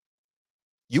yet.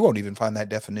 You won't even find that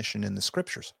definition in the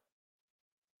scriptures.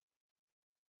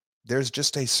 There's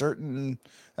just a certain,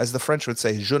 as the French would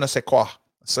say, je ne sais quoi,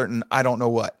 a certain I don't know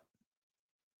what,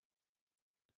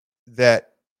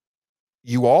 that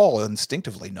you all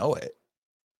instinctively know it.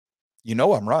 You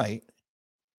know I'm right.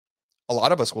 A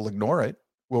lot of us will ignore it,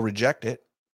 will reject it,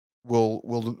 will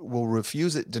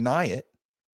refuse it, deny it,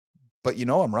 but you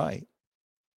know I'm right.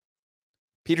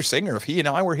 Peter Singer, if he and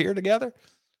I were here together,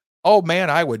 oh man,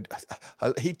 I would,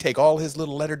 he'd take all his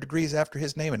little letter degrees after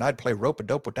his name and I'd play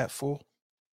rope-a-dope with that fool.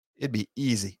 It'd be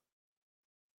easy.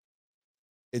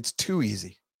 It's too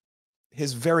easy.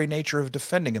 His very nature of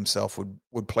defending himself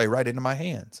would play right into my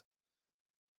hands.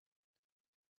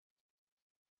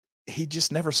 He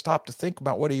just never stopped to think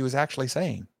about what he was actually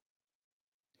saying.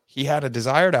 He had a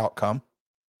desired outcome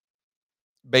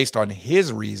based on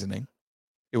his reasoning.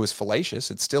 It was fallacious.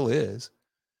 It still is.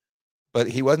 But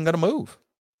he wasn't going to move.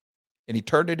 And he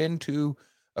turned it into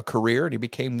a career, and he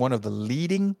became one of the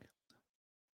leading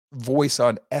voice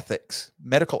on ethics,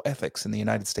 medical ethics in the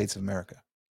United States of America.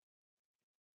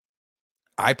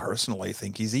 I personally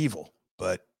think he's evil,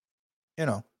 but, you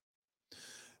know,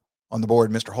 on the board,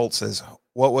 Mr. Holt says,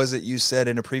 what was it you said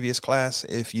in a previous class?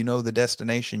 If you know the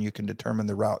destination, you can determine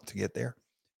the route to get there.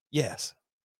 Yes.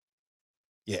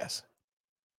 Yes.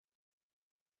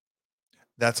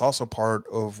 That's also part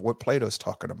of what Plato's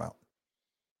talking about.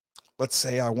 Let's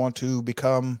say I want to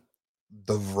become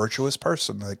the virtuous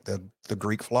person, like the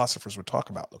Greek philosophers would talk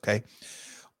about, okay?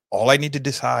 All I need to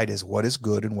decide is what is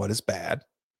good and what is bad,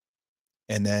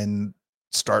 and then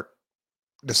start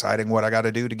deciding what I got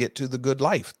to do to get to the good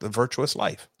life, the virtuous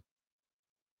life.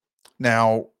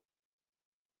 Now,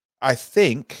 I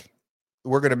think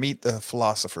we're going to meet the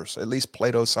philosophers, at least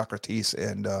Plato, Socrates,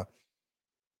 and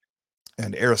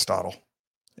Aristotle.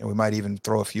 And we might even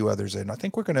throw a few others in. I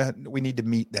think we need to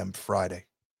meet them Friday.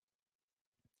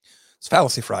 It's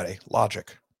Fallacy Friday,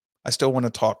 logic. I still want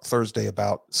to talk Thursday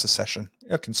about secession,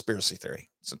 a conspiracy theory.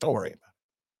 So don't worry about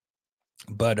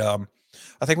it. But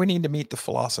I think we need to meet the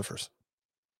philosophers,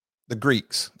 the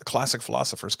Greeks, the classic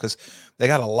philosophers, because they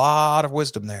got a lot of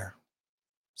wisdom there.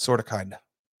 Sort of, kind of.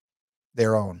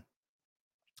 Their own.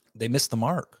 They missed the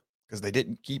mark because they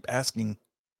didn't keep asking,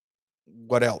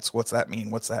 what else? What's that mean?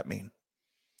 What's that mean?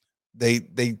 They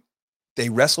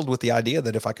wrestled with the idea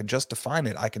that if I can just define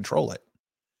it, I control it.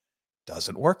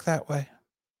 Doesn't work that way.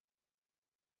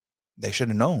 They should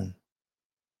have known.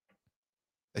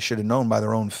 They should have known by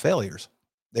their own failures.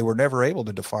 They were never able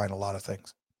to define a lot of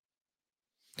things.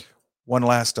 One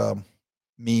last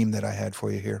meme that I had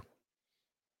for you here.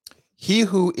 He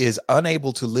who is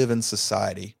unable to live in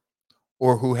society,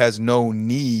 or who has no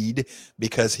need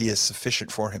because he is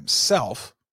sufficient for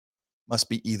himself, must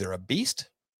be either a beast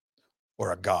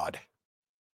or a god.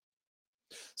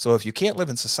 So if you can't live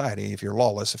in society, if you're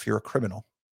lawless, if you're a criminal,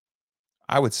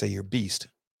 I would say you're beast.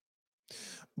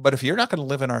 But if you're not going to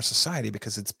live in our society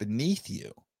because it's beneath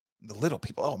you, the little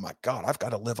people, oh my God, I've got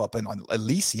to live up in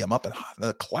Elysium, up in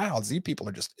the clouds. These people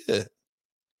are just,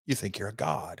 you think you're a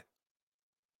god.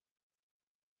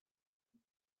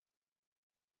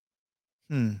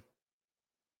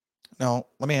 Now,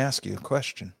 let me ask you a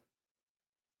question.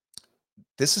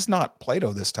 This is not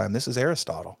Plato this time. This is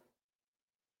Aristotle.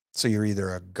 So you're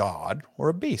either a god or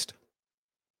a beast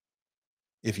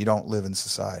if you don't live in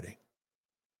society.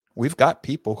 We've got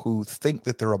people who think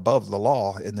that they're above the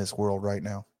law in this world right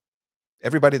now.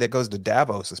 Everybody that goes to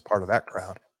Davos is part of that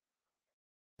crowd.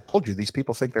 I told you, these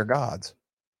people think they're gods.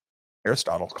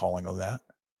 Aristotle's calling them that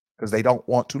because they don't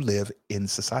want to live in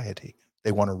society.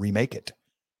 They want to remake it.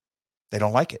 They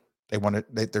don't like it. They want to.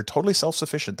 They're totally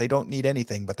self-sufficient. They don't need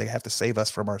anything, but they have to save us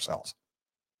from ourselves.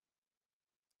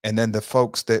 And then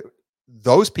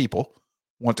those people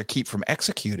want to keep from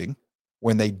executing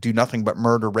when they do nothing but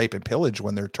murder, rape, and pillage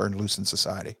when they're turned loose in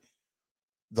society.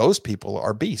 Those people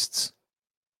are beasts.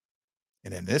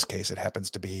 And in this case, it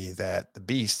happens to be that the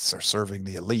beasts are serving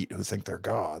the elite who think they're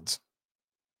gods.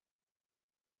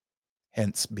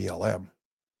 Hence BLM.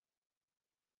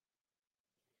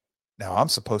 Now, I'm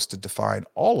supposed to define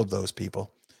all of those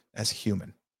people as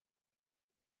human.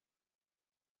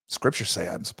 Scriptures say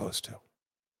I'm supposed to.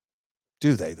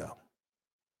 Do they, though?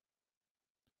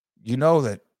 You know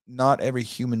that not every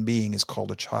human being is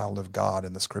called a child of God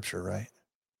in the scripture, right?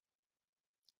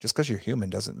 Just because you're human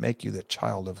doesn't make you the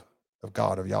child of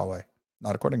God, of Yahweh,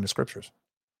 not according to scriptures.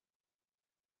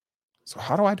 So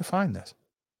how do I define this?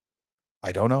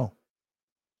 I don't know.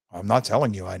 I'm not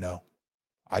telling you I know.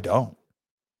 I don't.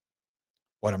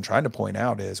 What I'm trying to point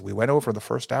out is we went over the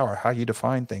first hour how you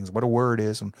define things, what a word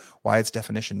is, and why its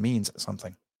definition means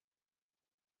something.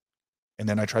 And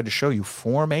then I tried to show you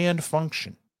form and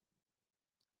function.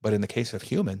 But in the case of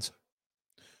humans,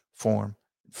 form,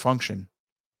 function,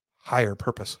 higher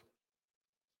purpose.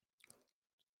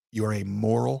 You're a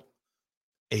moral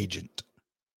agent.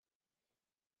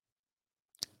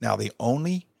 Now, the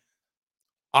only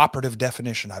operative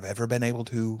definition I've ever been able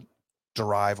to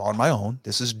derive on my own,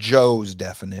 this is Joe's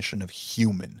definition of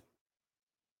human,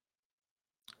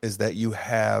 is that you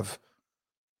have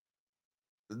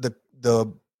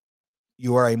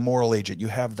you are a moral agent. You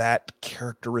have that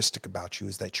characteristic about you,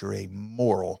 is that you're a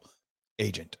moral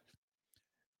agent.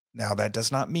 Now, that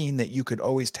does not mean that you could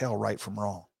always tell right from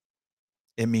wrong.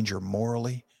 It means you're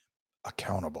morally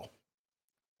accountable.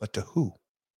 But to who?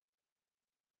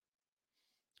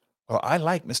 Well, I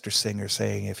like Mr. Singer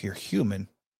saying if you're human,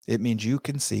 it means you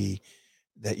can see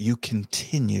that you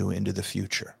continue into the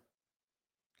future.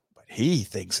 But he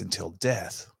thinks until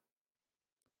death.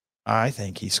 I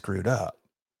think he screwed up.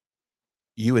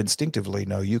 You instinctively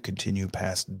know you continue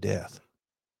past death,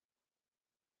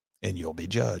 and you'll be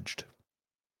judged.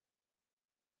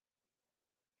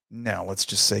 Now, let's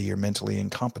just say you're mentally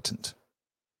incompetent.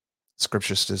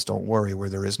 Scripture says, don't worry, where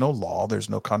there is no law, there's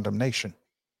no condemnation.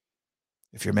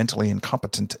 If you're mentally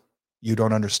incompetent, you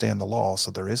don't understand the law, so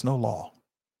there is no law.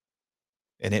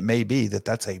 And it may be that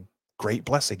that's a great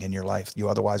blessing in your life. You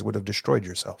otherwise would have destroyed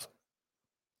yourself.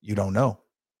 You don't know.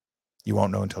 You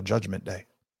won't know until Judgment Day.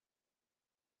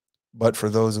 But for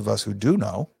those of us who do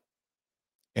know,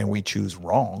 and we choose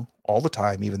wrong all the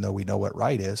time, even though we know what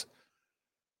right is,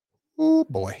 oh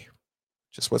boy,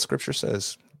 just what Scripture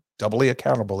says, doubly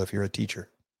accountable if you're a teacher,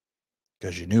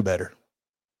 because you knew better.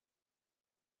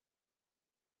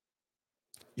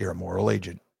 You're a moral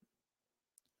agent.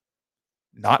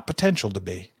 Not potential to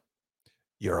be.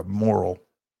 You're a moral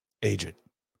agent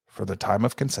for the time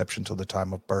of conception to the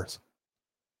time of birth.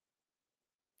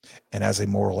 And as a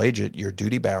moral agent, you're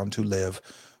duty bound to live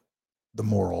the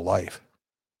moral life.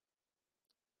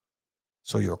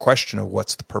 So your question of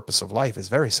what's the purpose of life is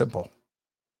very simple.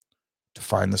 To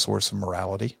find the source of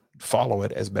morality, follow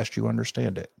it as best you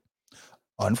understand it.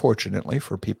 Unfortunately,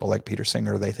 for people like Peter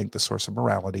Singer, they think the source of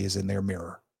morality is in their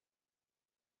mirror.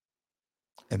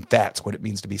 And that's what it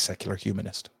means to be secular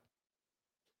humanist.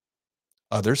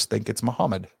 Others think it's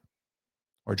Muhammad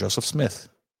or Joseph Smith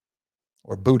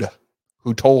or Buddha,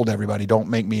 who told everybody, don't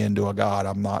make me into a god.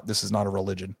 This is not a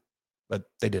religion. But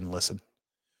they didn't listen.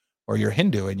 Or you're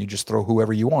Hindu and you just throw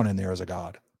whoever you want in there as a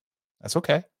god. That's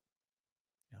okay.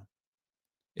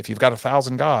 If you've got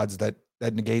 1,000 gods, that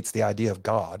negates the idea of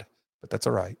God, but that's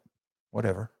all right.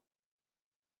 Whatever.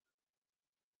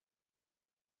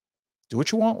 Do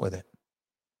what you want with it.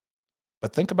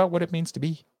 But think about what it means to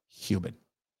be human.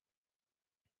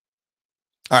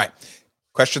 All right.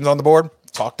 Questions on the board?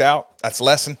 Talked out. That's a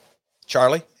lesson.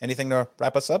 Charlie, anything to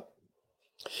wrap us up?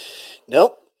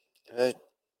 Nope. I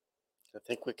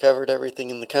think we covered everything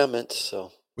in the comments,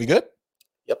 so. We good?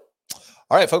 Yep.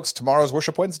 All right, folks. Tomorrow's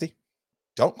Worship Wednesday.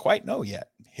 Don't quite know yet.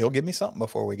 He'll give me something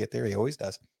before we get there. He always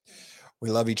does.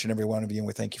 We love each and every one of you, and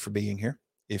we thank you for being here.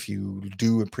 If you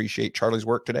do appreciate Charlie's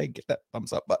work today, get that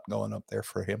thumbs up button going up there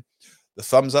for him. The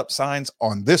thumbs up signs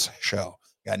on this show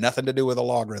got nothing to do with the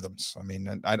logarithms. I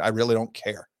mean, I really don't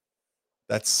care.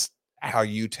 That's how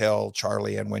you tell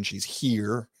Charlie and when she's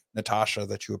here Natasha,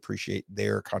 that you appreciate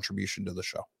their contribution to the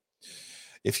show.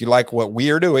 If you like what we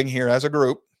are doing here as a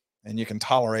group, and you can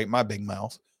tolerate my big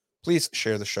mouth, please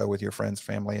share the show with your friends,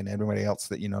 family, and everybody else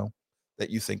that you know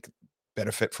that you think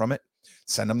benefit from it.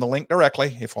 Send them the link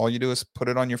directly. If all you do is put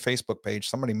it on your Facebook page,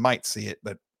 somebody might see it,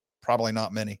 but probably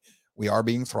not many. We are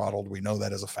being throttled. We know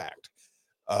that as a fact.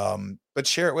 But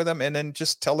share it with them, and then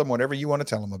just tell them whatever you want to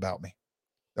tell them about me.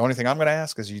 The only thing I'm going to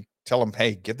ask is you tell them,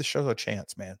 hey, give the show a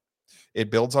chance, man.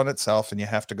 It builds on itself, and you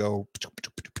have to go,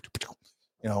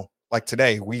 you know, like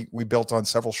today, we built on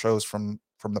several shows from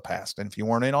the past. And if you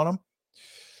weren't in on them,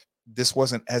 this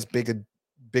wasn't as big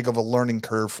of a learning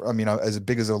curve. I mean, as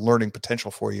big as a learning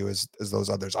potential for you as those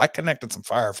others. I connected some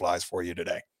fireflies for you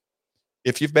today.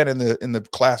 If you've been in the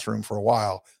classroom for a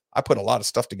while, I put a lot of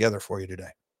stuff together for you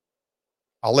today.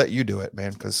 I'll let you do it,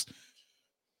 man, because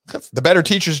the better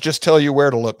teachers just tell you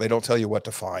where to look. They don't tell you what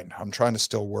to find. I'm trying to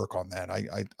still work on that.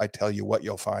 I tell you what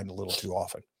you'll find a little too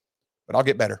often, but I'll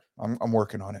get better. I'm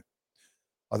working on it.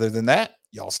 Other than that,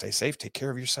 y'all stay safe, take care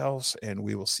of yourselves, and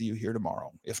we will see you here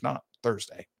tomorrow. If not,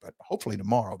 Thursday, but hopefully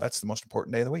tomorrow. That's the most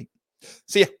important day of the week.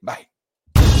 See ya. Bye.